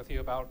and talk with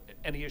you about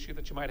any issue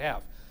that you might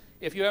have.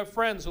 If you have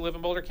friends who live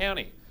in Boulder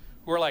County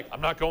who are like,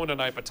 I'm not going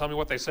tonight, but tell me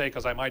what they say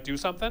because I might do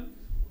something,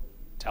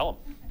 tell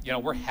them. You know,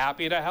 we're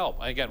happy to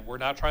help. Again, we're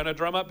not trying to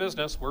drum up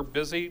business. We're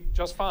busy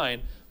just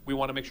fine. We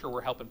want to make sure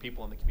we're helping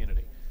people in the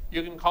community.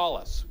 You can call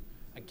us.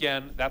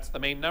 Again, that's the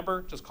main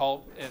number. Just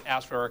call and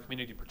ask for our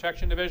Community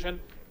Protection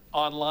Division.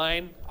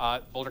 Online,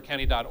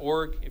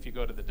 bouldercounty.org. If you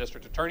go to the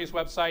District Attorney's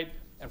website,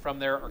 and from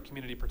there, our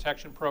Community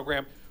Protection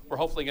Program. We're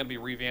hopefully going to be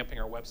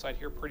revamping our website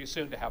here pretty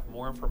soon to have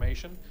more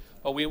information.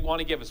 But we want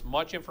to give as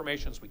much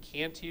information as we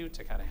can to you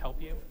to kind of help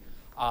you.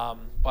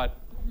 But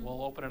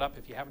we'll open it up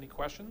if you have any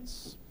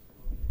questions.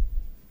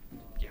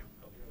 Yeah.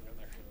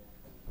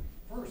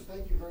 First,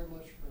 thank you very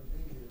much for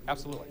being here.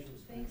 Absolutely.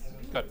 Thanks.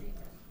 Good.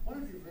 One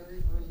of your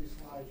very early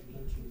slides, you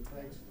mentioned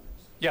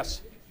Craigslist. Yes.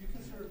 Do you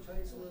consider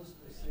Craigslist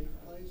a safe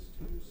place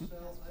to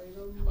sell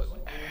items, or is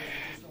it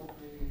just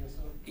opening us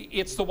up?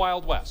 It's the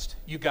Wild West.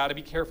 You got to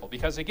be careful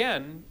because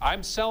again,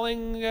 I'm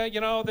selling,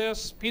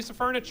 this piece of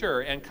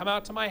furniture and come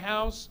out to my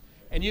house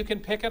and you can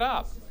pick it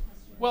up.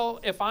 Well,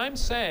 if I'm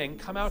saying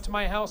come out to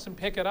my house and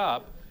pick it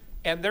up,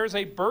 and there's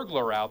a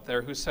burglar out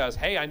there who says,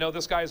 hey, I know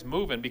this guy's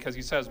moving because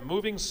he says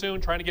moving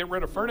soon, trying to get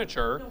rid of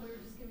furniture.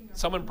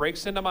 Someone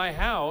breaks into my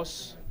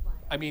house.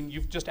 I mean,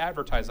 you've just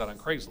advertised that on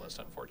Craigslist,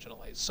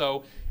 unfortunately.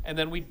 So, and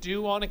then we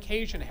do on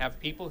occasion have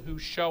people who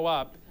show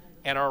up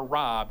and are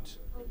robbed.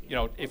 You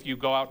know, if you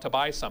go out to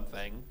buy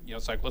something,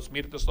 it's like, let's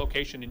meet at this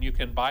location and you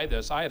can buy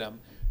this item.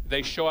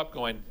 They show up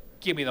going,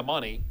 give me the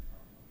money,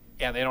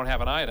 and they don't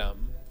have an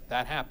item.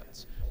 That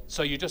happens.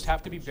 So you just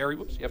have to be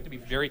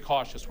very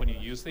cautious when you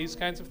use these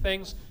kinds of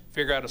things.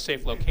 Figure out a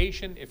safe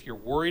location. If you're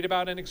worried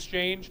about an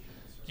exchange,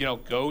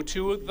 go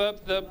to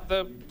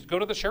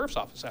the sheriff's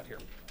office out here.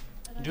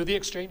 Do the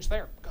exchange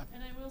there.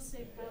 And I will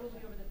say,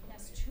 probably over the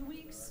past 2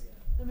 weeks,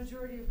 the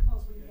majority of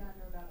calls we've gotten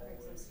are about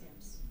Craigslist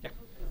scams. Yeah.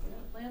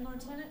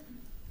 Landlord-tenant,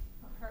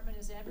 apartment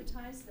is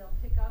advertised. They'll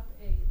pick up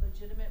a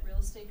legitimate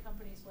real estate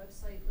company's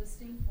website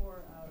listing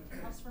for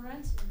house for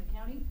rent in the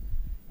county,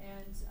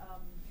 and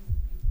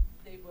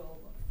they will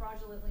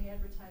fraudulently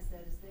advertise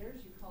that as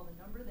theirs. You call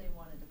the number, they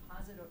want a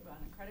deposit on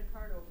a credit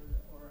card or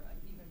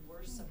even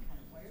worse, some kind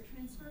of wire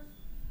transfer.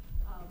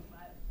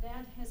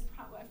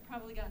 I've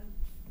probably gotten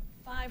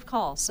 5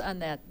 calls on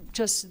that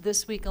just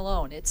this week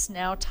alone. It's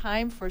now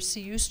time for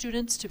CU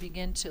students to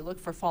begin to look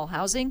for fall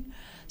housing.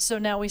 So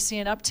now we see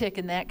an uptick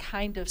in that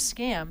kind of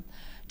scam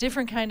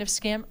Different kind of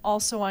scam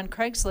also on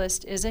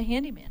Craigslist is a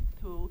handyman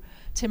who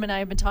Tim and I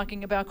have been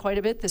talking about quite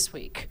a bit this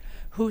week,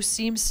 who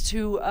seems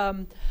to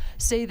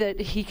say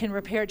that he can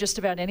repair just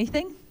about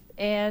anything.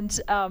 And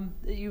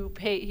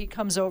he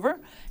comes over,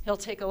 he'll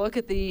take a look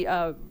at the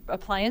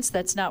appliance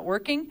that's not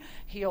working,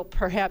 he'll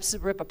perhaps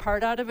rip a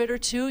part out of it or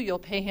two, you'll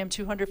pay him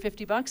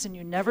 $250 and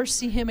you never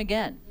see him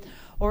again,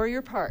 or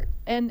your part.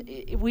 And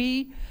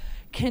we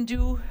can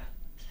do,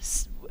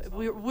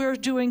 we're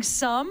doing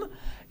some.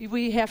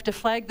 We have to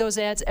flag those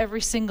ads every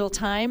single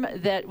time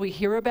that we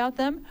hear about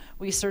them.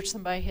 We search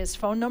them by his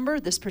phone number,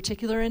 this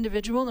particular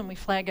individual, and we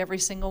flag every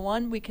single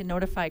one. We can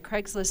notify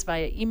Craigslist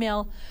via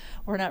email.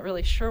 We're not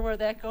really sure where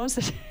that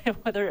goes,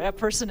 whether a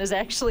person is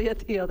actually at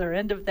the other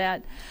end of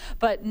that.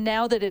 But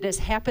now that it has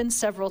happened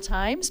several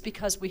times,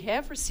 because we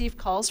have received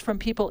calls from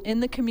people in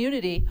the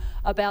community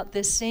about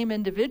this same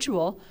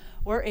individual,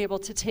 we're able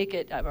to take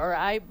it, or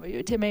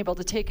I'm able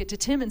to take it to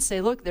Tim and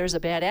say, look, there's a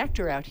bad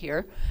actor out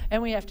here,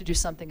 and we have to do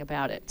something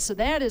about it. So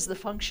that is the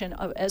function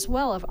of, as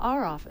well, of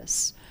our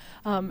office.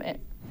 Actually,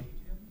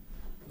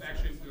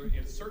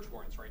 it's search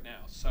warrants right now,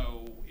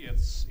 so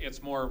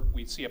it's more,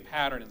 we see a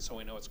pattern, and so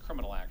we know it's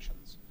criminal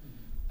actions,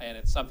 and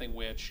it's something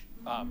which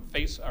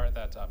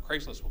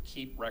Craigslist will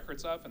keep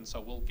records of, and so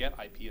we'll get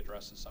IP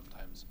addresses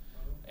sometimes,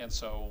 and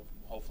so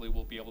hopefully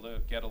we'll be able to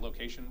get a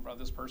location of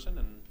this person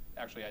and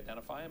actually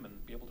identify him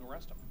and be able to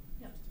arrest him.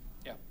 Yeah.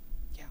 Yeah.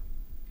 Yeah.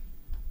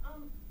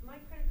 My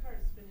credit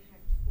card has been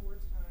hacked 4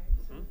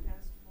 times in the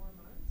past 4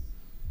 months.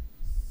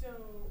 So,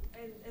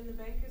 and the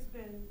bank has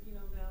been,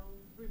 they'll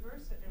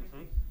reverse it and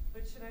everything.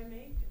 But should I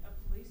make a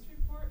police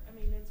report? I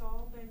mean, it's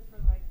all been for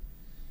like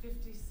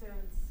 50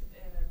 cents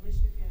at a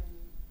Michigan,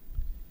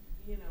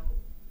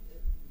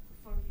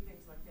 funky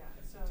things like that.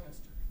 So.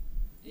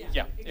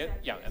 Yeah,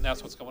 exactly. and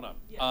that's what's going on.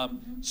 Yeah.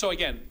 So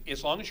again,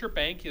 as long as your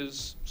bank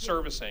is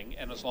servicing,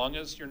 and as long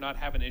as you're not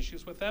having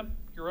issues with them,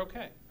 you're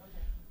okay.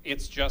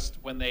 It's just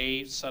when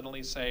they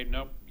suddenly say,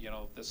 nope,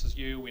 this is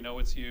you, we know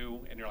it's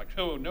you, and you're like,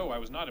 oh no, I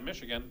was not in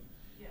Michigan.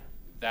 Yeah.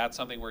 That's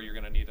something where you're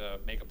going to need to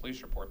make a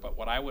police report. But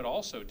what I would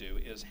also do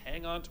is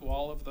hang on to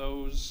all of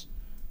those,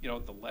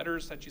 the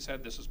letters that you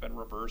said this has been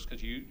reversed,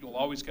 because you'll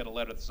always get a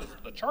letter that says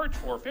the charge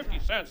for 50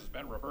 cents has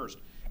been reversed.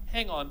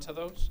 Hang on to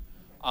those.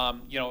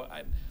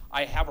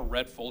 I have a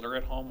red folder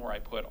at home where I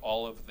put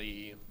all of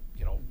the,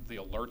 the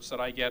alerts that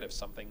I get if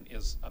something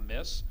is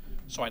amiss,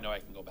 so I know I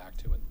can go back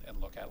to it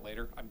and look at it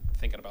later. I'm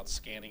thinking about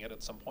scanning it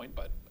at some point,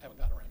 but I haven't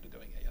gotten around to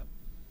doing it yet.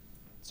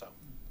 So,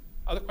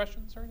 other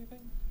questions or anything?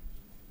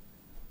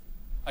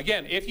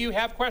 Again, if you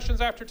have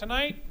questions after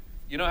tonight,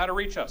 you know how to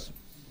reach us.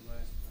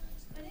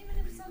 And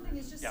even if something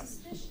is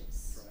just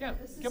suspicious,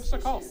 give us a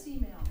call.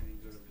 Email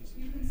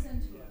you can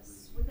send to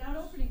us without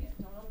opening it.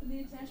 Don't open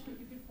the attachment.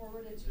 You can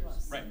forward it to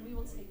us, and we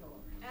will take a look.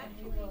 And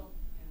we will.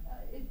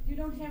 You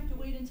don't have to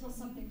wait until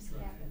something's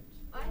happened.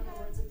 In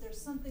other words, if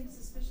there's something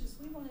suspicious,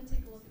 we want to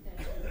take a look at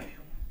that too.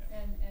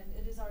 And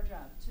it is our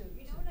job to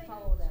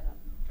follow that up.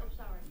 I'm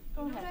sorry.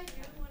 Go ahead. What I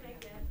do when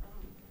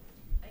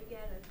I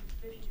get a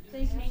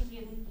suspicious. Thank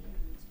you.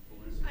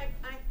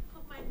 I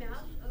put my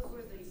mouse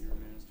over the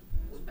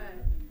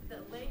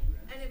link,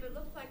 and if it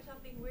looks like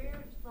something weird,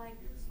 it's like,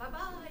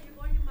 bye-bye, you're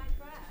going in my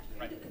trash.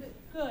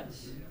 Right. Good.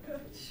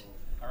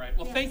 All right.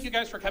 Well, thank you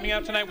guys for coming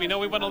out tonight. We know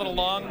we went a little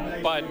long,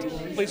 but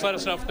please let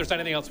us know if there's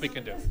anything else we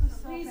can do.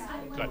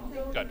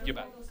 Good. You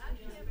bet.